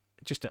a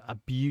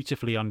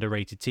beautifully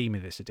underrated team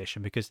in this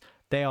edition, because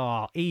they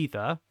are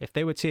either, if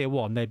they were tier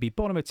 1, they'd be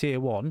bottom of tier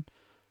 1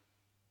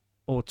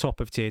 or top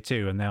of tier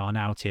 2, and they are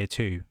now tier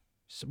 2.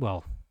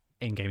 Well,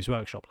 in Games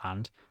Workshop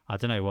land, I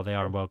don't know what they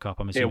are in World Cup.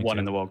 I'm assuming tier 1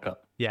 in the World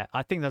Cup. Yeah,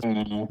 I think that's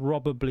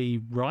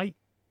probably right.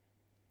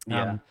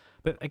 Yeah.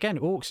 But again,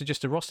 Orcs are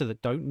just a roster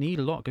that don't need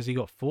a lot, because you've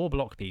got 4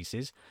 block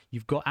pieces,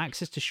 you've got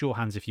access to sure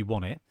hands if you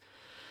want it,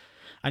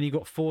 and you've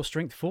got 4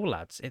 strength 4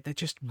 lads. They're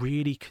just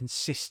really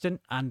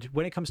consistent. And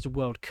when it comes to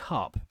World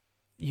Cup,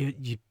 you're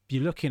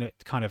looking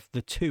at kind of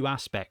the 2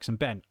 aspects. And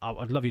Ben,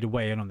 I'd love you to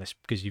weigh in on this,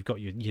 because you've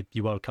got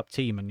your World Cup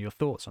team and your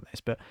thoughts on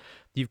this. But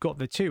you've got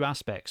the 2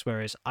 aspects,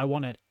 whereas I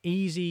want an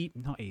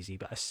not easy,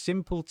 but a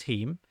simple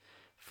team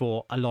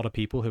for a lot of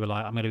people who are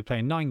like, I'm going to be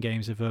playing 9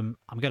 games of them,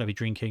 I'm going to be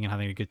drinking and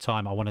having a good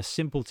time. I want a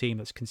simple team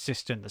that's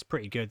consistent, that's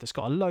pretty good, that's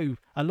got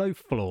a low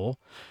floor,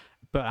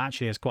 but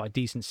actually has quite a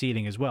decent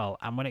ceiling as well.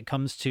 And when it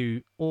comes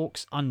to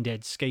Orcs,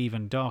 Undead,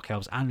 Skaven, Dark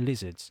Elves, and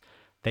Lizards,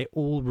 they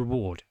all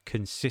reward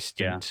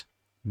consistent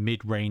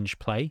mid-range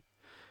play.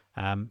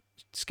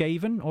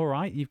 Skaven, all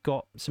right, you've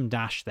got some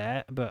dash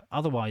there, but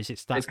otherwise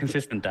it's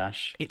consistent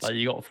dash. It's like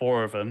you got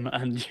 4 of them,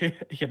 and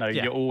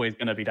you're always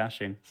going to be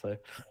dashing. So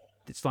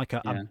it's like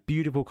a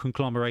beautiful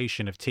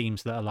conglomeration of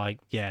teams that are like,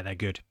 they're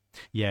good,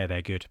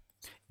 they're good,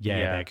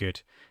 they're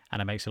good,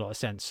 and it makes a lot of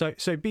sense.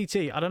 So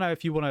BT, I don't know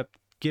if you want to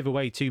give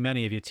away too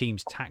many of your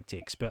team's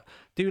tactics, but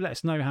do let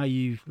us know how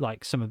you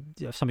like some of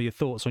your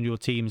thoughts on your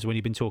teams when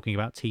you've been talking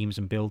about teams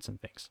and builds and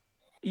things.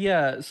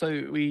 Yeah,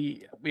 so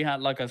we had,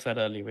 like I said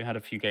earlier, we had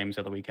a few games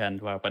the other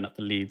weekend where I went up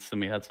to Leeds,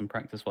 and we had some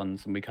practice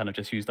ones, and we kind of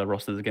just used our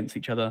rosters against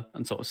each other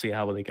and sort of see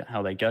how they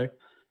go.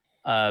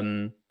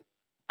 Pretty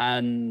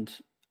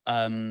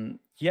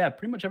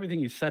much everything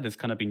you said has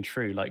kind of been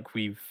true. Like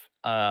we've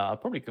I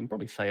can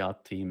probably say our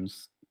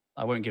teams.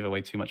 I won't give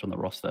away too much on the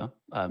roster,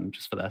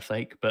 just for their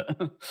sake. But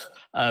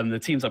the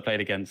teams I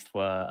played against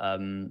were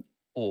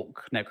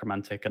Orc,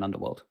 Necromantic, and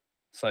Underworld.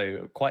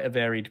 So quite a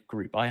varied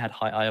group. I have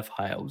high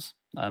elves.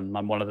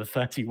 I'm one of the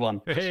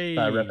 31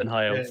 repping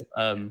high elves.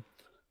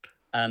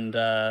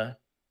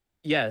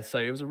 So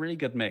it was a really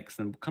good mix.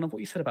 And kind of what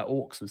you said about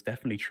Orcs was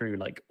definitely true.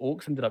 Like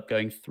Orcs ended up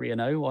going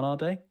 3-0 on our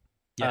day,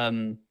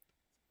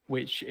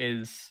 which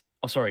is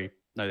no,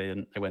 they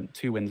didn't. They went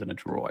 2 wins and a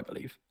draw, I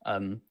believe.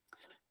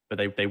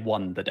 But they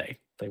won the day.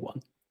 They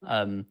won.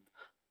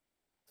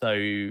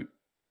 They're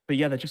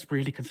just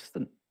really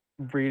consistent,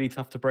 really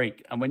tough to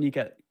break. And when you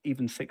get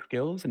even 6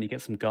 skills and you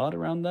get some guard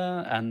around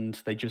there, and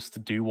they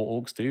just do what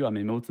Orcs do. I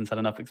mean, Milton's had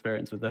enough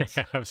experience with this.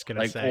 I was going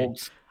to say,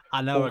 Orcs,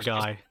 I know Orcs a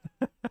guy.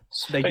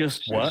 They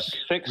just work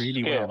 6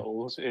 really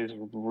skills well. is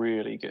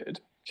really good,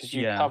 because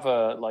you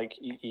cover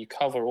you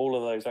cover all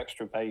of those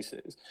extra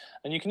bases,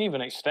 and you can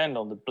even extend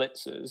on the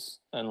blitzers,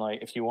 and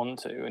if you want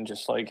to, and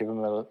just give them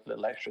a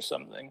little extra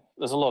something.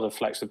 There's a lot of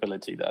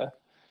flexibility there.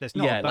 There's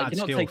not a bad you're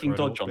not skill taking for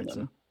dodge on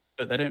them,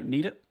 but they don't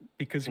need it,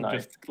 because you're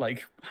just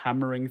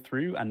hammering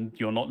through and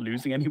you're not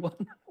losing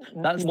anyone.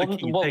 That's the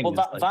key thing. Well,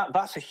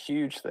 that's a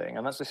huge thing,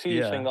 and that's a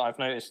huge thing that I've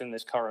noticed in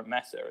this current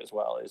meta as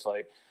well. Is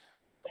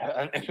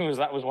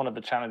that was one of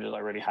the challenges I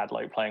really had,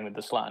 playing with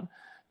the Slan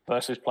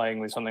versus playing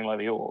with something like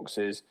the Orcs.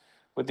 Is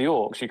with the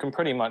Orcs, you can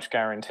pretty much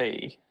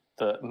guarantee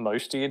that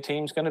most of your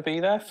team's going to be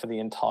there for the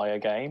entire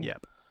game.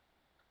 Yep.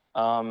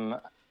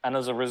 And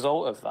as a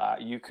result of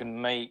that, you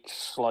can make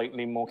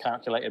slightly more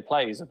calculated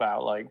plays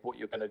about what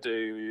you're going to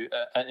do,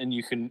 and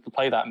you can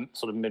play that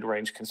sort of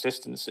mid-range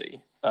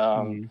consistency.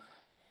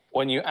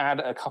 When you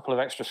add a couple of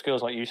extra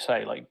skills, like you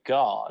say, like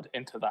guard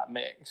into that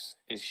mix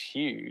is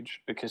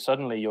huge, because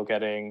suddenly you're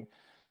getting,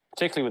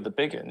 particularly with the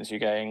big uns, you're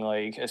getting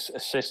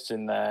assists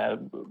in there.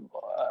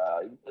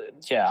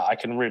 I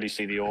can really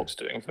see the Orcs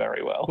doing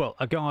very well. Well,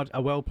 a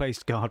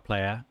well-placed guard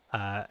player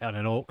on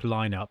an Orc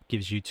lineup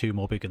gives you 2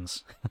 more big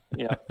uns.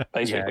 Yeah,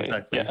 basically.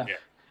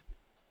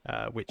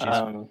 which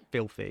is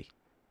filthy.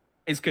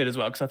 It's good as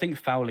well because I think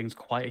fouling's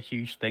quite a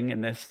huge thing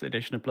in this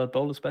edition of Blood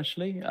Bowl,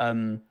 especially.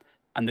 And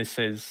this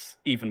is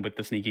even with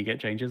the sneaky get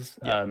changes.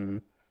 Yeah.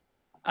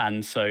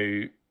 And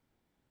so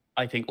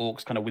I think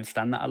orcs kind of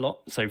withstand that a lot.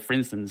 So, for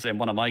instance, in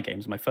one of my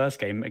games, my first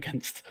game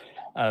against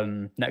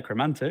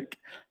Necromantic,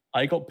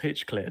 I got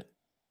pitch cleared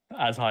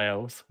as high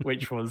elves,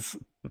 which was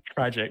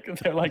tragic.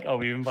 They're like, "Oh,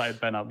 we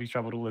invited Ben up. He's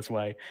traveled all this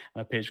way,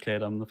 and I pitch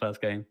cleared on the first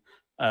game."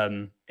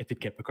 It did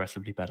get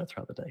progressively better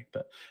throughout the day,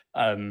 but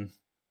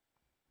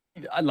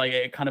like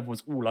it kind of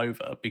was all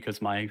over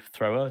because my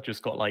thrower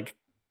just got like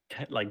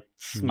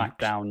smacked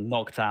down,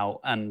 knocked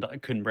out, and I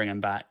couldn't bring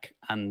him back,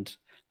 and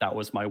that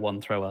was my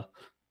one thrower,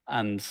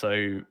 and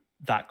so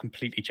that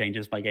completely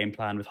changes my game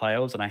plan with high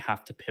elves, and I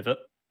have to pivot.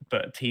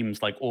 But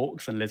teams like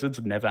orcs and lizards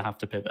never have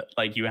to pivot.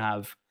 Like you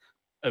have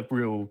a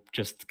real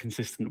just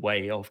consistent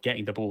way of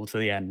getting the ball to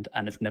the end,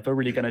 and it's never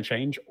really going to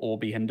change or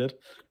be hindered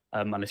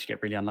unless you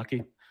get really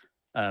unlucky.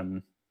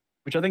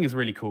 Which I think is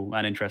really cool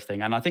and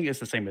interesting. And I think it's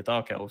the same with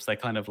Dark Elves. They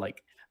kind of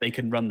like, they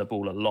can run the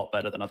ball a lot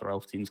better than other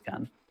elf teams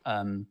can.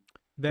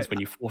 Because when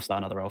you force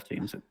down other elf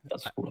teams, it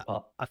does fall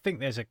apart. I think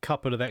there's a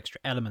couple of extra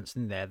elements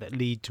in there that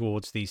lead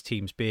towards these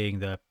teams being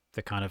the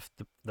kind of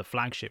the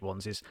flagship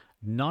ones. Is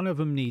none of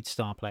them need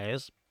star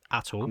players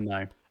at all.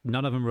 No.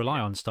 None of them rely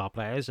on star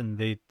players. And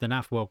the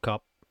NAF World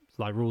Cup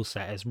like rule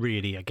set is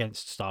really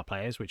against star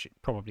players, which it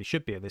probably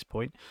should be at this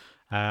point,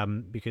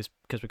 because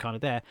we're kind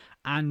of there.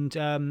 And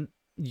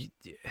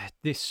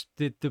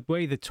the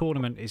way the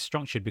tournament is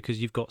structured,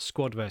 because you've got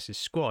squad versus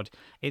squad,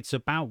 it's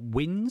about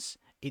wins.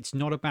 It's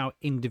not about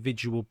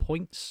individual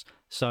points.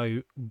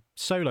 So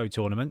solo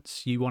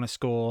tournaments, you want to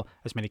score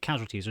as many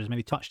casualties or as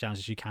many touchdowns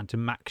as you can to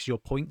max your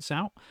points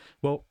out.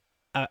 Well,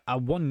 a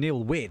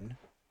 1-0 win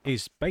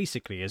is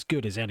basically as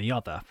good as any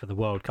other for the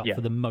World Cup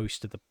for the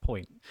most of the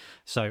point.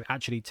 So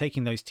actually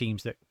taking those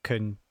teams that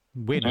can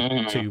win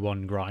a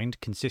 2-1 grind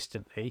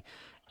consistently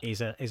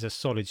is a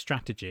solid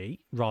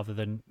strategy rather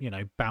than,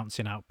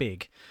 bouncing out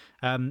big.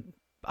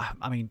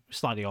 I mean,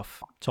 slightly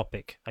off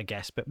topic, I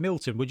guess, but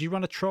Milton, would you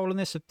run a troll in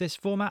this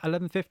format,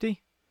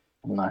 1150?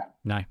 No,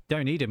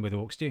 don't need him with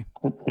orcs, do you?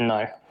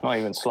 No, not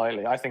even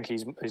slightly. I think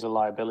he's a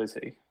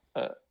liability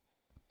at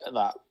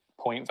that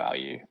point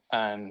value,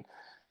 and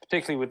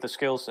particularly with the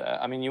skill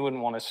set. I mean, you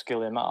wouldn't want to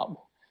skill him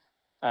up,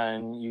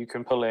 and you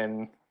can pull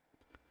in.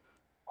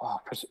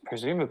 Well,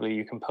 presumably,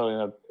 you can pull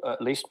in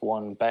at least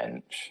one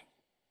bench.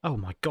 Oh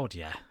my god,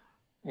 yeah.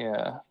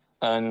 Yeah,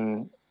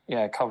 and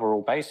cover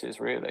all bases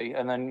really,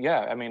 and then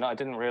I mean, I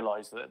didn't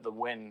realize that the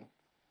win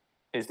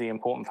is the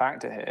important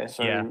factor here.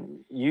 So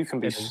you can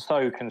be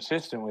so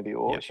consistent with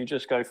your orcs. You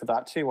just go for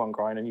that 2-1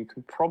 grind, and you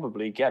can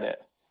probably get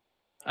it.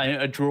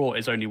 A draw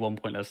is only 1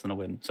 point less than a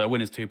win. So a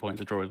win is 2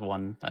 points, a draw is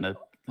 1, and a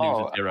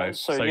lose is 0.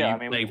 So I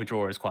mean, playing for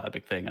draw is quite a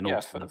big thing, and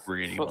orcs work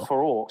really well.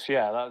 For orcs,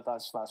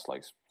 that's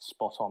like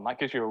spot on. That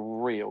gives you a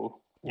real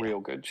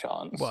good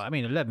chance. Well, I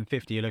mean,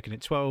 1150, you're looking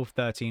at 12,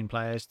 13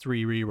 players,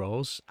 3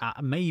 rerolls,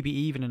 maybe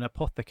even an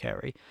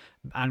apothecary.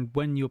 And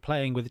when you're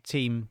playing with a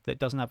team that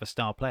doesn't have a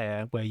star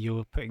player, where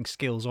you're putting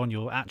skills on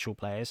your actual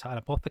players, an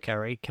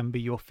apothecary can be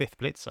your 5th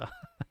blitzer.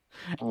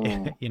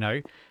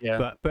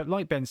 But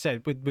like Ben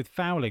said, with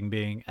fouling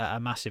being a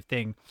massive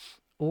thing,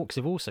 orcs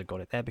have also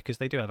got it there because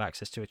they do have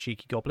access to a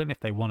cheeky goblin if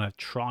they want to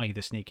try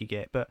the sneaky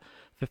get. But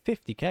for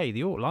 50k,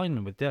 the orc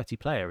lineman with dirty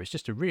player is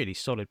just a really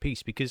solid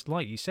piece because,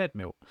 like you said,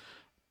 Milt,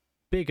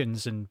 big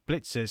uns and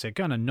blitzers are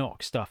going to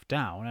knock stuff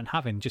down, and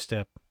having just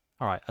a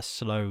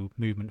slow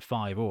movement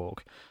 5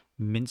 orc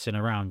mincing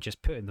around,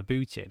 just putting the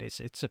boot in,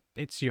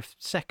 it's your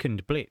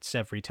second blitz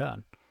every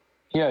turn.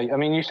 Yeah, I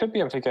mean, you should be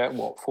able to get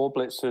 4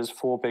 blitzers,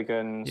 4 big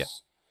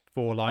uns,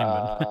 4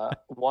 linemen,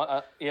 and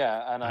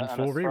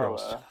 4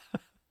 rerolls,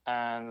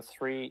 and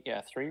 3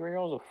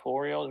 rerolls or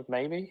 4 rerolls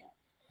maybe.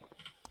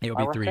 It'll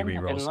be 3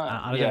 rerolls.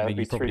 I don't think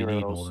you probably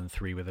need more than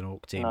 3 with an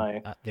orc team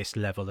at this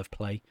level of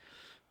play.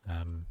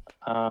 And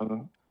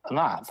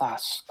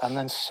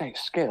then 6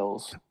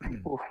 skills.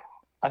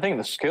 I think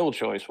the skill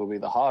choice will be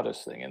the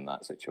hardest thing in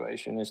that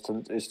situation, is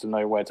to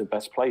know where to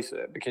best place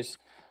it, because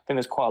I think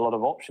there's quite a lot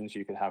of options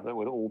you could have that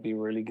would all be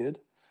really good.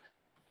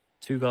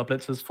 2 guard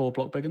blitzers, 4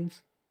 block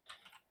biggins.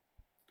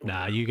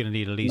 Nah, you're going to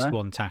need at least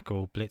 1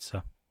 tackle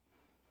blitzer.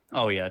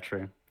 Oh yeah,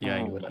 true.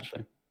 Yeah, you would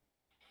actually.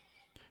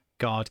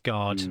 Guard,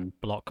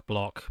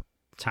 block,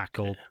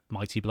 tackle,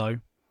 mighty blow.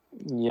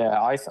 Yeah,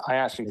 I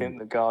actually think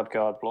the guard,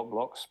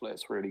 block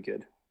split's really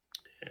good.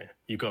 Yeah,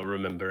 you've got to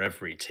remember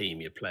every team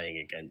you're playing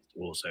against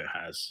also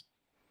has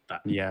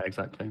that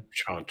exactly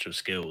tranche of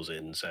skills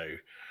in. So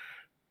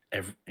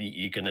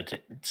you're going to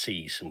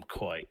see some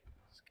quite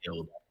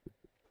skilled,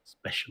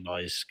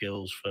 specialised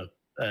skills for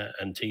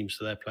and teams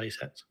for their play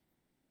sets.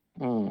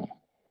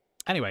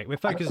 Anyway, we're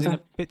focusing a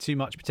bit too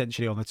much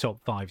potentially on the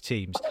top 5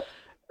 teams.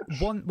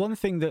 One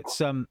thing that's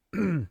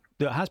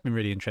that has been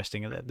really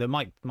interesting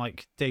that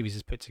Mike Davies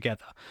has put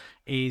together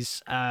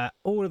is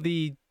all of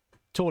the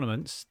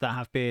tournaments that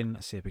have been.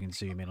 Let's see if we can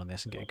zoom in on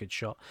this and get a good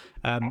shot.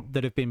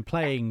 That have been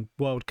playing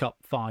World Cup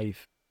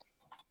 5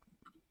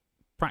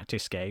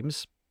 practice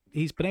games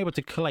he's been able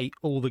to collate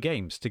all the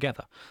games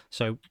together.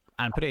 So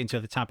and put it into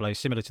the tableau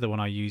similar to the one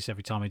I use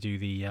every time I do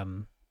the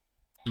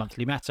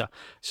monthly meta.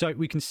 So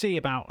we can see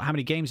about how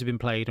many games have been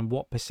played and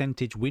what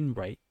percentage win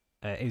rate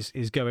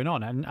is going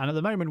on. And at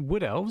the moment,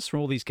 Wood Elves, from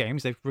all these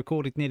games, they've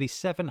recorded nearly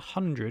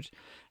 700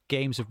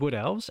 games of Wood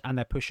Elves, and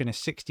they're pushing a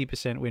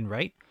 60% win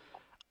rate.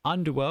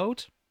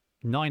 Underworld,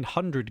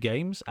 900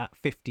 games at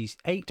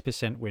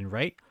 58% win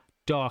rate.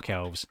 Dark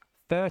Elves,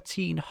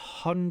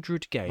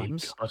 1,300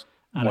 games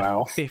and a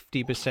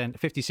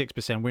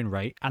 56% win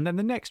rate. And then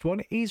the next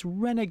one is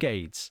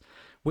Renegades,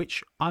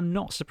 which I'm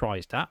not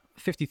surprised at,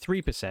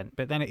 53%.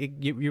 But then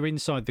you're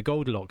inside the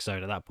Goldilocks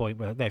zone at that point,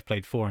 where they've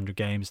played 400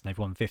 games and they've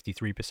won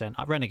 53%.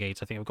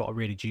 Renegades, I think, have got a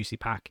really juicy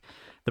pack.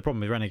 The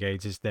problem with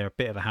Renegades is they're a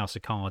bit of a house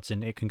of cards,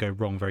 and it can go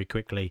wrong very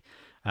quickly.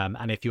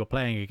 And if you're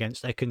playing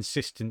against a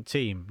consistent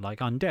team like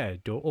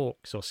Undead or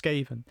Orcs or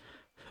Skaven,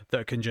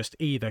 that can just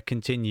either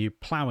continue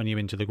ploughing you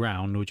into the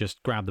ground or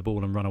just grab the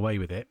ball and run away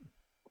with it.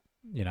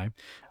 You know,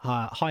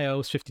 High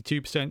Elves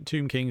 52%,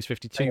 Tomb Kings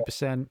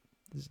 52%,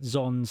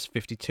 Zons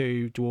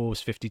 52,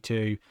 Dwarves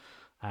 52,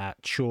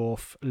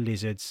 Chorf,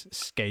 Lizards,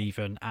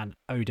 Skaven, and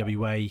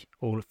OWA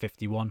all at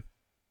 51.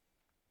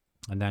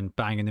 And then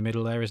bang in the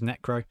middle there is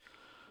Necro.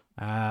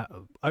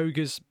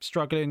 Ogres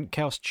struggling,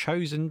 Chaos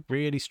Chosen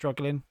really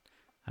struggling.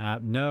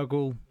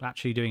 Nurgle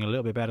actually doing a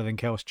little bit better than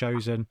Chaos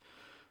Chosen.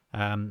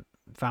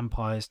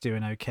 Vampires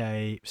doing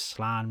okay.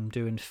 Slan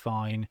doing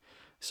fine.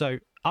 So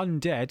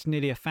Undead,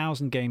 nearly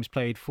 1,000 games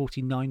played,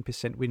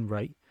 49% win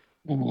rate.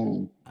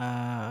 What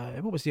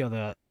was the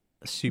other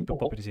super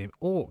popular team?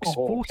 Orcs,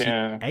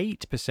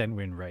 48%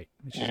 win rate,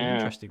 which is an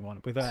interesting one,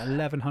 with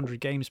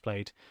 1,100 games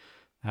played.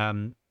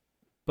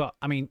 But,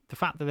 I mean, the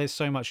fact that there's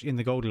so much in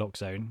the Goldilocks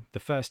zone, the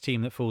first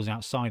team that falls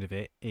outside of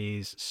it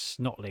is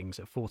Snotlings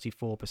at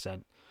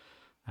 44%.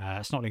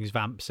 Snotlings,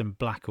 Vamps, and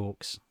Black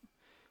Orcs.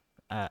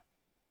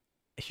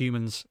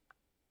 Humans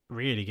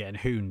really getting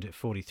hooned at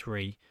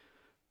 43%.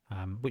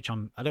 Which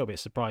I'm a little bit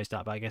surprised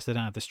at, but I guess they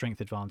don't have the strength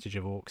advantage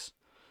of Orcs.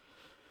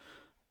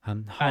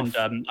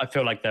 I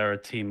feel like they're a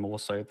team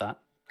also that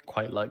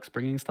quite likes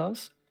bringing stars.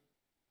 Is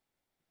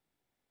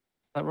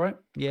that right?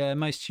 Yeah,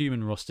 most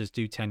human rosters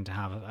do tend to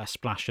have a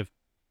splash of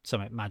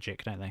something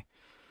magic, don't they?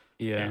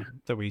 Yeah.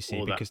 That we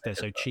see because they're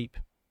so cheap.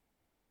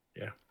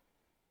 Yeah.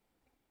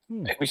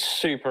 It'd be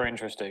super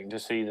interesting to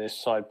see this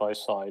side by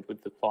side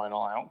with the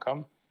final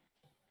outcome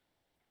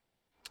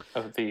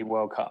of the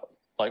World Cup.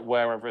 Like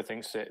where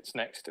everything sits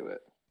next to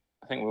it.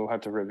 I think we'll have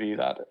to review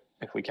that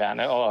if we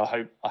can. I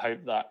hope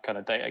that kind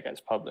of data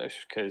gets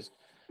published, because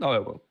it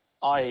will.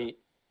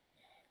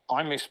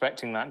 I'm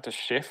expecting that to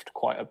shift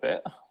quite a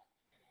bit.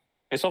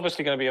 It's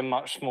obviously going to be a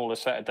much smaller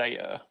set of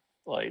data.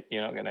 Like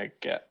you're not going to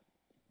get,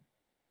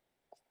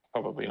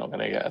 probably not going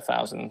to get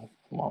 1,000.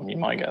 Well, you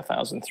might get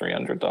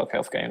 1,300 Dark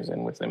Elf games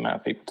in with the amount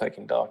of people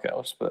taking Dark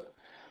Elves, but.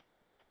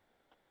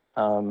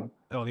 You'll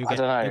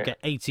get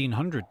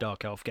 1,800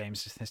 Dark Elf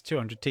games. There's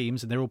 200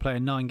 teams, and they're all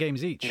playing 9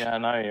 games each. Yeah,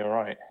 no, you're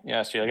right.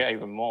 Yeah, so you'll get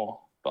even more.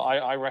 But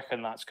I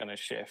reckon that's going to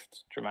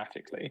shift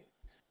dramatically.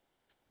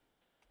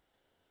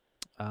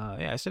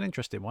 Yeah, it's an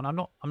interesting one. I'm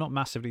not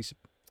massively.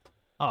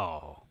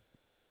 Oh,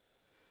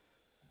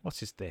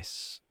 what is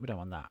this? We don't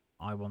want that.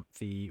 I want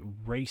the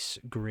race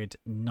grid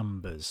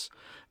numbers.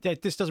 Yeah,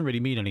 this doesn't really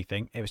mean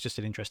anything. It was just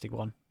an interesting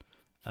one.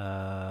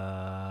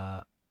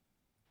 Alicante.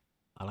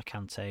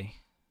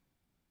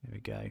 There we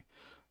go.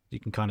 You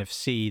can kind of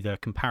see the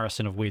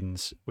comparison of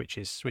wins, which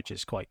is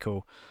quite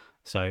cool.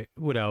 So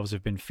Wood Elves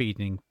have been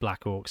feeding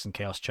Black Orcs and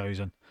Chaos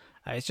Chosen.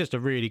 It's just a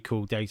really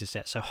cool data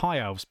set. So High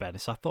Elves, Ben.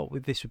 So I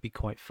thought this would be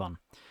quite fun.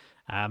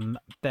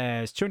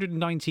 There's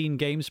 219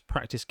 games,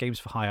 practice games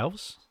for High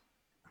Elves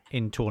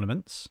in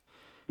tournaments.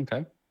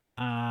 Okay.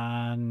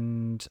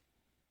 And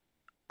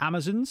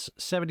Amazons,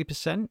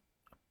 70%.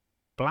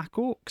 Black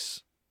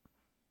Orcs.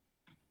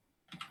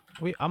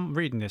 I'm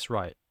reading this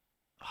right.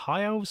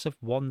 High Elves have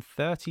won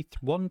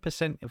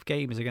 31% of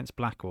games against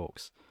Black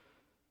Orcs,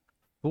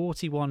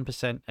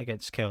 41%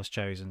 against Chaos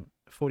Chosen,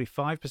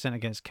 45%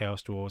 against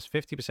Chaos Dwarves,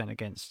 50%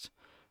 against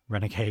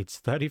Renegades,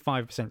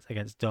 35%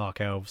 against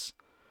Dark Elves,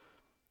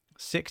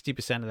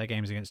 60% of their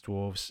games against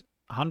Dwarves,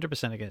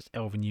 100% against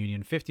Elven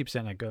Union,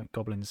 50% against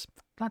Goblins.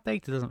 That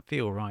data doesn't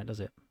feel right, does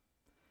it?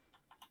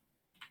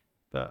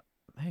 But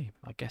hey,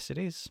 I guess it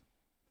is.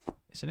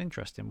 It's an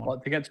interesting one.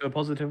 What, to get to a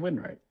positive win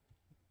rate?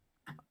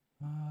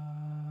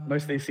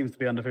 Most of these seems to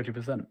be under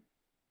 50%.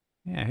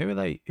 Yeah, who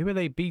are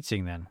they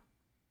beating then?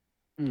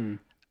 80%.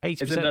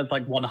 Isn't that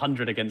like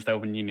 100 against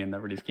Elven Union that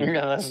really keeps?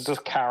 Yeah, that's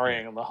just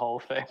carrying the whole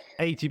thing.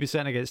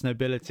 80% against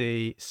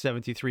Nobility,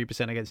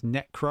 73% against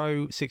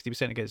Necro,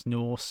 60% against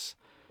Norse.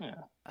 Yeah.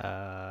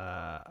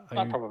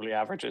 That probably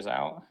averages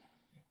out.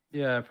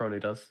 Yeah, it probably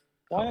does.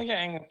 Why are they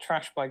getting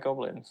trashed by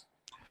goblins?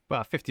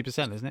 Well,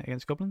 50%, isn't it,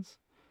 against goblins?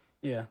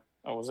 Yeah.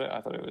 Oh, was it? I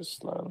thought it was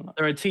slower than that.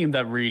 They're a team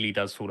that really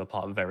does fall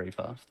apart very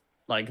fast.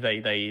 Like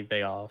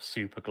they are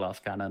super glass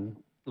cannon.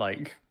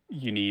 Like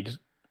you need,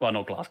 well,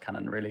 not glass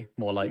cannon really,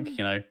 more like,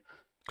 you know,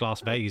 glass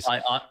vase.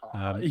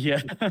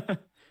 yeah.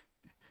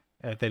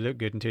 They look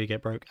good until you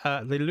get broke.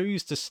 They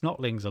lose to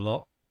Snotlings a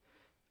lot,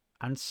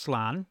 and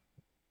Slan,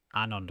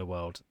 and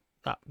Underworld.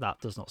 That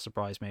does not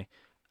surprise me.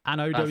 And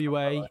That's not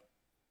OWA. right.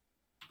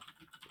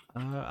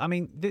 I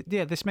mean,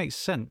 this makes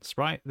sense,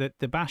 right?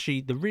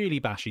 The really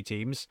bashy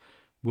teams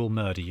will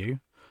murder you.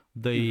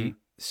 The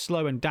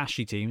slow and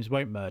dashy teams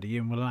won't murder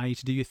you and will allow you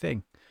to do your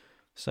thing.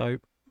 So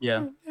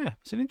Yeah, yeah,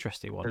 it's an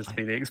interesting one. has to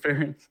be the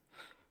experience.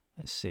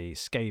 Let's see,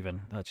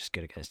 Skaven. They're just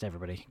good against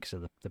everybody because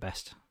they're the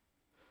best.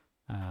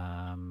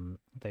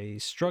 They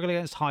struggle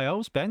against High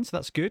Elves, Ben, so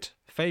that's good.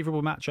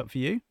 Favourable matchup for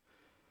you.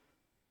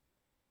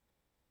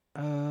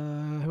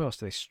 Who else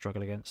do they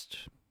struggle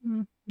against?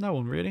 No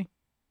one really.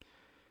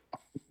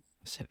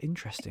 It's an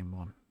interesting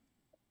one.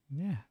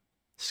 Yeah.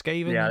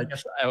 Skaven. Yeah, I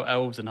guess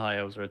elves and high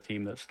elves are a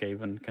team that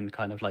Skaven can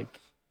kind of like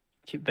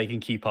they can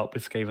keep up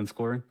with Skaven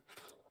scoring.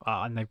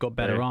 And they've got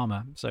better So-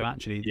 armor, so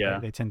actually Yeah.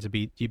 they tend to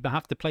be. You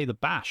have to play the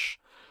bash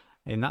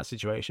in that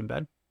situation,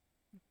 Ben.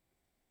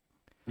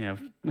 Yeah,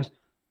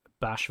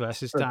 Bash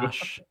versus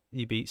dash.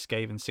 You beat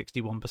Skaven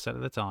 61%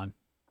 of the time.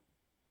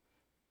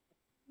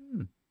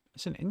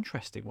 It's an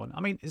interesting one.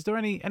 I mean, is there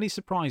any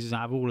surprises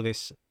out of all of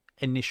this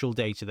initial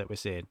data that we're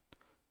seeing?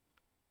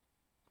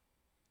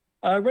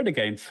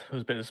 Renegades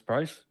was a bit of a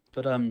surprise,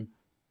 but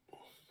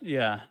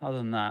yeah. Other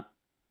than that,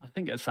 I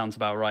think it sounds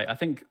about right. I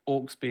think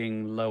orcs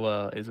being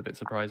lower is a bit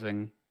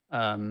surprising.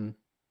 But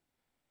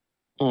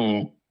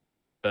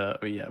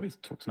yeah,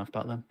 we've talked enough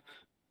about them.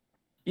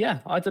 Yeah,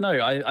 I don't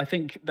know. I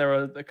think there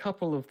are a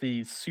couple of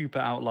the super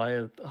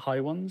outlier high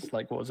ones,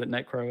 like what was it,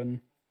 Necro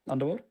and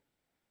Underworld?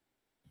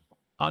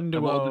 What are the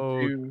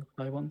Underworld. two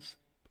high ones?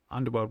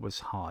 Underworld was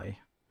high,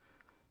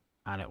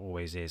 and it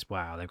always is.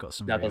 Wow, they've got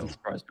some. That real, doesn't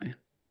surprise me.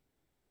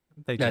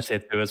 They Yeah, just tier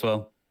 2 as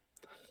well.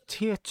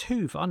 tier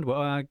 2 for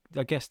Underworld.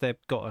 I guess they've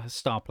got a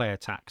star player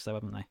tax, though,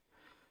 haven't they?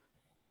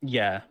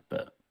 Yeah,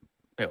 but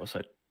they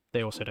also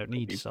They also don't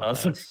need be star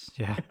buzz. players.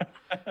 Yeah.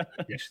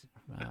 Yes.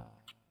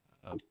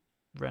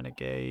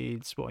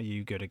 Renegades. What are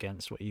you good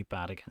against? What are you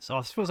bad against? Oh,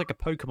 this feels like a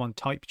Pokemon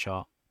type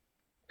chart.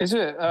 Is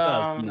it?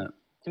 does, doesn't it?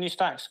 Can you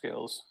stack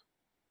skills?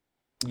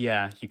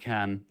 Yeah, you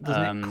can.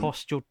 Doesn't it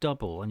cost your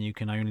double, and you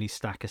can only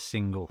stack a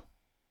single?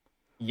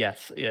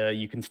 Yes,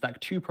 you can stack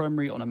 2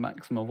 primary on a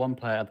maximum of 1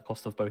 player at the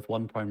cost of both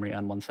 1 primary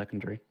and 1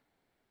 secondary.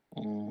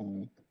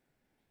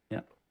 Yeah.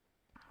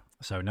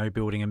 So no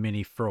building a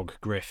mini frog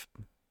griff.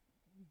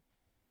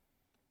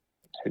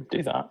 Who'd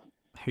do that?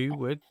 Who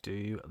would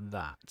do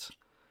that?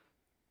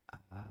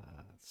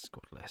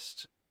 Squad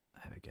list.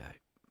 There we go.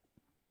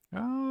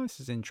 Oh, this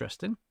is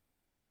interesting.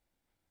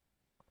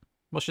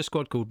 What's your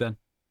squad called, Ben?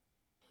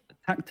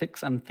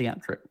 Tactics and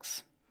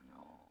theatrics.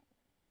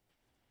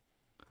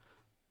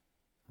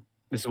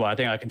 This is why I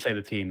think I can say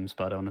the teams,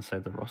 but I don't want to say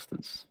the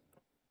rosters.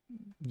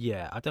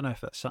 Yeah, I don't know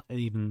if that's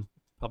even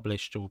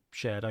published or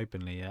shared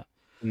openly yet.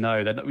 No,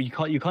 you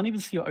can't even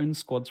see your own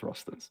squad's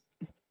rosters.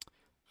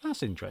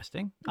 That's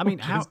interesting. I mean,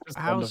 Which how's is just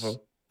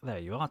wonderful. there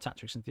you are,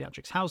 tactics and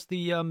theatrics. How's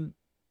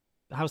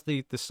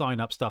the sign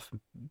up stuff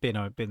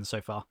been so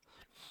far?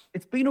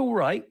 It's been all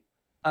right.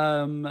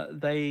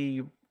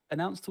 They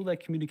announced all their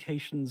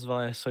communications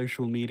via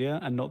social media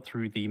and not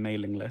through the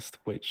mailing list,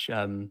 which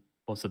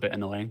was a bit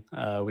annoying.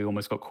 We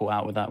almost got caught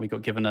out with that. We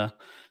got given a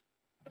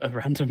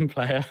random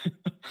player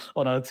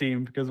on our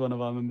team because one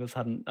of our members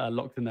hadn't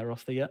locked in their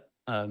roster yet,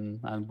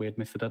 and we had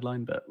missed the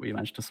deadline, but we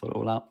managed to sort it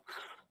all out.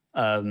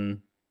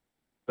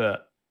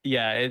 But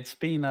yeah, it's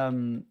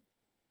been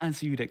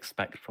as you'd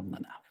expect from the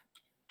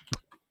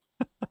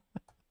NAV.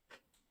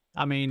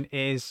 I mean, it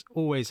is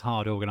always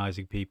hard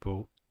organizing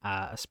people,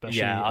 especially.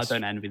 Yeah, I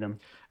don't envy them.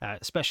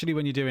 Especially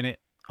when you're doing it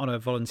on a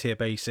volunteer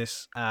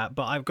basis. But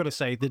I've got to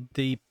say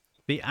the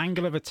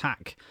angle of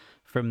attack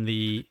from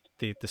the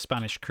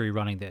Spanish crew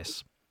running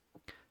this,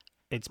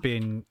 it's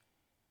been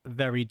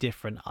very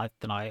different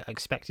than I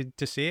expected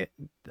to see it.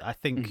 I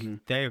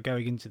think they are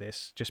going into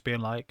this just being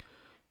like,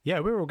 yeah,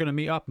 we're all going to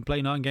meet up and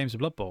play 9 games of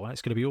Blood Bowl, and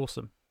it's going to be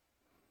awesome.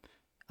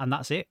 And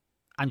that's it.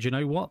 And you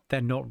know what? They're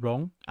not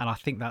wrong. And I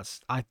think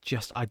I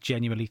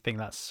genuinely think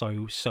that's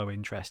so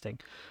interesting.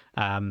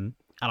 And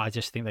I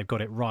just think they've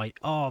got it right.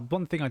 Oh,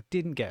 one thing I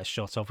didn't get a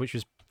shot of, which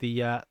was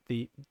the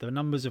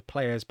numbers of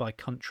players by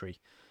country.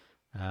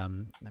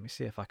 Let me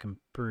see if I can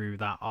brew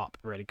that up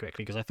really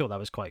quickly, because I thought that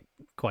was quite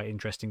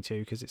interesting too,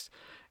 because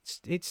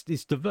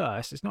it's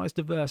diverse. It's not as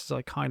diverse as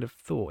I kind of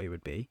thought it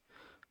would be.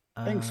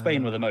 I think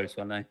Spain were the most,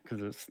 weren't they?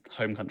 Because it's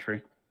home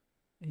country.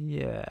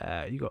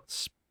 Yeah, you got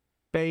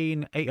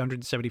Spain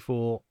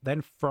 874,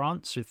 then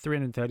France with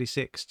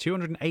 336,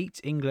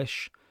 208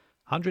 English,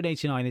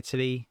 189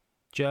 Italy,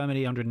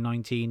 Germany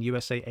 119,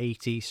 USA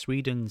 80,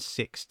 Sweden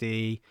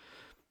 60,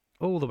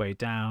 all the way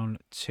down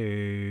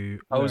to.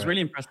 I was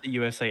really impressed at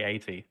USA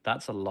 80.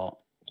 That's a lot.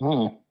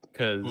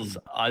 Because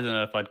I don't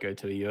know if I'd go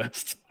to the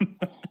US.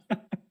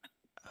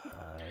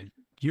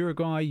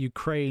 Uruguay,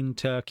 Ukraine,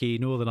 Turkey,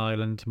 Northern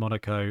Ireland,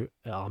 Monaco,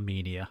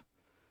 Armenia.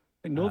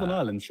 I think Northern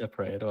Ireland's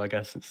separated, or I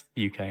guess it's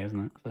UK,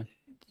 isn't it? So.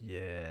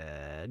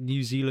 Yeah,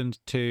 New Zealand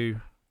 2.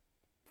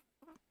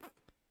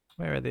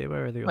 Where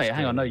are the Wait,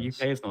 hang on. No,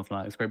 Australians? UK is Northern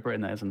Ireland. It's Great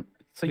Britain, that isn't.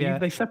 So Yeah.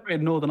 they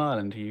separated Northern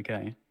Ireland to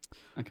UK.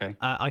 Okay.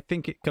 I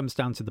think it comes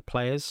down to the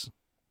players.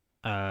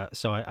 So I Oh,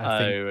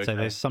 think so. okay.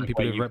 There's some Like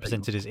people where who are you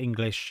represented as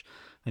English,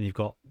 and you've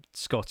got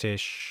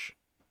Scottish.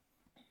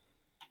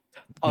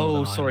 Oh,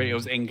 Northern sorry, it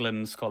was Ireland.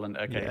 England, Scotland.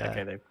 Okay, Yeah.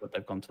 okay,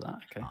 they've gone to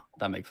that. Okay,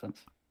 that makes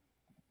sense.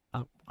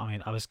 I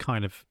mean, I was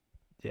kind of,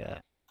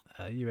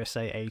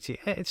 USA 80.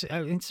 It's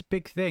a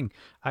big thing.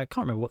 I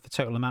can't remember what the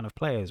total amount of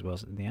players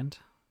was in the end.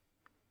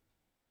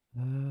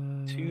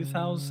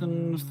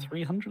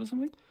 2,300 or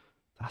something.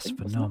 That's think,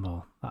 wasn't it?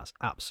 phenomenal. That's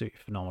absolutely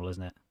phenomenal,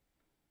 isn't it?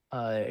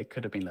 It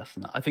could have been less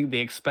than that. I think the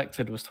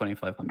expected was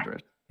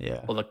 2,500,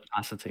 Yeah. or the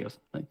capacity or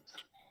something.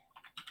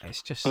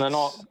 It's just. And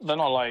they're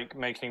not like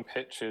making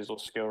pitches or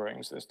skill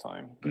rings this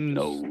time.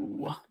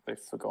 No. They've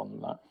forgotten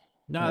that.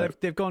 No,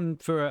 they've gone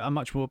for a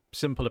much more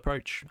simple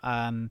approach,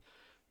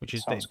 which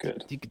is Sounds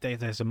good.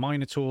 There's a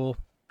Minotaur.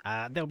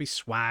 There'll be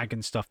swag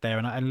and stuff there,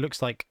 and it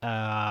looks like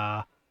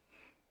either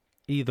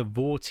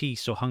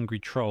Vortice or Hungry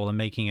Troll are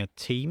making a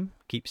team.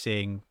 Keep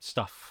seeing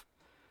stuff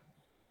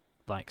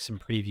like some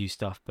preview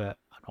stuff, but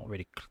I'm not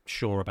really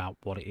sure about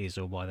what it is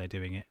or why they're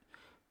doing it.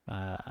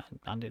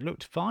 And it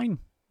looked fine,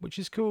 which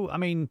is cool. I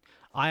mean,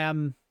 I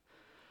am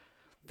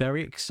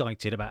very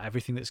excited about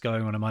everything that's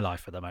going on in my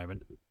life at the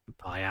moment.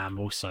 I am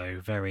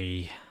also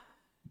very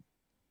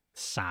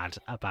sad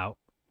about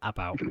not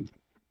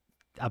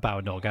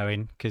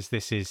going, because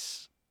this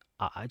is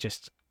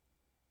just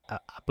a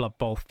Blood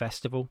Bowl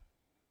festival.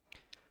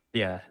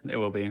 Yeah, it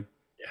will be.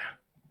 Yeah.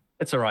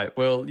 It's all right.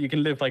 Well, you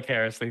can live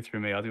vicariously through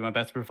me. I'll do my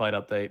best to provide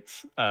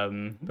updates.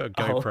 Put a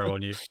GoPro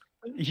on you.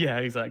 Yeah,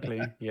 exactly.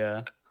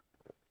 Yeah.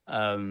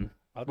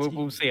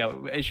 We'll see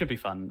how it should be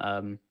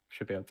fun.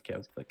 Should be able to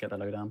get the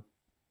lowdown.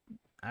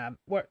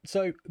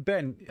 So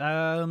Ben,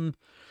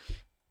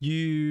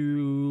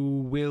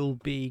 you will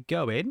be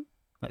going.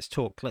 Let's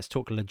talk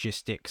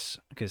logistics,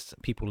 because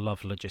people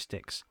love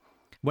logistics.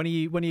 When are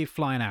you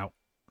flying out?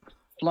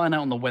 Flying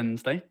out on the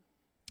Wednesday.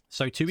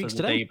 So 2 weeks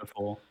the today. day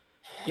before.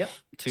 Yep,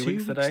 2 2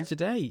 weeks today.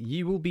 Today,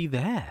 you will be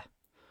there.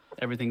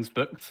 Everything's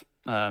booked.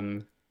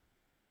 Yeah,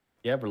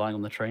 relying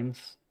on the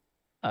trains.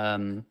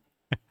 And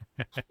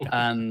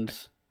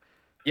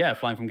yeah,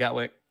 flying from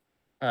Gatwick.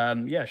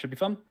 Yeah, should be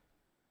fun.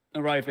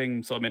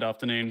 Arriving sort of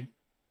mid-afternoon.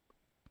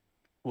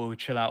 We'll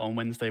chill out on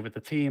Wednesday with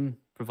the team.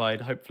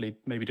 Hopefully,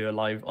 maybe do a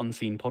live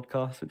on-scene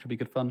podcast, which will be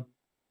good fun.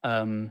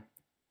 And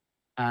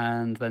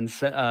then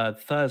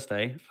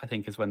Thursday, I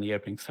think, is when the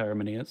opening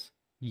ceremony is.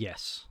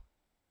 Yes.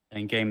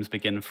 And games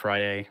begin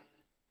Friday,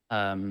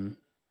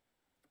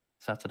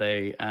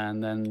 Saturday,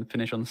 and then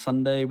finish on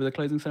Sunday with a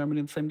closing ceremony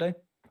on the same day. And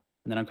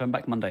then I'm coming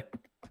back Monday.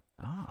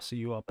 So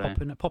you are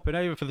popping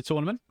over for the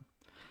tournament?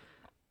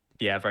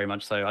 Yeah, very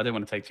much so. I didn't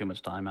want to take too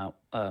much time out.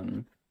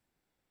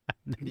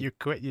 You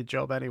quit your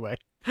job anyway.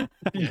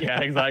 Yeah,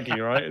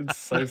 exactly, right? It's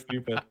so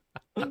stupid.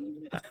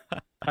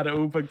 Had it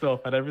all booked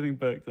off, had everything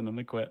booked, and then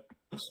I quit.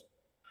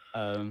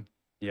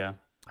 Yeah.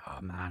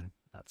 Oh, man.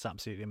 That's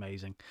absolutely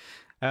amazing.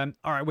 All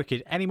right,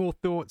 Wicked. Any more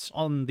thoughts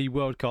on the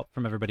World Cup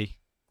from everybody?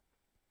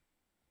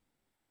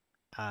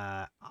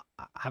 I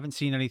haven't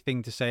seen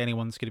anything to say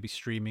anyone's going to be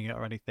streaming it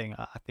or anything.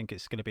 I think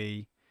it's going to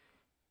be...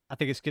 I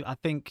think it's good. I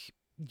think,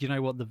 you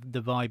know what,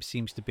 the vibe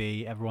seems to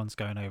be everyone's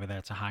going over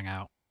there to hang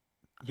out.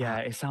 Yeah,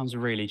 it sounds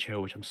really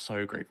chill, which I'm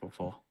so grateful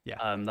for.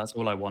 Yeah. That's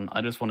all I want.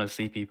 I just want to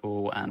see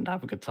people and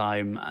have a good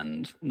time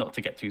and not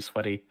to get too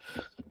sweaty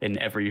in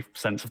every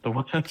sense of the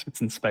word.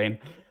 It's in Spain.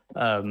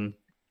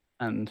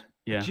 And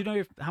yeah. Do you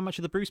know how much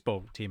of the Bruce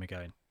Bowl team are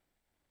going?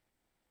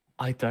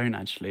 I don't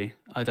actually.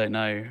 I don't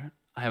know.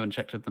 I haven't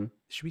checked with them.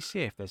 Should we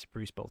see if there's a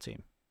Bruce Bowl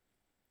team?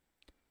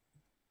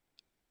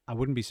 I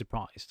wouldn't be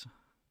surprised.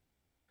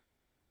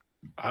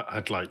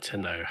 I'd like to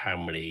know how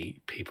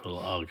many people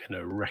are going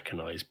to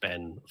recognise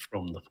Ben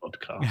from the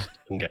podcast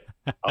and get,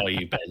 are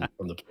you Ben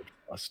from the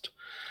podcast?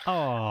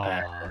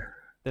 Oh,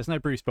 there's no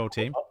Bruce Bowl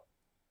team.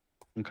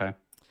 Okay.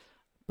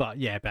 But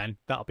yeah, Ben,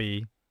 that'll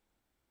be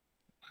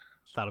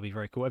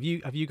very cool. Have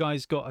you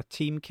guys got a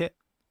team kit?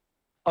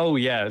 Oh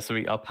yeah, so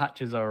our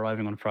patches are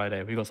arriving on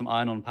Friday. We've got some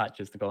iron-on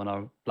patches to go on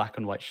our black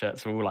and white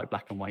shirts. We're all like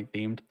black and white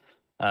themed.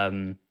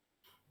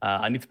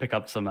 I need to pick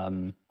up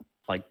some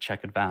like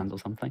checkered Vans or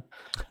something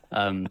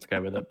to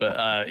go with it.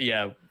 But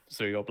yeah,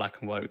 so we got black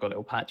and white. We've got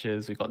little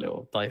patches. We've got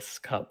little dice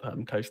cup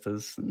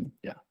coasters, and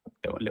yeah,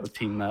 got a little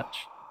team merch.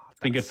 It's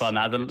been good fun.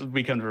 Now the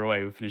weekend we're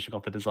away, we're finishing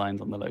off the designs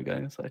on the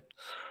logo. So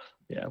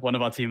yeah, one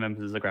of our team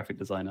members is a graphic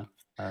designer.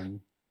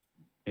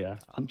 Yeah,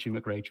 Punchy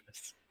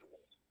McRageous.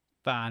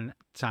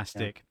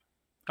 Fantastic.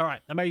 Yeah. All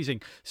right,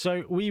 amazing.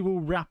 So we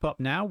will wrap up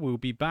now. We'll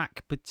be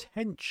back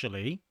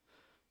potentially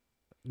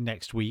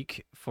next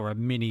week for a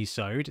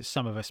mini-sode.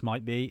 Some of us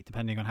might be,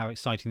 depending on how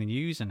exciting the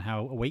news and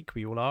how awake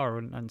we all are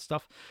and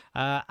stuff.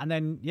 And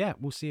then, yeah,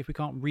 we'll see if we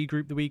can't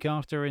regroup the week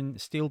after and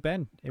steal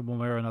Ben in one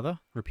way or another,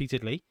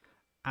 repeatedly,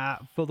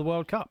 for the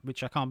World Cup,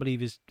 which I can't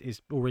believe is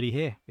already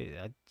here.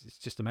 It's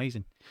just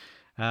amazing.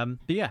 But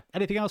yeah,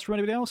 anything else from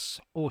anybody else?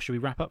 Or should we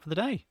wrap up for the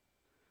day?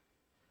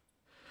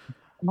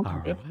 All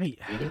right.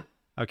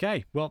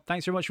 Okay, well,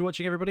 thanks very much for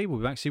watching, everybody. We'll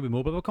be back soon with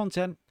more Blood Bowl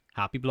content.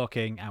 Happy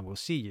blocking, and we'll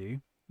see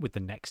you with the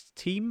next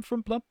team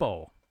from Blood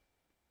Bowl.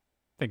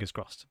 Fingers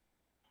crossed.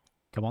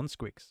 Come on,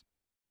 Squigs.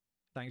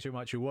 Thanks very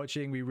much for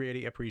watching. We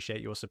really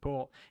appreciate your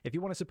support. If you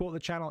want to support the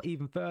channel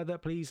even further,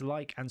 please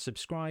like and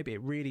subscribe.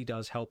 It really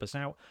does help us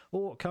out.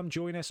 Or come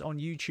join us on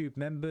YouTube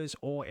Members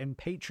or in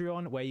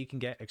Patreon, where you can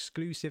get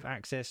exclusive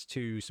access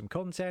to some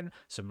content,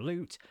 some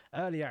loot,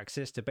 early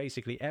access to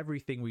basically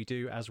everything we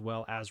do, as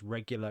well as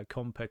regular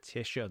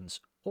competitions.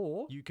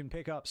 Or you can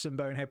pick up some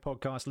Bonehead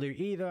Podcast loot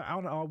either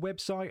on our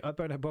website at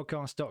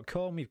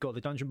boneheadpodcast.com. We've got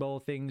the Dungeon Bowl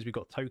things, we've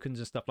got tokens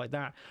and stuff like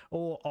that,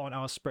 or on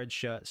our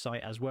Spreadshirt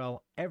site as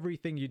well.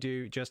 Everything you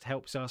do just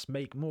helps us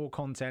make more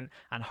content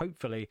and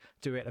hopefully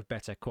do it of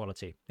better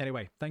quality.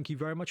 Anyway, thank you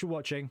very much for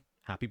watching.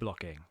 Happy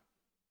blocking.